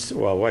 happens,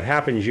 what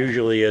happens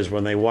usually is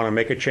when they want to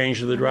make a change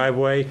to the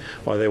driveway,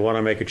 or they want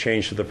to make a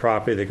change to the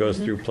property that goes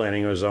through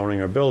planning or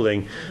zoning or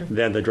building,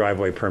 then the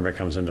driveway permit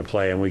comes into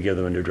play, and we give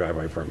them a new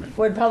driveway permit.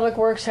 Would Public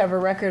Works have a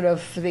record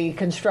of the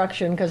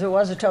construction, because it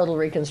was a total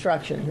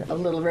reconstruction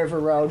of Little River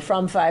Road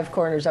from Five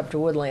Corners up to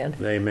Woodland?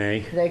 They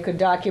may. They could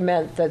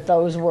document that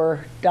those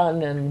were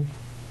done and,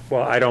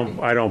 Well, I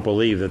don't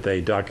believe that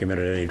they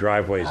documented any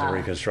driveways in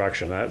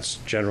reconstruction. That's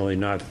generally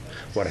not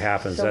what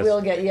happens. so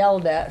we'll get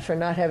yelled at for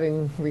not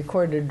having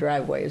recorded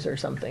driveways or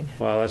something.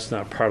 Well, that's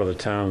not part of the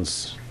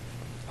town's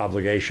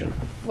obligation.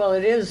 Well,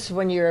 it is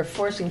when you're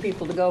forcing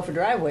people to go for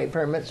driveway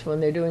permits when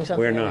they're doing something.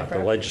 We're on their not. The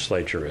property.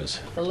 legislature is.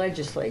 The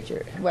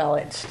legislature, well,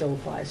 it still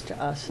applies to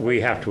us.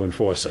 We have to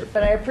enforce it.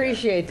 But I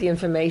appreciate the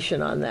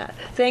information on that.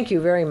 Thank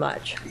you very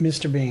much.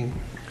 Mr. Bean.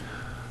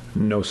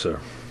 No, sir.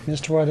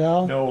 Mr.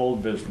 Waddell? No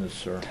old business,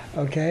 sir.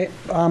 Okay.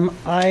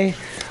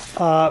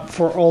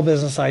 For old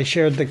business, I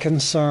shared the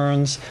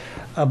concerns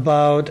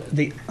about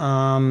the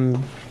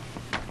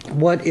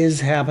what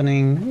is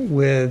happening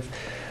with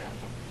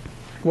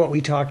what we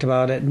talked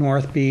about at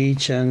North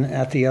Beach and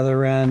at the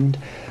other end.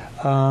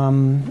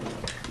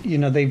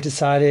 They've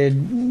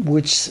decided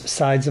which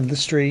sides of the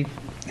street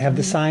have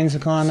the signs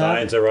gone up.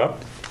 Signs are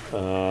up.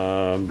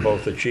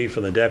 Both the chief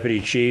and the deputy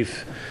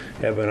chief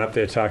have been up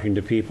there talking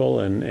to people,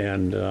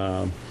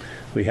 and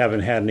we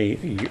haven't had any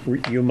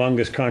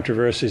humongous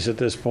controversies at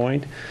this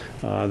point.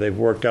 They've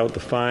worked out the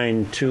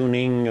fine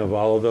tuning of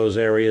all of those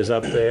areas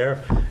up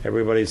there,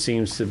 Everybody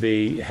seems to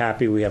be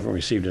happy. We haven't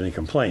received any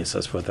complaints,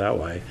 let's put it that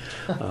way.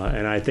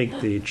 And I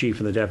think the chief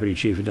and the deputy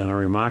chief have done a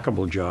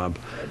remarkable job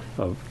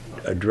of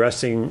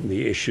addressing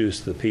the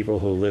issues to the people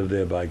who live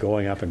there by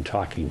going up and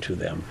talking to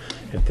them.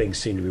 And things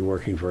seem to be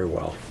working very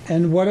well.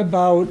 And what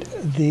about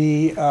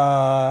the,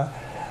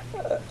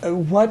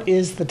 what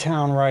is the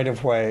town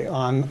right-of-way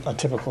on a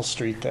typical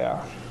street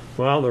there?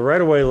 Well, the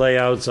right-of-way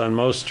layouts on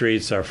most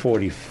streets are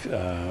 40,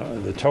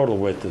 the total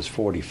width is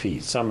 40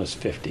 feet. Some is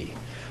 50.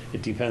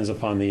 It depends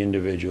upon the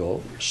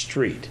individual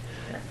street.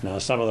 Now,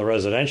 some of the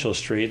residential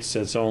streets,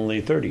 it's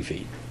only 30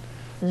 feet.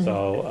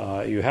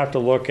 So you have to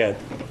look at,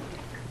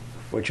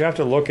 what you have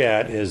to look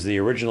at is the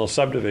original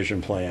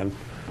subdivision plan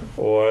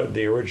or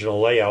the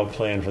original layout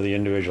plan for the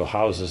individual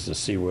houses to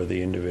see where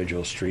the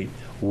individual street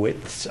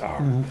widths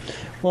are.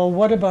 Well,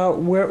 what about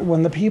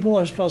when the people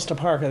are supposed to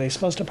park? Are they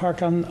supposed to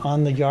park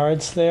on the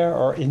yards there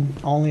or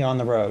only on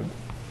the road?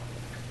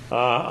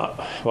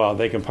 Well,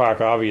 they can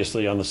park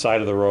obviously on the side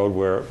of the road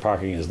where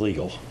parking is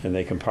legal, and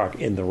they can park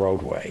in the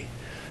roadway.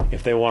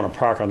 If they want to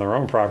park on their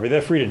own property,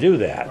 they're free to do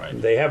that.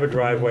 Right. They have a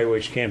driveway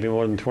which can't be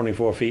more than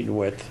 24 feet in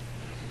width.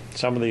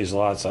 Some of these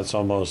lots, that's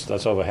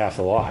over half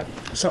the lot.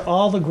 So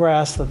all the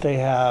grass that they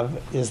have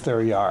is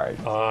their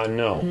yard?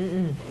 No.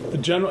 The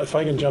general, if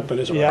I can jump in,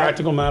 as a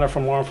practical matter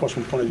from law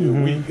enforcement point of view,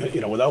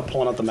 we, without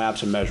pulling out the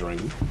maps and measuring,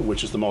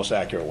 which is the most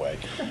accurate way,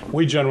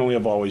 we generally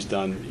have always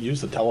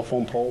use the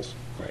telephone poles.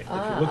 Right.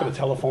 If you look at a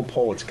telephone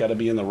pole, it's got to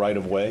be in the right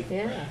of way.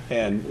 Yeah.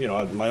 And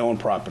my own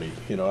property,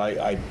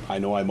 I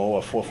know I mow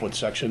a 4-foot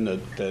section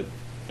that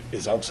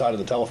is outside of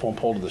the telephone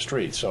pole to the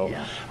street. So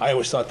I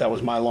always thought that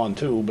was my lawn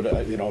too,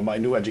 but my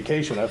new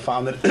education, I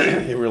found that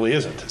it really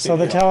isn't. So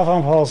the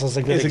telephone poles is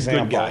a good example. It's a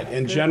good guide.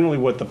 And generally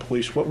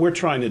what we're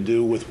trying to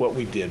do with what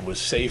we did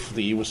was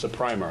safety was the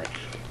primary.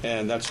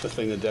 And that's the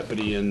thing the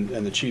deputy and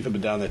the chief have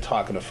been down there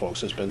talking to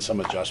folks. There's been some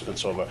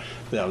adjustments over,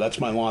 that's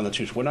my lawn, that's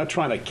yours. We're not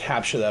trying to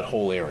capture that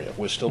whole area.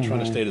 We're still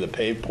trying to stay to the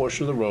paved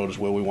portion of the road is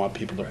where we want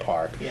people to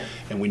park. Yeah.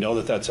 And we know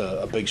that that's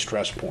a big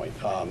stress point.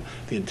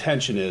 The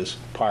intention is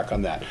park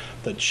on that.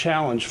 The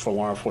challenge for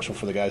law enforcement,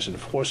 for the guys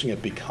enforcing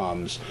it,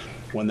 becomes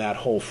when that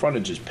whole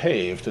frontage is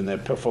paved, and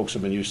that folks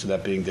have been used to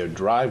that being their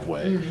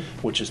driveway,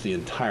 which is the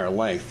entire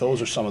length.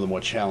 Those are some of the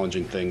more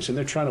challenging things, and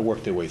they're trying to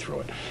work their way through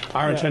it.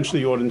 Our intention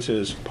of the ordinance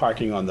is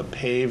parking on the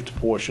paved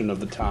portion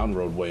of the town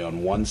roadway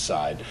on one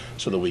side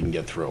so that we can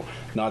get through.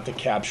 Not to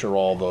capture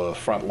all the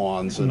front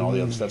lawns and all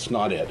the others, that's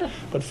not it.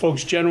 But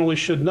folks generally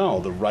should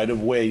know the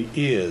right-of-way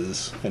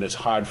is, and it's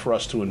hard for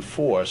us to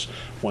enforce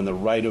when the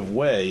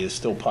right-of-way is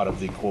still part of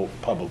the, quote,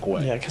 public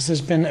way. Yeah, because there's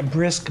been a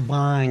brisk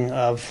buying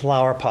of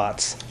flower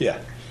pots. Yeah.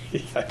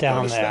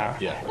 Down there,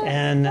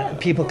 and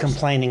people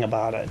complaining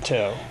about it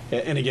too.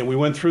 And again, we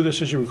went through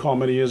this, as you recall,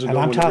 many years ago. And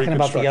I'm talking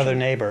about the other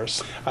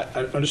neighbors. I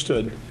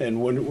understood.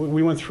 And when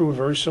we went through a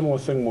very similar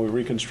thing when we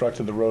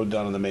reconstructed the road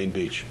down on the main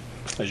beach.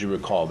 As you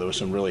recall, there were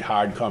some really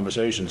hard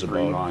conversations about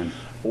Green line.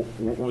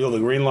 Well, the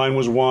Green Line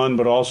was one,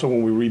 but also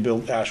when we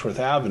rebuilt Ashworth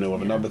Avenue,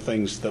 of a number of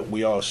things that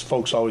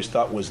folks always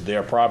thought was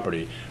their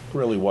property,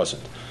 really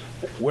wasn't.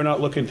 We're not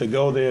looking to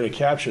go there to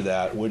capture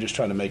that. We're just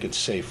trying to make it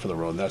safe for the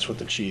road. And that's what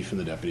the chief and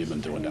the deputy have been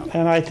doing down there.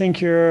 And I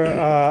think your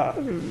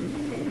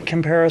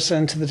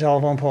comparison to the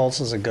telephone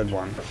poles is a good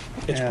one.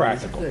 It's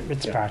practical.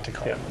 It's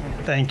practical. Yeah.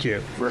 Thank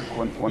you. Rick,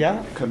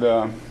 could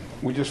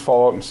we just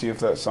follow up and see if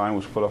that sign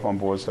was put up on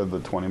Boar's Head, the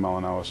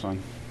 20-mile-an-hour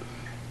sign?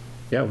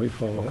 Yeah, we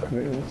follow up.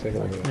 We'll take a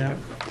look at that.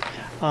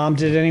 Yeah.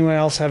 Did anyone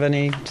else have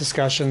any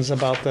discussions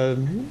about the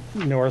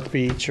North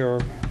Beach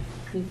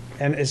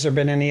and has there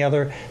been any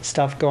other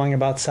stuff going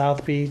about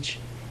South Beach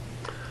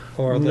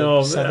or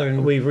the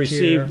southern we've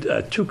received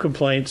 2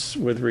 complaints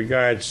with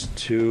regards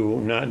to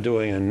not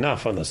doing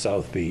enough on the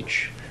South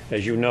Beach.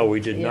 As you know,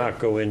 we did not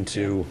go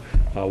into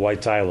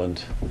White's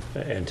Island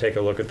and take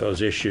a look at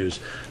those issues.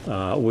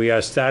 We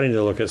are starting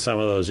to look at some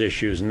of those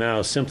issues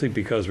now simply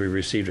because we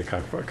received a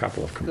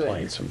couple of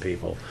complaints from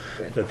people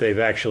that they've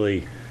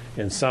actually,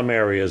 in some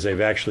areas,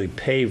 they've actually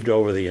paved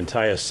over the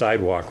entire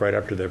sidewalk right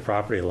up to their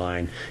property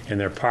line, and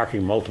they're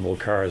parking multiple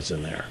cars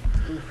in there,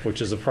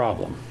 which is a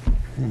problem.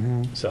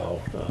 So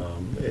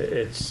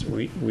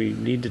we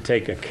need to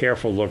take a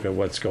careful look at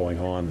what's going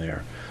on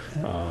there.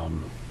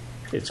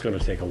 It's going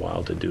to take a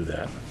while to do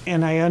that.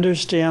 And I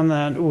understand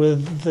that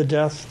with the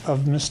death of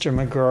Mr.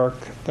 McGurk,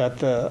 that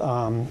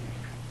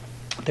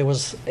there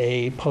was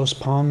a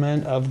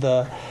postponement of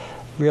the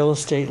Real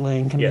Estate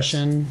Lane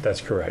Commission. Yes,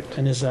 that's correct.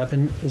 And is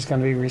going to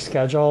be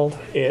rescheduled?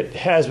 It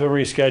has been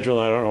rescheduled.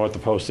 I don't know what the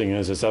posting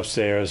is. It's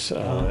upstairs,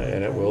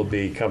 and it will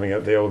be coming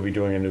up. They will be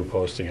doing a new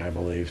posting, I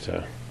believe,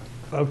 to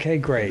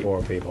great.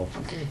 More people.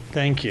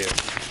 Thank you.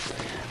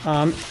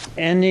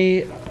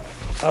 Any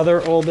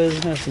other old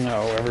business?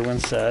 No, everyone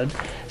said.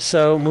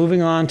 So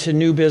moving on to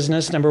new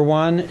business. Number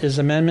 1 is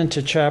amendment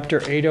to Chapter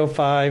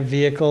 805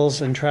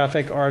 Vehicles and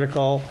Traffic,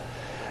 Article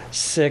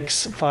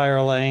 6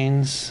 Fire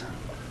Lanes.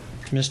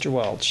 Mr.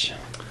 Welch.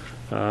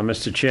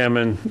 Mr.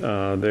 Chairman,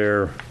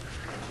 there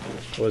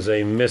was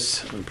a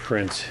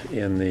misprint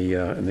in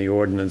the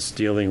ordinance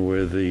dealing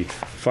with the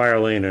fire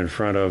lane in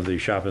front of the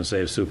Shop and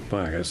Save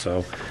supermarket.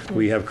 So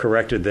we have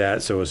corrected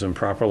that, so it's in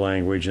proper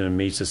language and it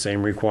meets the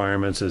same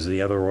requirements as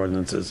the other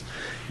ordinances.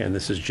 And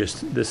this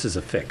is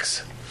a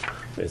fix.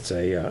 It's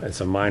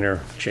a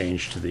minor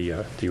change to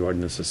the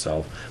ordinance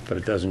itself, but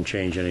it doesn't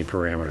change any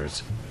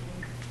parameters.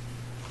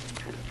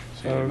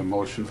 So you need a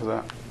motion for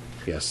that?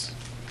 Yes.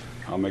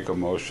 I'll make a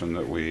motion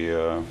that we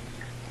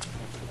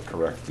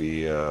correct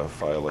the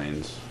fire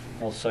lanes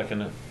I'll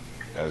second it.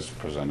 as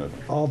presented.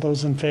 All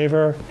those in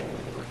favor?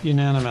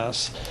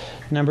 Unanimous.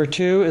 Number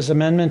 2 is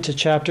amendment to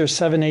Chapter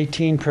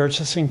 718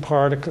 Purchasing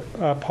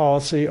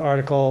Policy,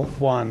 Article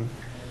 1.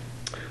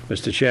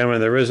 Mr. Chairman,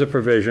 there is a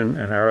provision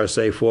in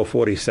RSA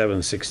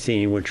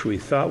 447-16, which we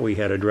thought we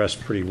had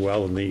addressed pretty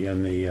well in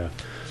the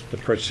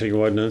purchasing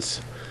ordinance.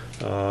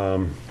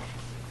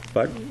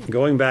 But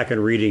going back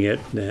and reading it,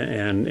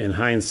 and in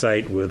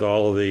hindsight, with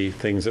all of the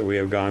things that we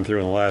have gone through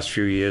in the last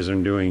few years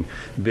and doing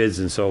bids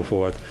and so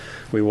forth,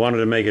 we wanted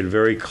to make it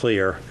very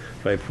clear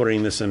by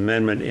putting this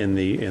amendment in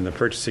the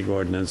purchasing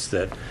ordinance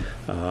that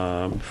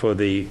for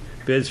the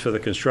bids for the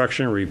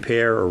construction,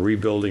 repair, or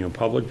rebuilding of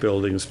public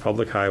buildings,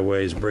 public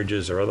highways,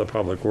 bridges, or other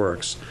public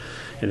works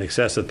in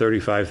excess of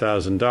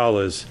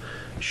 $35,000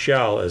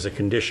 shall, as a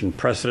condition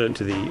precedent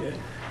to the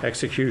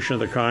execution of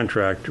the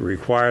contract,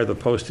 require the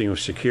posting of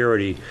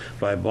security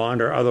by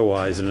bond or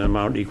otherwise in an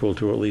amount equal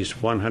to at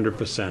least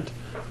 100%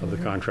 of the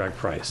contract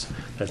price.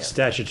 That's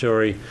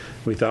statutory.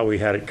 We thought we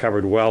had it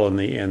covered well in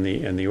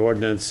the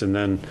ordinance, and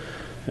then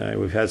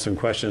we've had some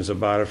questions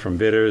about it from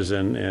bidders,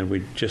 and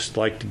we'd just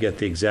like to get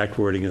the exact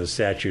wording of the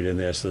statute in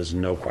there so there's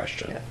no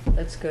question. Yeah,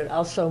 that's good.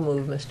 I'll so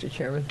move, Mr.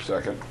 Chairman.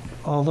 Second.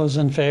 All those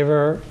in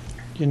favor?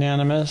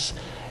 Unanimous.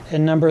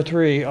 And number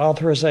 3,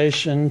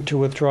 authorization to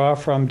withdraw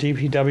from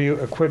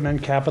DPW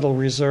Equipment Capital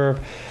Reserve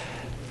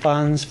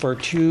funds for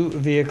 2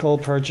 vehicle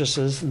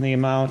purchases in the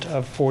amount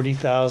of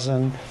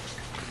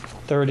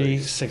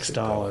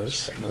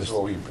 $40,036. This is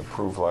what we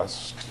approved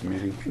last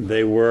meeting.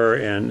 They were,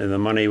 and the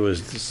money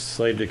was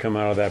slated to come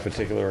out of that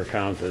particular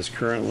account. There's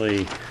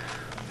currently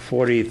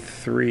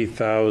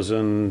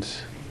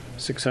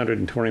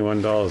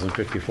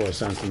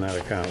 $43,621.54 in that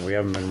account. We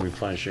haven't been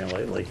replenishing it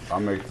lately. I'll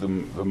make the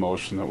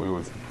motion that we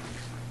would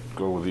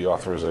go with the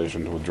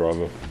authorization to withdraw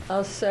the...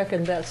 I'll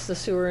second. That's the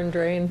sewer and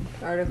drain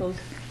articles,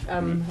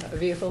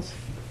 vehicles?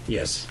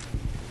 Yes.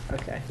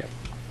 Okay. Yep.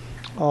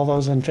 All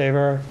those in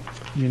favor?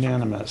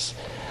 Unanimous.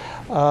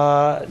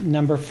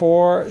 Number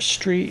 4,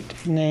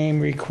 street name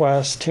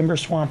request, Timber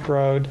Swamp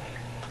Road,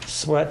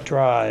 Sweat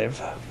Drive.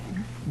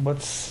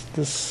 What's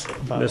this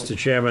about? Mr.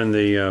 Chairman,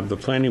 the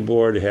planning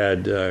board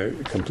had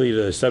completed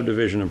a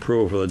subdivision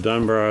approval for the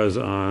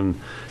Dunbars on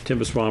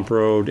Timber Swamp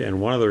Road,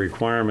 and one of the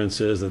requirements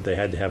is that they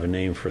had to have a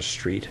name for a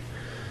street.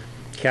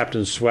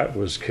 Captain Sweat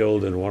was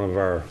killed in one of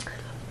our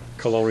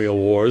colonial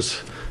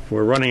wars.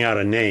 We're running out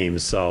of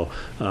names, so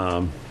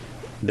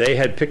they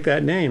had picked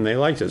that name. They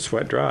liked it,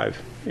 Sweat Drive,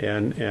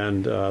 and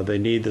they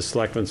need the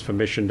selectmen's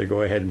permission to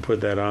go ahead and put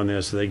that on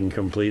there so they can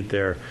complete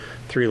their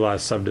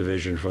 3-lot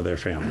subdivision for their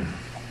family.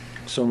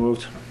 So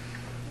moved.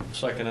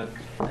 Second it.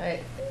 I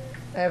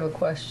have a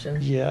question.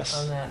 Yes.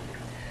 On that.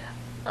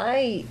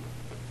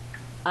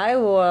 I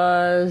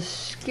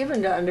was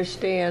given to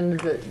understand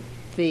that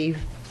they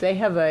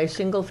have a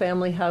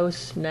single-family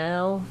house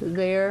now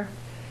there.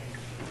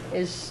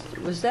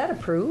 Was that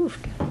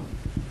approved?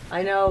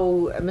 I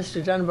know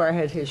Mr. Dunbar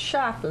had his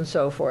shop and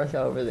so forth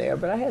over there,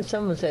 but I had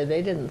someone say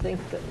they didn't think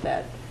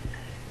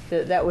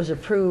that was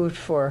approved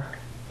for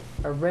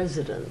a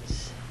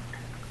residence.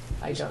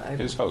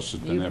 His house has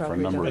been there for a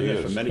number of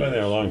years. For many Been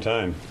there a years. long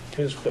time.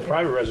 The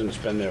private residence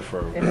been there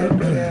for It had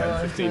been there a 10,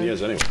 long 15 time.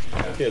 years anyway.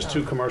 He has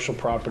 2 commercial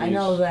properties. I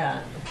know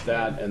that.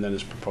 That, and then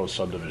his proposed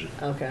subdivision.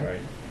 Okay.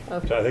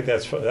 Right. So I think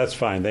that's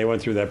fine. They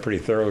went through that pretty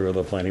thoroughly with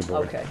the planning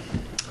board. Okay,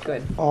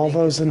 good. All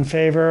those in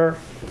favor?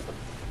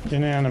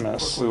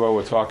 Unanimous. While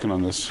we're talking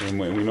on this, and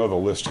we know the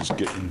list is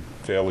getting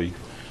fairly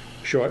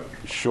Short.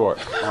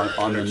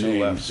 on the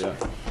names. Yeah.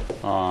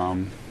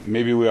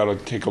 Maybe we ought to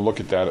take a look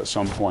at that at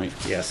some point.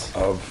 Yes.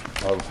 Of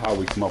how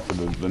we come up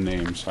with the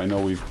names. I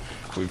know we've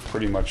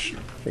pretty much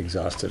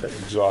Exhausted it.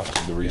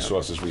 exhausted the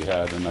resources we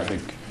had, and I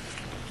think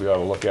we ought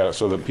to look at it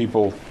so that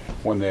people,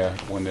 when they're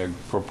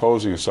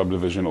proposing a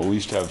subdivision, at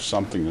least have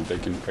something that they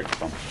can pick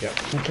from. Yep.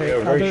 Okay, We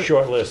have a very other-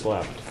 short list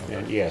left.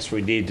 And yes,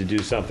 we need to do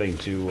something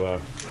to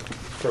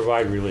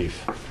provide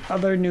relief.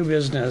 Other new You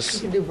business.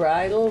 can do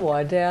Bridal,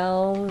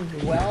 Waddell,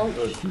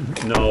 Welch.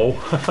 No.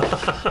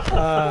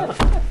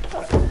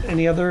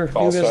 Any other new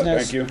All set,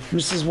 business? thank you.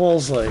 Mrs.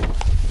 Woolsey.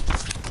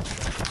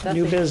 Nothing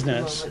New at the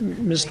business.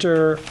 moment.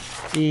 Mr.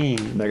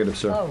 Dean. Negative,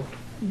 sir. Oh,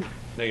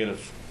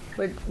 Negative.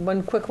 wait,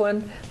 one quick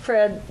one.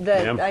 Fred,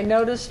 that Ma'am? I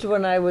noticed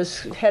when I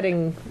was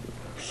heading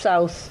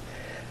south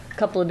a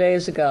couple of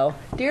days ago,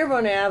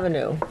 Dearborn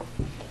Avenue,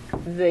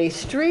 the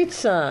street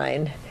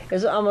sign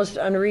is almost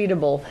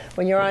unreadable.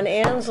 When you're on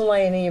Ann's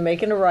Lane and you're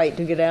making a right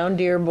to get down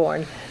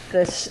Dearborn,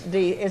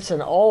 it's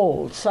an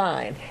old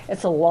sign.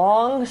 It's a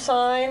long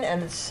sign,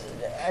 and it's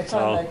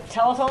on the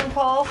telephone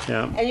pole.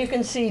 Yeah. And you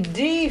can see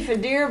D for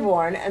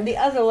Dearborn, and the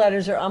other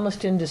letters are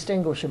almost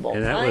indistinguishable.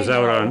 And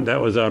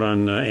that was out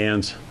on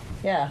Ann's.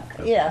 Yeah,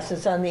 yes,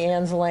 it's on the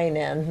Ann's Lane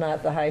end,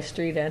 not the High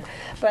Street end.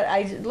 But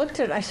I looked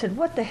at it, I said,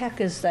 what the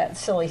heck is that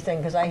silly thing?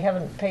 Because I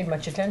haven't paid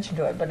much attention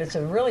to it, but it's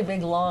a really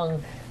big,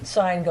 long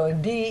sign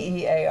going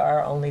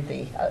D-E-A-R, only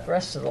the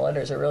rest of the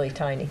letters are really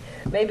tiny.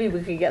 Maybe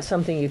we could get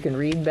something you can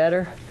read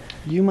better.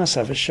 You must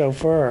have a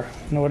chauffeur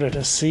in order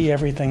to see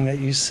everything that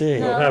you see.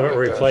 We'll have it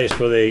replaced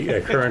with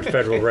a current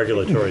federal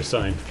regulatory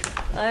sign.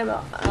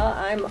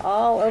 I'm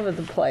all over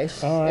the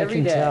place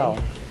every day. I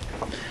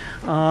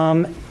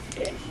can tell.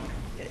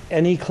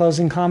 Any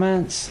closing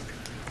comments?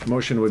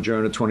 Motion to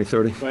adjourn at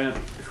 20:30. Brian,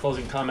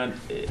 closing comment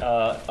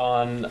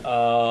on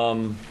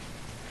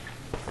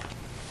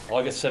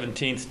August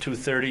 17th,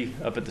 2:30,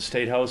 up at the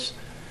State House.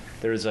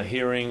 There is a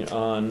hearing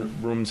on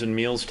rooms and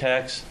meals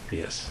tax.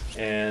 Yes.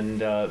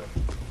 And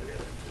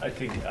I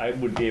think I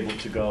would be able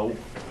to go.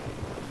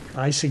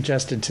 I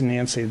suggested to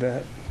Nancy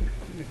that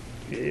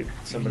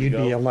Somebody you'd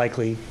be go? a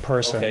likely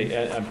person.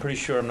 Okay, I'm pretty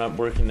sure I'm not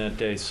working that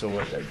day,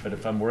 but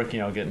if I'm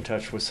working, I'll get in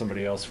touch with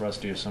somebody else,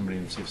 Rusty or somebody,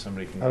 and see if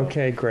somebody can go.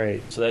 Okay,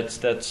 great. So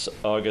that's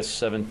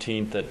August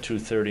 17th at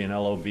 2:30 in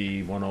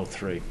LOB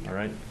 103, all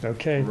right?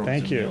 Okay, Rooms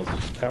thank and you. meals.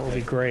 That would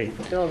be great.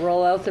 They'll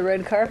roll out the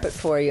red carpet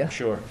for you.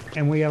 Sure.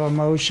 And we have a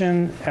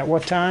motion at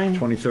what time?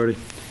 20:30.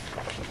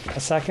 A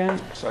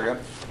second? Second.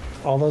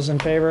 All those in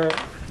favor?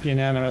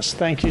 Unanimous.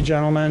 Thank you,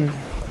 gentlemen.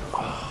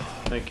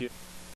 Thank you.